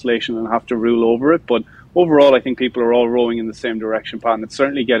legislation and have to rule over it. But overall, I think people are all rowing in the same direction, Pat. And it's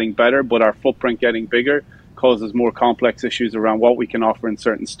certainly getting better, but our footprint getting bigger causes more complex issues around what we can offer in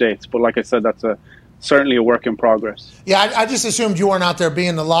certain states. But like I said, that's certainly a work in progress. Yeah, I just assumed you weren't out there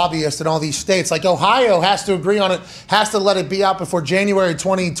being the lobbyist in all these states. Like Ohio has to agree on it, has to let it be out before January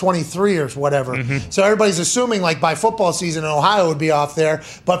 2023 or whatever. Mm-hmm. So everybody's assuming like by football season, Ohio would be off there.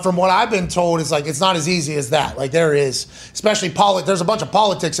 But from what I've been told, it's like it's not as easy as that. Like there is, especially there's a bunch of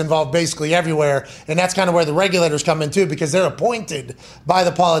politics involved basically everywhere. And that's kind of where the regulators come in too, because they're appointed by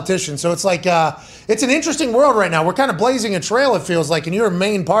the politicians. So it's like, it's an interesting world right now. We're kind of blazing a trail, it feels like, and you're a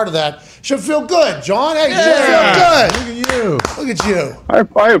main part of that. Should feel good, John. Hey, yeah. Good. Look at you. Look at you.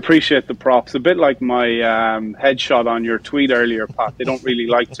 I appreciate the props. A bit like my headshot on your tweet earlier, Pat. They don't really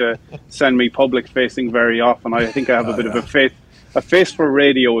like to send me public facing very often. I think I have a bit of a face for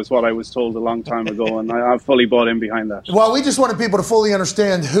radio is what I was told a long time ago, and I've fully bought in behind that. Well, we just wanted people to fully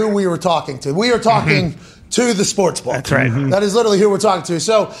understand who we were talking to. We are talking to the SportsBook. That's right. That is literally who we're talking to.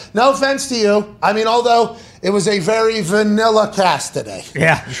 So, no offense to you. I mean, although it was a very vanilla cast today.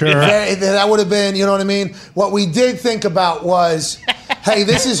 Yeah, sure. That would have been, you know what I mean? What we did think about was, hey,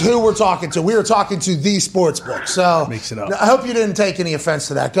 this is who we're talking to. We were talking to the SportsBook. So mix it up. I hope you didn't take any offense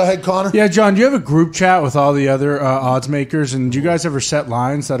to that. Go ahead, Connor. Yeah, John, do you have a group chat with all the other odds makers? And do you guys ever set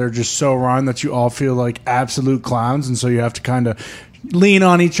lines that are just so wrong that you all feel like absolute clowns, and so you have to kind of lean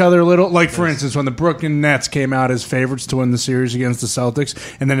on each other a little? Like, for instance, when the Brooklyn Nets came out as favorites to win the series against the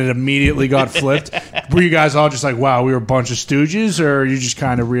Celtics, and then it immediately got flipped, were you guys all just like, wow, we were a bunch of stooges, or you just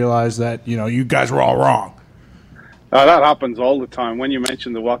kind of realized that, you know, you guys were all wrong? That happens all the time. When you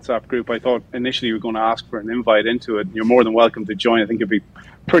mentioned the WhatsApp group, I thought initially you were going to ask for an invite into it. You're more than welcome to join. I think it'd be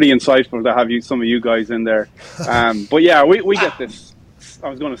pretty insightful to have some of you guys in there. But yeah, we get this. I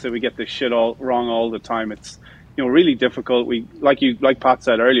was going to say we get this shit all wrong all the time. It's, you know, really difficult. We like Pat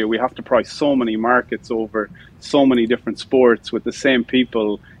said earlier, we have to price so many markets over so many different sports with the same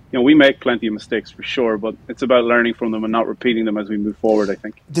people. You know, we make plenty of mistakes for sure, but it's about learning from them and not repeating them as we move forward, I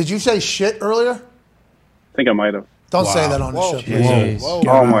think. Did you say shit earlier? I think I might have. Don't say that on the show, please. Whoa.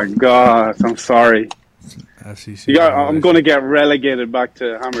 Oh my God, I'm sorry. I'm going to get relegated back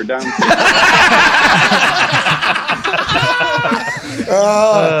to Hammer Dance.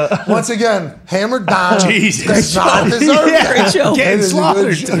 Once again, hammered down. Jesus. Does not deserve Great show. Getting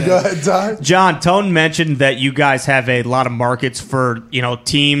slaughtered today. Go ahead, Ty. John, Tone mentioned that you guys have a lot of markets for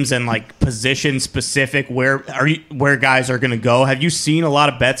teams and like position specific where guys are going to go. Have you seen a lot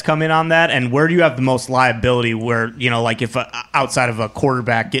of bets come in on that? And where do you have the most liability? Where like if outside of a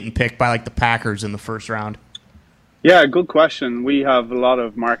quarterback getting picked by like the Packers in the first round? Yeah, good question. We have a lot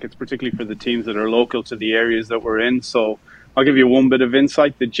of markets, particularly for the teams that are local to the areas that we're in. So I'll give you one bit of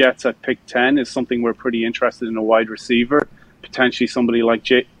insight. The Jets at pick 10 is something we're pretty interested in, a wide receiver, potentially somebody like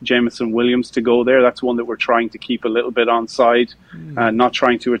Jameson Williams to go there. That's one that we're trying to keep a little bit on side, not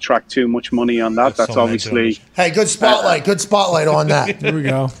trying to attract too much money on that. That's so obviously... Hey, good spotlight on that. Here we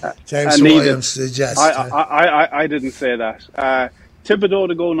go. James Williams, the Jets. I didn't say that. Thibodeau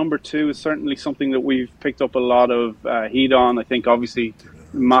to go number 2 is certainly something that we've picked up a lot of heat on. I think obviously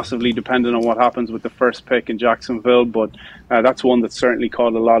massively dependent on what happens with the first pick in Jacksonville, but that's one that's certainly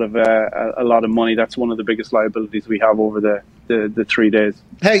caught a lot of money. That's one of the biggest liabilities we have over the 3 days.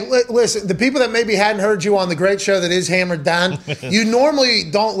 Hey, listen, the people that maybe hadn't heard you on the great show that is Hammered Down, you normally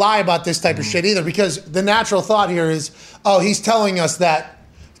don't lie about this type of shit either, because the natural thought here is, oh, he's telling us that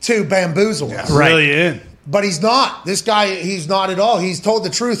to bamboozle us. Really in. But he's not. This guy, he's not at all. He's told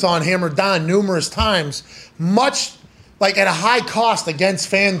the truth on Hammered Down numerous times, much like at a high cost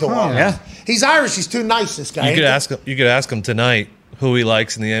against FanDuel. Oh, yeah. He's Irish. He's too nice, this guy. You could ask him tonight who he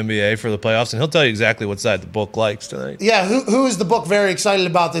likes in the NBA for the playoffs, and he'll tell you exactly what side the book likes tonight. Yeah, who is the book very excited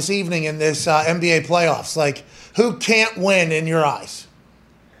about this evening in this NBA playoffs? Like, who can't win in your eyes?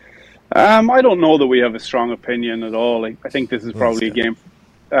 I don't know that we have a strong opinion at all. I think this is probably a game...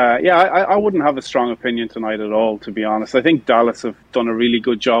 I wouldn't have a strong opinion tonight at all, to be honest. I think Dallas have done a really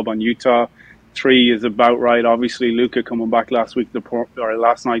good job on Utah. 3 is about right. Obviously, Luka coming back last night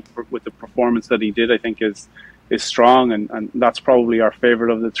with the performance that he did, I think is strong, and that's probably our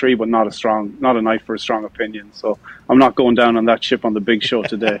favorite of the 3, but not a night for a strong opinion. So I'm not going down on that ship on the big show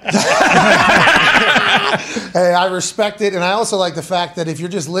today. Hey, I respect it, and I also like the fact that if you're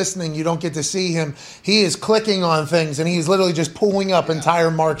just listening, you don't get to see him. He is clicking on things, and he's literally just pulling up entire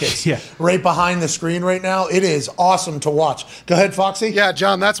markets right behind the screen right now. It is awesome to watch. Go ahead, Foxy. Yeah,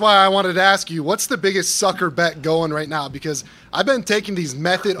 John, that's why I wanted to ask you, what's the biggest sucker bet going right now? Because I've been taking these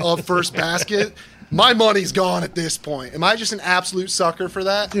method of first basket. My money's gone at this point. Am I just an absolute sucker for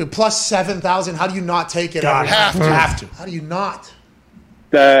that? Dude, plus 7,000. How do you not take it? Have to. How do you not?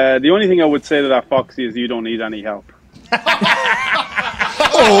 The only thing I would say to that, Foxy, is you don't need any help.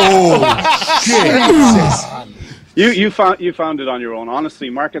 Jesus. You found it on your own. Honestly,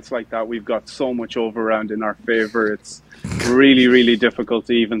 markets like that, we've got so much overround in our favor. It's really, really difficult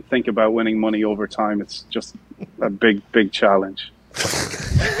to even think about winning money over time. It's just a big, big challenge.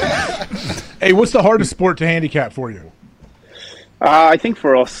 Hey, what's the hardest sport to handicap for you? I think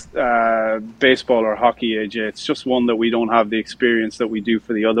for us, baseball or hockey, AJ, it's just one that we don't have the experience that we do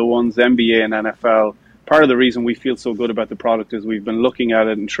for the other ones. NBA and NFL, part of the reason we feel so good about the product is we've been looking at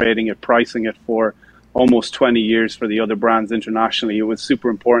it and trading it, pricing it for almost 20 years for the other brands internationally. It was super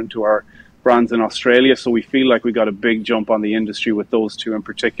important to our brands in Australia, so we feel like we got a big jump on the industry with those two in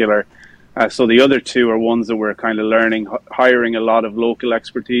particular. So the other two are ones that we're kind of learning, hiring a lot of local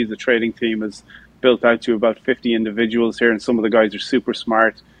expertise. The trading team is built out to about 50 individuals here, and some of the guys are super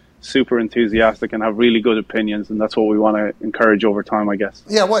smart, super enthusiastic, and have really good opinions, and that's what we want to encourage over time, I guess.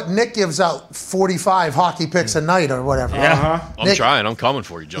 Yeah, what, Nick gives out 45 hockey picks a night or whatever. Yeah, I'm Nick, trying. I'm coming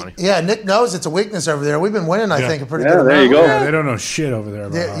for you, Johnny. Yeah, Nick knows it's a weakness over there. We've been winning, I think, a pretty good amount. There you go. Yeah, they don't know shit over there.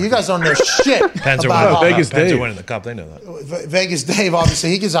 About you guys don't know shit Pens about are Vegas Dave. winning the cup. They know that. Vegas Dave,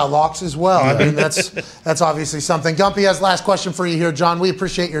 obviously, he gives out locks as well. I mean, that's obviously something. Gumpy has last question for you here, John. We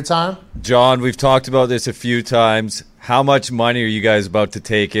appreciate your time. John, we've talked about this a few times. How much money are you guys about to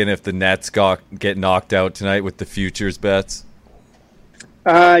take in if the Nets get knocked out tonight with the futures bets?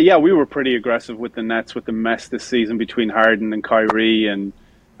 Yeah, we were pretty aggressive with the Nets with the mess this season between Harden and Kyrie, and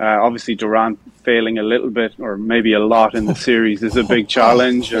obviously Durant failing a little bit or maybe a lot in the series is a big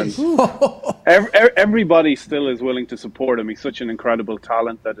challenge. And everybody still is willing to support him. He's such an incredible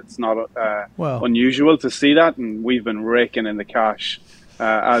talent that it's not unusual to see that, and we've been raking in the cash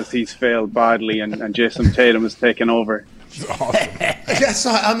as he's failed badly and Jason Tatum has taken over. Awesome. Yes,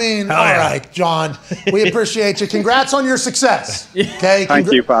 I mean, all right, John. We appreciate you. Congrats on your success. Okay,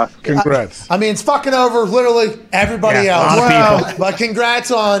 Thank you, Pat. Congrats. I mean, it's fucking over literally everybody else. a lot of people. But congrats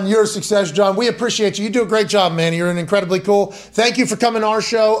on your success, John. We appreciate you. You do a great job, man. You're incredibly cool. Thank you for coming on our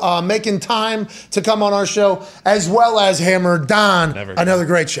show, making time to come on our show, as well as Hammer Don. Another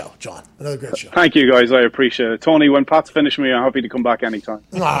great show, John. Another great show. Thank you, guys. I appreciate it. Tony, when Pat's finished me, I'm happy to come back anytime.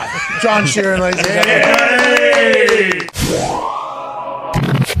 All right. John Sheeran, ladies and gentlemen.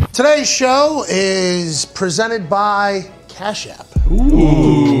 Today's show is presented by Cash App.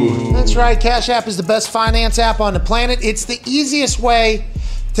 Ooh. That's right. Cash App is the best finance app on the planet. It's the easiest way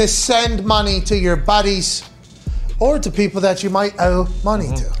to send money to your buddies or to people that you might owe money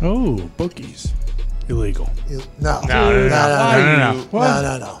to. Oh, bookies. Illegal. No.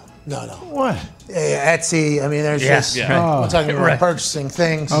 What? Yeah, Etsy. I mean, there's just we're talking about purchasing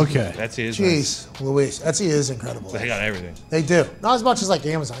things. Okay. Etsy is Jeez, Louise. Etsy is incredible. They got everything. They do. Not as much as like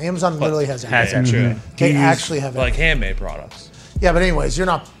Amazon. Amazon literally has everything. True. They actually have like handmade products. Yeah, but anyways, you're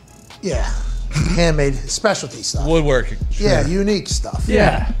not. Yeah, handmade specialty stuff. Woodworking. Yeah, unique stuff.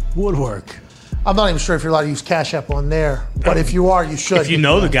 Yeah, woodwork. I'm not even sure if you're allowed to use Cash App on there, but if you are, you should. If you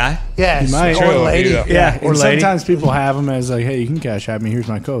know the guy. Yes, You might. or lady. Yeah, or and lady. sometimes people have them as like, hey, you can Cash App me. Here's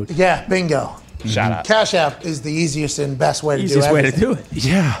my code. Yeah, bingo. Shout out. Cash App is the easiest and best way to Easiest do way to everything. do it.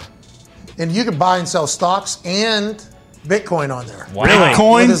 Yeah. And you can buy and sell stocks and Bitcoin on there. Wow. Really?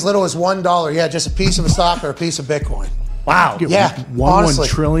 Bitcoin? With as little as $1. Yeah, just a piece of a stock or a piece of Bitcoin. Wow. Yeah, One honestly.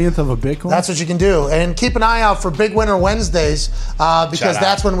 trillionth of a Bitcoin? That's what you can do. And keep an eye out for Big Winner Wednesdays because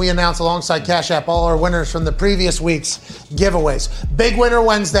that's when we announce alongside Cash App all our winners from the previous week's giveaways. Big Winner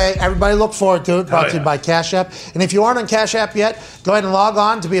Wednesday. Everybody look forward to it. Brought to you by Cash App. And if you aren't on Cash App yet, go ahead and log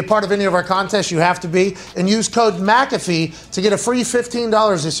on. To be a part of any of our contests, you have to be. And use code McAfee to get a free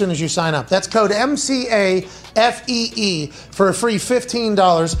 $15 as soon as you sign up. That's code MCAFEE for a free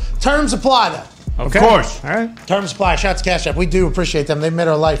 $15. Terms apply, though. Okay. Of course. All right. Terms apply. Shouts to Cash App. We do appreciate them. They've made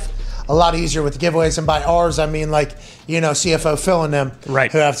our life a lot easier with the giveaways. And by ours, I mean like, CFO Phil and them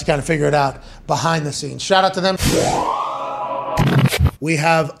Right. who have to kind of figure it out behind the scenes. Shout out to them. We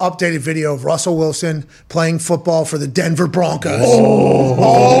have updated video of Russell Wilson playing football for the Denver Broncos.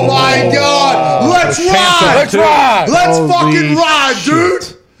 Oh my God. Let's ride. Let's ride. Let's fucking ride,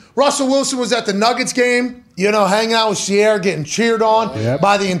 dude. Russell Wilson was at the Nuggets game, hanging out with Sheeran, getting cheered on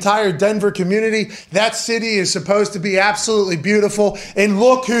by the entire Denver community. That city is supposed to be absolutely beautiful. And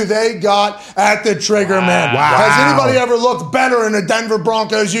look who they got at the trigger, man. Wow. Has anybody ever looked better in a Denver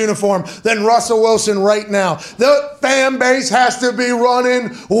Broncos uniform than Russell Wilson right now? The fan base has to be running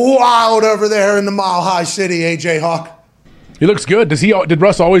wild over there in the Mile High City, AJ Hawk. He looks good. Did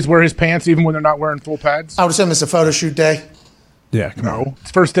Russ always wear his pants even when they're not wearing full pads? I would assume it's a photo shoot day. Yeah. No.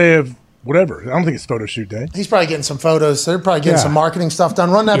 It's first day of whatever. I don't think it's photo shoot day. He's probably getting some photos. They're probably getting some marketing stuff done.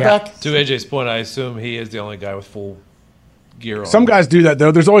 Run that back. To AJ's point, I assume he is the only guy with full gear on. Some guys do that,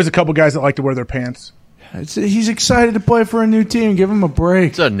 though. There's always a couple guys that like to wear their pants. He's excited to play for a new team. Give him a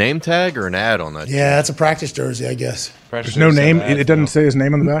break. It's a name tag or an ad on that. Yeah, that's a practice jersey, I guess. There's no name. It doesn't say his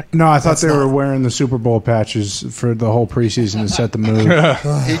name on the back. No, I thought they were wearing the Super Bowl patches for the whole preseason to set the mood.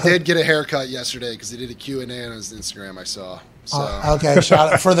 He did get a haircut yesterday because he did a Q&A on his Instagram, I saw. So. Okay,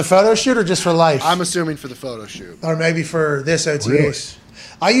 shout out for the photo shoot or just for life? I'm assuming for the photo shoot. Or maybe for this OTAs. Really?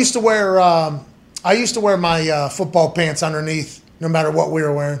 I used to wear my football pants underneath no matter what we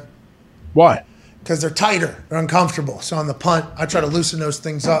were wearing. Why? Because they're tighter. They're uncomfortable. So on the punt, I try to loosen those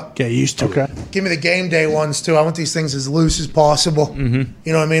things up. Get used to it. Give me the game day ones, too. I want these things as loose as possible. Mm-hmm.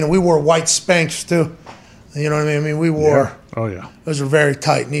 You know what I mean? And we wore white Spanx, too. You know what I mean? We wore... Yeah. Oh, yeah. Those were very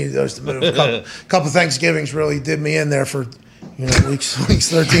tight. Needed those to move. A couple Thanksgivings really did me in there for... weeks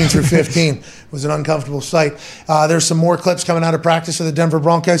 13 through 15. It was an uncomfortable sight. There's some more clips coming out of practice for the Denver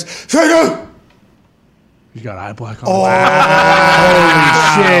Broncos. He's got eye black on. Oh,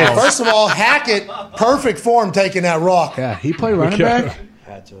 Holy shit. First of all, Hackett, perfect form taking that rock. Yeah, he played running back?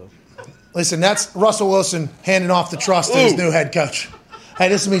 Had to. Listen, that's Russell Wilson handing off the trust to his new head coach. Hey,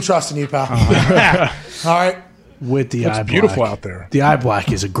 this is me trusting you, pal. All right. With the eye black. It's beautiful out there. The eye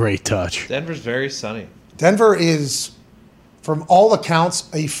black is a great touch. Denver's very sunny. Denver is, from all accounts,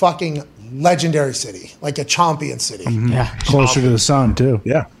 a fucking legendary city, like a champion city. Mm-hmm. Yeah, closer to the sun, too.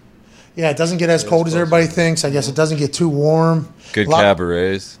 Yeah. Yeah, it doesn't get as cold as everybody thinks. I guess it doesn't get too warm. Good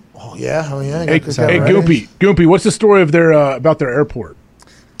cabarets. Oh, yeah. Hey, Goopy, what's the story of their about their airport?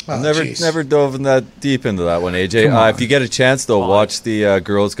 Never dove in that deep into that one, AJ. If you get a chance, though, watch the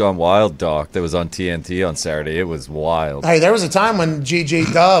Girls Gone Wild doc that was on TNT on Saturday. It was wild. Hey, there was a time when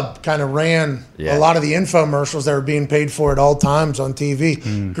GG Dub kind of ran a lot of the infomercials that were being paid for at all times on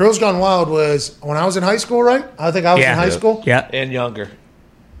TV. Girls Gone Wild was when I was in high school, right? I think I was in high school. Yeah. And younger.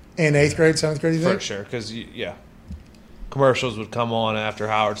 In 8th grade, 7th grade, you think? For sure, because, commercials would come on after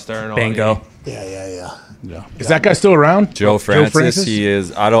Howard Stern. Bingo. Yeah. Is that guy still around? Joe Francis? He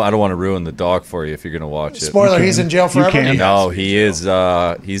is. I don't want to ruin the doc for you if you're going to watch it. Spoiler, he's in jail forever? No, he is.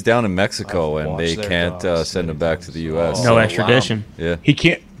 He's down in Mexico, and they can't send him back to the U.S. No extradition. Yeah. He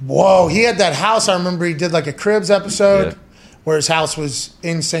can't. Whoa, he had that house. I remember he did like a Cribs episode where his house was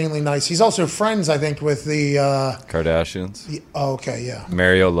insanely nice. He's also friends, I think, with the Kardashians. Okay, yeah.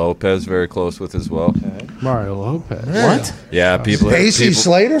 Mario Lopez very close with as well. Mario Lopez. What? Yeah, people. AC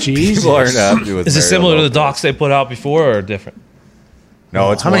Slater? People aren't happy with. Is it Mario similar to the Lopez. docs they put out before or different?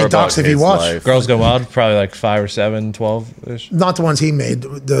 No, it's How more many about docs have you his watched? life. Girls Go Wild, probably like 5 or 7, 12-ish. Not the ones he made.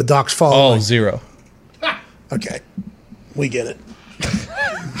 The docs follow. Oh, 0. Okay. We get it.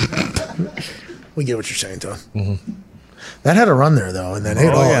 We get what you're saying, Tom. Mm-hmm. That had a run there, though, and then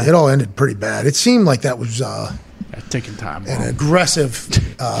it all ended pretty bad. It seemed like that was taking time. an aggressive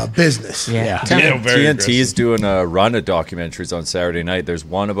business. TNT's doing a run of documentaries on Saturday night. There's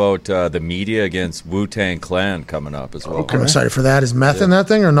one about the media against Wu-Tang Clan coming up as well. I'm excited for that. Is Meth in that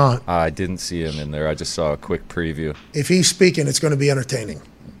thing or not? I didn't see him in there. I just saw a quick preview. If he's speaking, it's going to be entertaining.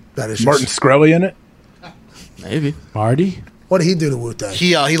 That is Martin Shkreli in it? Maybe. Marty? What did he do to Wu-Tang?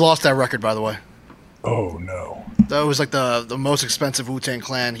 He lost that record, by the way. Oh, no. That was like the most expensive Wu-Tang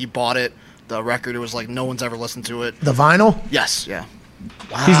Clan. He bought it. The record, it was like no one's ever listened to it. The vinyl? Yes, yeah.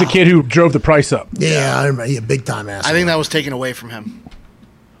 Wow. He's the kid who drove the price up. Yeah, I remember. He a big-time ass. I think that was taken away from him.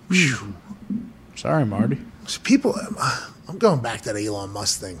 Sorry, Marty. So people, I'm going back to that Elon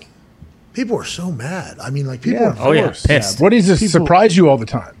Musk thing. People are so mad. I mean, like, people are pissed. What does this surprise you all the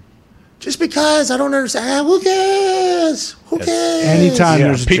time? just because I don't understand. Who cares? Who cares? Anytime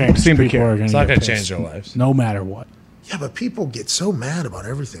there's a people change, seem to people care. are going It's to not get going to pissed. change their lives. No matter what. Yeah, but people get so mad about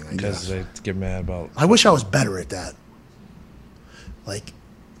everything. Because they get mad about. I wish I was better at that. Like,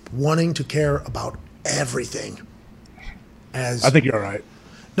 wanting to care about everything. I think you're all right.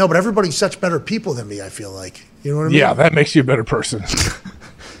 No, but everybody's such better people than me, I feel like. You know what I mean? Yeah, that makes you a better person.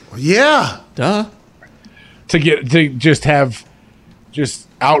 Yeah. Duh. to just have just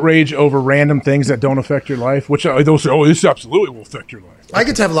outrage over random things that don't affect your life, which they'll say, oh, this absolutely will affect your life. I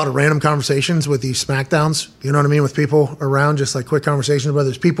get to have a lot of random conversations with these SmackDowns, you know what I mean, with people around, just like quick conversations, where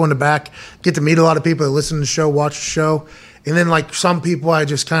there's people in the back, get to meet a lot of people that listen to the show, watch the show. And then, like, some people I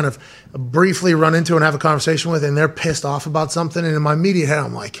just kind of briefly run into and have a conversation with, and they're pissed off about something. And in my immediate head,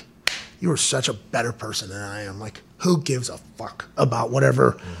 I'm like, you are such a better person than I am. Like, who gives a fuck about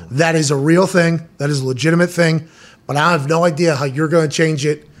whatever? That is a real thing. That is a legitimate thing. But I have no idea how you're going to change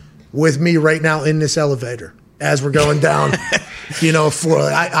it with me right now in this elevator as we're going down. You know,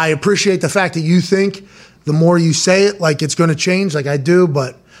 I appreciate the fact that you think the more you say it, like it's going to change, like I do,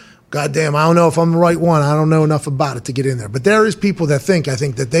 but goddamn, I don't know if I'm the right one. I don't know enough about it to get in there. But there is people that think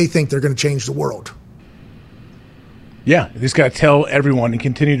they think they're going to change the world. Yeah, you just got to tell everyone and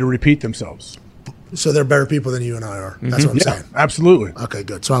continue to repeat themselves. So they're better people than you and I are. That's what I'm saying. Absolutely. Okay,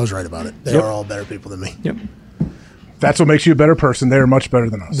 good. So I was right about it. They are all better people than me. Yep. That's what makes you a better person. They're much better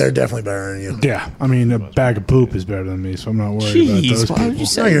than us. They're definitely better than you. Yeah, I mean, a bag of poop is better than me, so I'm not worried about those why would people. you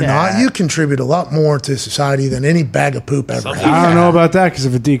say No, you're that? not. You contribute a lot more to society than any bag of poop ever had. I don't know about that, because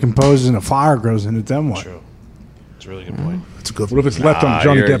if it decomposes and a flower grows in it, then what? True. It's a really good point. That's a good What if it's left on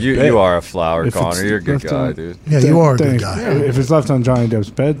Johnny Depp's bed? You are a flower, If Connor. it's You're a good left guy, on- dude. Yeah, you are a good Thanks. guy. If it's left on Johnny Depp's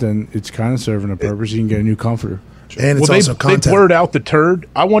bed, then it's kind of serving a purpose. You can get a new comforter. And it's Well, also they content. blurred out the turd.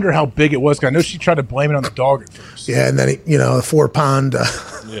 I wonder how big it was. 'Cause I know she tried to blame it on the dog at first. Yeah, and then, the 4-pound,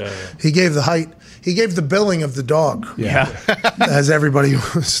 he gave the height. He gave the billing of the dog Yeah. as everybody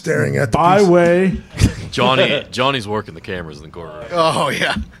was staring at the piece. Byway. Johnny's working the cameras in the courtroom. Oh,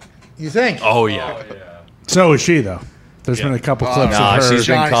 yeah. You think? Oh yeah. So is she, though. There's been a couple clips Nah, of her. she's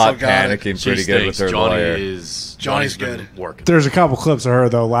been Johnny caught still got it. panicking She pretty good with stinks. her Johnny lawyer. Johnny's been good. working. There's a couple clips of her,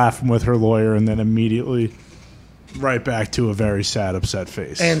 though, laughing with her lawyer and then immediately right back to a very sad, upset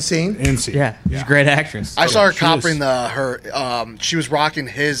face. And scene? Yeah, she's a great actress. I saw her She coppering is. she was rocking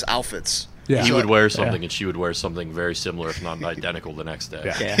his outfits. Yeah. He would wear something, and she would wear something very similar, if not identical, the next day.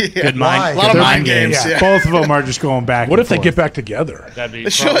 Yeah. Yeah. Good mind. A lot of good mind games. Yeah, Yeah. both of them are just going back. What and if they forth. get back together? That'd be They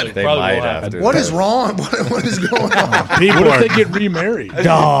should. probably, They probably might will have happen. to. What is wrong? What is going on? People What are, if they get remarried?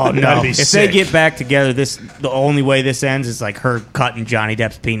 oh, no. If they get back together, the only way this ends is like her cutting Johnny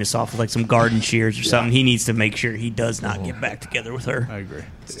Depp's penis off with like some garden shears or something. He needs to make sure he does not get back together with her. I agree.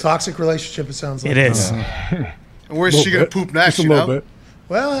 It's a toxic relationship, it sounds like. It is. And where's she going to poop next, Just a you little know? bit.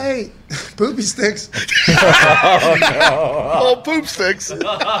 Well, hey, poopy sticks. Oh, poop sticks.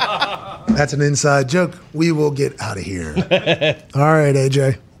 That's an inside joke. We will get out of here. All right,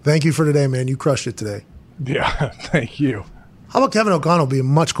 AJ. Thank you for today, man. You crushed it today. Yeah, thank you. How about Kevin O'Connell being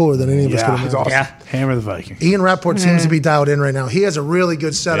much cooler than any of us could Yeah, have he's imagined? awesome. Hammer the Vikings. Ian Rapoport seems to be dialed in right now. He has a really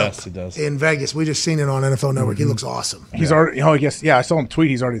good setup Yes, he does. in Vegas. We just seen it on NFL Network. He looks awesome. He's already. Oh, I guess. Yeah, I saw him tweet.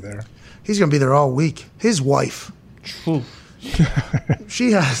 He's already there. He's going to be there all week. His wife,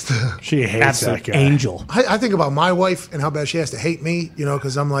 she has to. She hates that Absolute guy. angel. I think about my wife and how bad she has to hate me,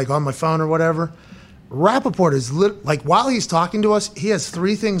 because I'm like on my phone or whatever. Rapoport is like while he's talking to us, he has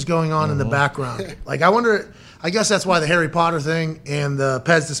 3 things going on in the background. Like I wonder. I guess that's why the Harry Potter thing and the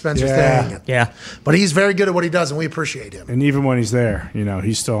Pez dispenser thing. Yeah. But he's very good at what he does, and we appreciate him. And even when he's there,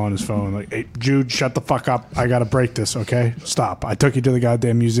 he's still on his phone. Like, hey, Jude, shut the fuck up. I got to break this, okay? Stop. I took you to the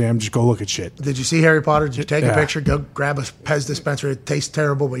goddamn museum. Just go look at shit. Did you see Harry Potter? Did you take a picture? Go grab a Pez dispenser. It tastes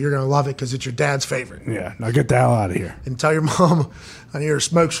terrible, but you're going to love it because it's your dad's favorite. Yeah. Now get the hell out of here. And tell your mom I need her to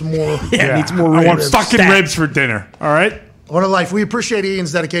smoke some more. Yeah. Needs more ribs. I want fucking ribs for dinner, all right? What a life. We appreciate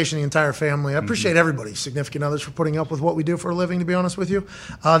Ian's dedication, the entire family. I appreciate everybody, significant others, for putting up with what we do for a living, to be honest with you.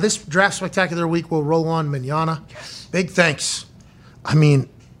 This draft spectacular week will roll on manana. Yes. Big thanks. I mean,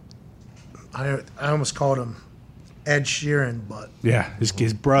 I almost called him Ed Sheeran, but... Yeah,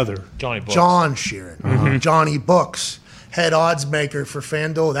 his brother. Johnny Books. John Sheeran. Johnny Books. Head oddsmaker for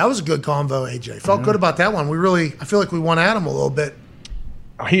FanDuel. That was a good convo, AJ. Felt good about that one. I feel like we won at him a little bit.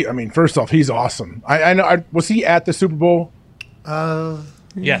 First off, he's awesome. I know. Was he at the Super Bowl?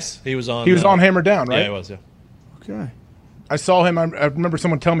 Yes, he was on. He was on Hammer Down, right? Yeah, he was. Yeah. Okay. I saw him. I remember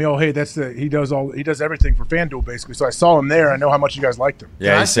someone telling me, "Oh, hey, he does everything for FanDuel, basically." So I saw him there. I know how much you guys liked him.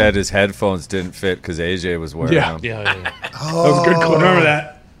 Yeah, he said his headphones didn't fit because AJ was wearing them. Yeah. That was a good clip. Remember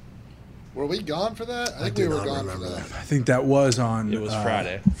that? Were we gone for that? I think we were gone for that. I think that was on. It was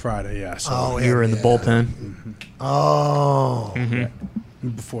Friday. Friday, yeah. So You were in the bullpen. Mm-hmm. Oh. Yeah.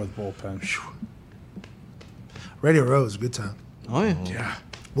 Before the bullpen. Radio Row is a good time. Oh, yeah. Yeah.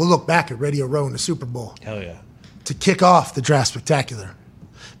 We'll look back at Radio Row in the Super Bowl Hell yeah. to kick off the draft spectacular.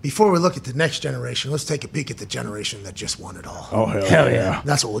 Before we look at the next generation, let's take a peek at the generation that just won it all. Oh, hell yeah.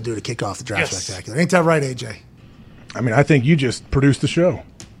 That's what we'll do to kick off the draft spectacular. Ain't that right, AJ? I think you just produced the show.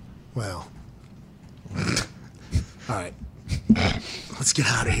 Well. All right. Let's get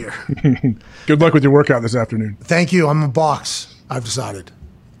out of here. Good luck with your workout this afternoon. Thank you. I'm a box. I've decided.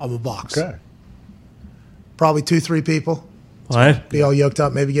 I'm a box. Okay. Probably 2-3 people. What? Be all yoked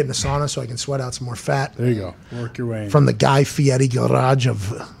up, maybe get in a sauna so I can sweat out some more fat. There you go. Work your way in. From the Guy Fieri garage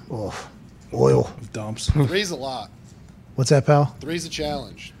of oil. Of dumps. 3's a lot. What's that, pal? 3's a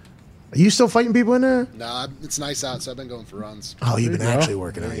challenge. Are you still fighting people in there? Nah, it's nice out, so I've been going for runs. Oh, you've been actually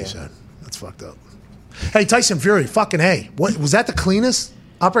working out, you said. That's fucked up. Hey, Tyson Fury, fucking hey. What was that the cleanest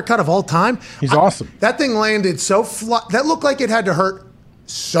uppercut of all time? He's awesome. That thing landed so flat. That looked like it had to hurt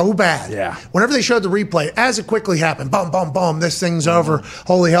so bad. Yeah. Whenever they showed the replay, as it quickly happened, boom, boom, boom, this thing's over.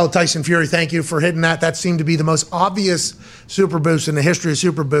 Holy hell, Tyson Fury, thank you for hitting that. That seemed to be the most obvious super boost in the history of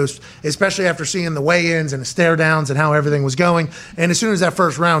super boost, especially after seeing the weigh-ins and the stare downs and how everything was going. And as soon as that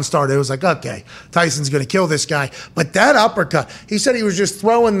first round started, it was like, okay, Tyson's going to kill this guy. But that uppercut, he said he was just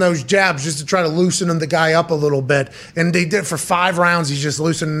throwing those jabs just to try to loosen the guy up a little bit. And they did for 5 rounds. He's just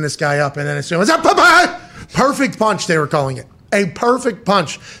loosening this guy up. And then as soon as perfect punch, they were calling it. A perfect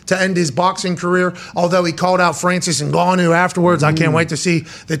punch to end his boxing career, although he called out Francis Ngannou afterwards. I can't wait to see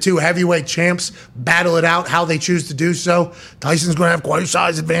the 2 heavyweight champs battle it out, how they choose to do so. Tyson's going to have quite a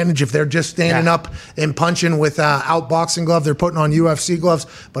size advantage if they're just standing up and punching without boxing gloves. They're putting on UFC gloves,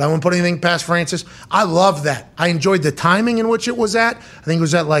 but I won't put anything past Francis. I love that. I enjoyed the timing in which it was at. I think it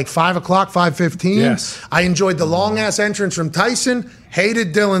was at like 5 o'clock, 5:15. Yes. I enjoyed the long-ass entrance from Tyson.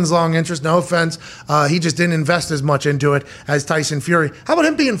 Hated Dylan's long entrance, no offense. He just didn't invest as much into it as Tyson Fury. How about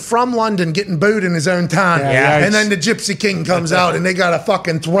him being from London, getting booed in his own time? Yeah. And then the Gypsy King comes out and they got a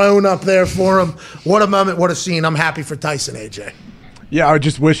fucking throne up there for him. What a moment, what a scene. I'm happy for Tyson, AJ. Yeah, I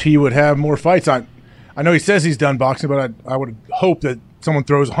just wish he would have more fights. I know he says he's done boxing, but I would hope that someone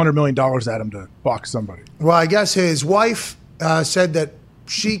throws $100 million at him to box somebody. Well, I guess his wife said that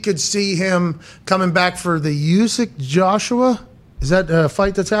she could see him coming back for the Usyk Joshua. Is that a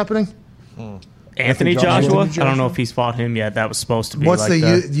fight that's happening? Anthony Joshua? I don't know if he's fought him yet. That was supposed to be. What's the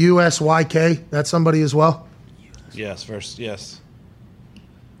USYK? That's somebody as well? Yes.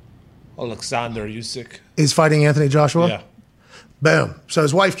 Alexander Usyk Is fighting Anthony Joshua? Yeah. Boom. So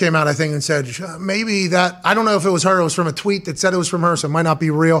his wife came out, I think, and said, maybe that, I don't know if it was her, it was from a tweet that said it was from her, so it might not be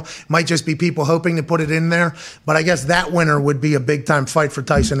real. It might just be people hoping to put it in there. But I guess that winner would be a big-time fight for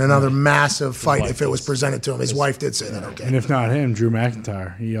Tyson, another massive fight if it was presented to him. His wife did say that, okay. And if not him, Drew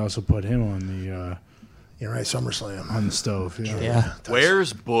McIntyre. He also put him on the You're right, SummerSlam. on the stove. Yeah.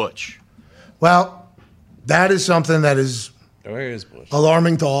 Where's Butch? Well, that is something that is Where is Bush?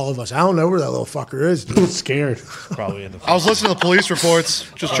 alarming to all of us. I don't know where that little fucker is. Dude. Scared. Probably in the. I was listening to the police reports,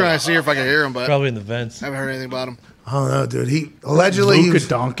 just trying to see if I could hear him, but Probably in the vents. I haven't heard anything about him. I don't know, dude. He allegedly Luka was,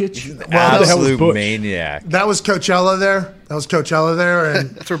 Doncic? well, that was, Absolute maniac. that was Coachella there. And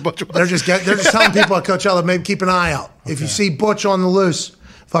That's where Butch was. they're just telling people at Coachella maybe keep an eye out. If you see Butch on the loose,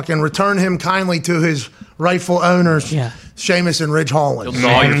 Fucking return him kindly to his rightful owners, Yeah. Sheamus and Ridge Holland. You'll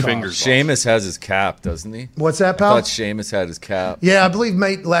gnaw your fingers off. Seamus has his cap, doesn't he? What's that, I pal? thought Seamus had his cap. Yeah, I believe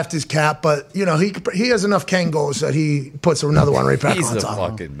Mate left his cap, but he has enough Kangos that he puts another one right back He's on a top.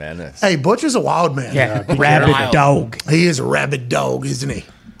 fucking menace. Hey, Butch is a wild man. Yeah, rabid dog. He is a rabid dog, isn't he?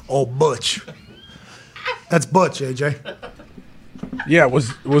 Old Butch. That's Butch, AJ. Yeah,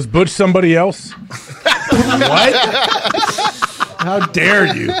 was Butch somebody else? What? How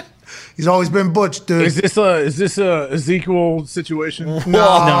dare you? He's always been Butch, dude. Is this a Ezekiel situation? No.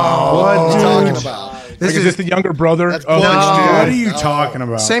 What are you talking about? Is this the younger brother? That's of Butch, dude. What are you talking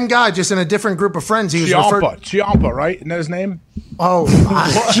about? Same guy, just in a different group of friends. He was referred. Chiampa, right? Isn't that his name? Oh,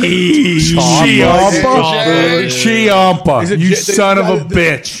 Chiampa. Is it You J- son of a the-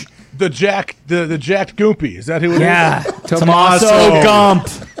 bitch. The jacked Goopy. Is that who it is? Yeah, Tommaso Gump.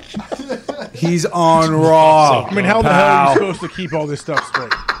 He's on Raw. I mean, how the hell are you supposed to keep all this stuff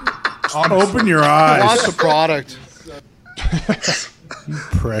straight? Open your Watch eyes. the product.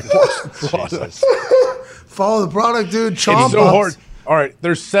 Prick. follow the product, dude. It's Chomp so ups. hard. All right,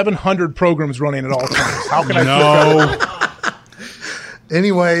 there's 700 programs running at all times. How can I? No.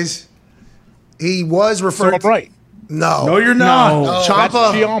 Anyways, he was So referred. I'm right. No, No, you're not. That's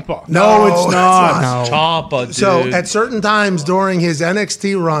Ciampa. Ciampa. No, it's not. No. Ciampa, dude. So at certain times during his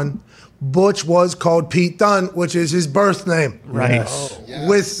NXT run, Butch was called Pete Dunne, which is his birth name. Right.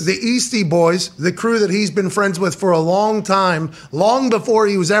 With the Eastie Boys, the crew that he's been friends with for a long time, long before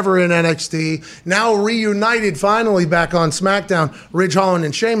he was ever in NXT, now reunited finally back on SmackDown, Ridge Holland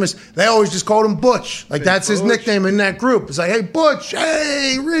and Sheamus, they always just called him Butch. Like that's his nickname in that group. It's like, hey, Butch,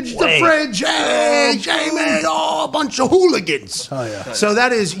 hey, Ridge the Fridge, hey, Sheamus, oh, a bunch of hooligans. Oh, yeah. So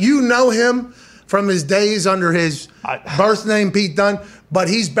that is, you know him from his days under his birth name, Pete Dunne. But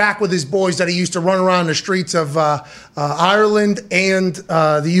he's back with his boys that he used to run around the streets of Ireland and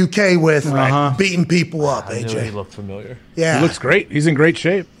the UK with, beating people up. I knew AJ, he looked familiar. yeah, He looks great. He's in great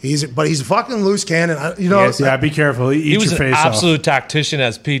shape. he's a fucking loose cannon. Yeah, be careful. He He eats was your an face absolute tactician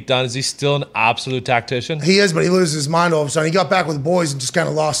as Pete Dunne. Is he still an absolute tactician? He is, but he loses his mind all of a sudden. He got back with the boys and just kind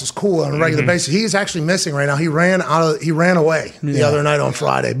of lost his cool on a regular basis. He is actually missing right now. He ran away the other night on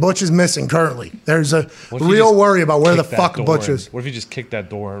Friday. Butch is missing currently. There's a What if you real just worry about where the kick that fuck door Butch in? is. What if you just kick that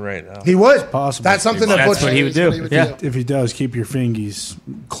door in right now? He would. Possible. That's something that That's Butch. what he would do. Yeah. If he does, keep your fingies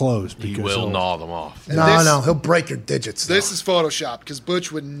closed. He Because will he'll- gnaw them off. No, he'll break your digits. This is Photoshop because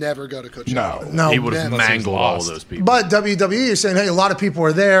Butch would never go to Coachella. No, He would have man, mangled all of lost. those people. But WWE is saying, hey, a lot of people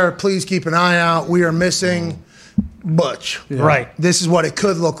are there. Please keep an eye out. We are missing Butch. Right. This is what it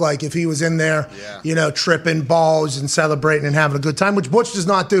could look like if he was in there, tripping balls and celebrating and having a good time, which Butch does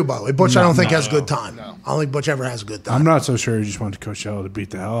not do, by the way. Butch, I don't think has a good time. I don't think Butch ever has a good time. I'm not so sure he just went to Coachella to beat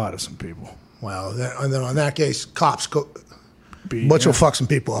the hell out of some people. Well, and then in that case, cops, Be, Butch will fuck some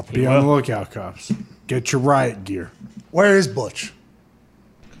people up. Be on the lookout, cops. Get your riot gear. Where is Butch?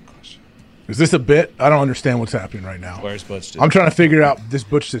 Is this a bit? I don't understand what's happening right now. Where's Butch? Dude? I'm trying to figure out this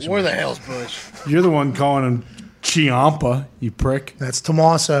Butch situation. Where the hell's Butch? You're the one calling him Chiampa, you prick. That's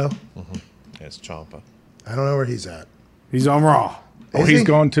Tommaso. It's Ciampa. I don't know where he's at. He's on Raw. Oh, Is he's he?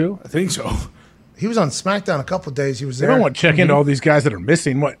 gone too? I think so. He was on SmackDown a couple of days. He was They there. don't want to check into all these guys that are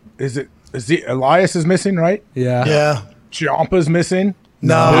missing. What is it? Elias is missing, right? Yeah. Yeah. Ciampa's missing.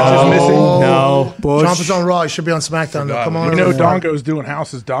 No. Butch is missing. No. Butch. Trump is on Raw. He should be on SmackDown. Now. Come on. You know, over. Dongo's doing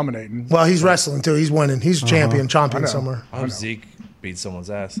houses dominating. Well, he's wrestling too. He's winning. He's a champion somewhere. I hope Zeke beat someone's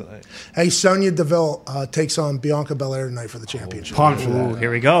ass tonight. Hey, Sonya Deville takes on Bianca Belair tonight for the championship. Pumped for Ooh, that.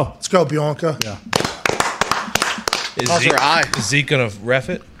 here we go. Let's go, Bianca. Yeah. How's her eye? Is Zeke gonna ref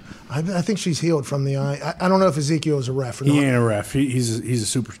it? I think she's healed from the eye. I don't know if Ezekiel is a ref or He not. ain't a ref. He's a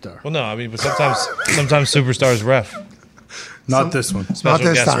superstar. Well, no. I mean, but sometimes superstars ref. Not this one. Not Special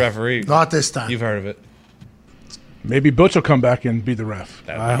this guest time. referee. Not this time. You've heard of it. Maybe Butch will come back and be the ref.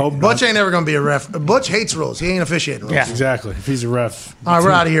 I hope Butch not. ain't ever going to be a ref. Butch hates rules. He ain't officiating rules. Yeah. Exactly. If he's a ref. All right,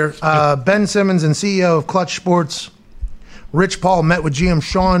 we're out of here. Ben Simmons and CEO of Clutch Sports, Rich Paul, met with GM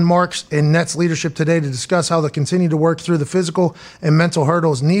Sean Marks in Nets leadership today to discuss how they continue to work through the physical and mental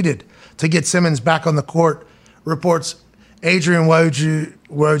hurdles needed to get Simmons back on the court, reports Adrian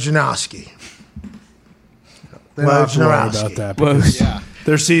Wojnarowski. They don't have to worry Wojnarowski. about that because Yeah.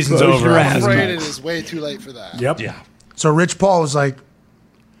 their season's over. I'm afraid it is way too late for that. Yep. Yeah. So Rich Paul was like,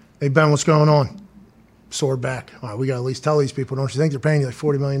 hey, Ben, what's going on? Sword back. All right, we got to at least tell these people, don't you think? They're paying you like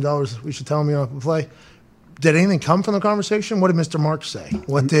 $40 million. We should tell them you're not going to play. Did anything come from the conversation? What did Mr. Marks say?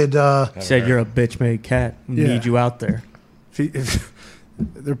 What did... Said you're a bitch made cat. Yeah. Need you out there.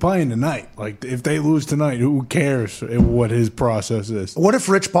 They're playing tonight. Like, if they lose tonight, who cares what his process is? What if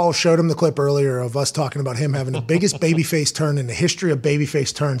Rich Paul showed him the clip earlier of us talking about him having the biggest babyface turn in the history of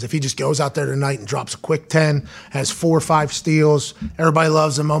babyface turns? If he just goes out there tonight and drops a quick 10, has 4 or 5 steals, everybody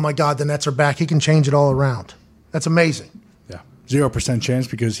loves him. Oh my God, the Nets are back. He can change it all around. That's amazing. Yeah, 0% chance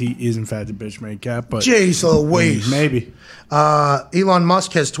because he is in fact a bitch made cap. But jeez Louise, maybe. Elon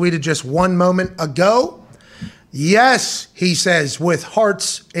Musk has tweeted just one moment ago. Yes, he says, with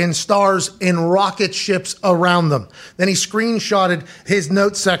hearts and stars and rocket ships around them. Then he screenshotted his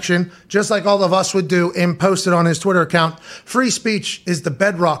notes section, just like all of us would do, and posted on his Twitter account. Free speech is the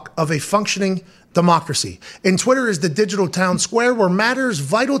bedrock of a functioning democracy. And Twitter is the digital town square where matters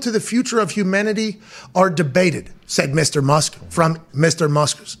vital to the future of humanity are debated, said Mr. Musk from Mr.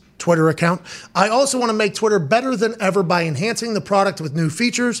 Musk's Twitter account. I also want to make Twitter better than ever by enhancing the product with new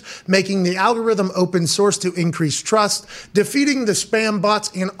features, making the algorithm open source to increase trust, defeating the spam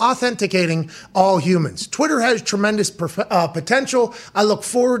bots, and authenticating all humans. Twitter has tremendous potential. I look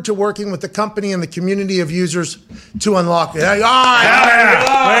forward to working with the company and the community of users to unlock it. Hey, all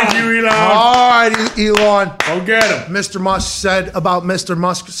right, Thank you, Elon. all right, Elon. Go get him. Mr. Musk said about Mr.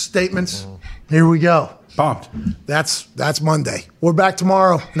 Musk's statements. Here we go. Pumped. That's Monday. We're back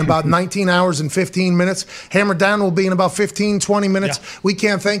tomorrow in about 19 hours and 15 minutes. Hammer Down will be in about 15, 20 minutes. Yeah. We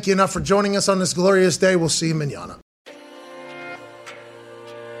can't thank you enough for joining us on this glorious day. We'll see you manana.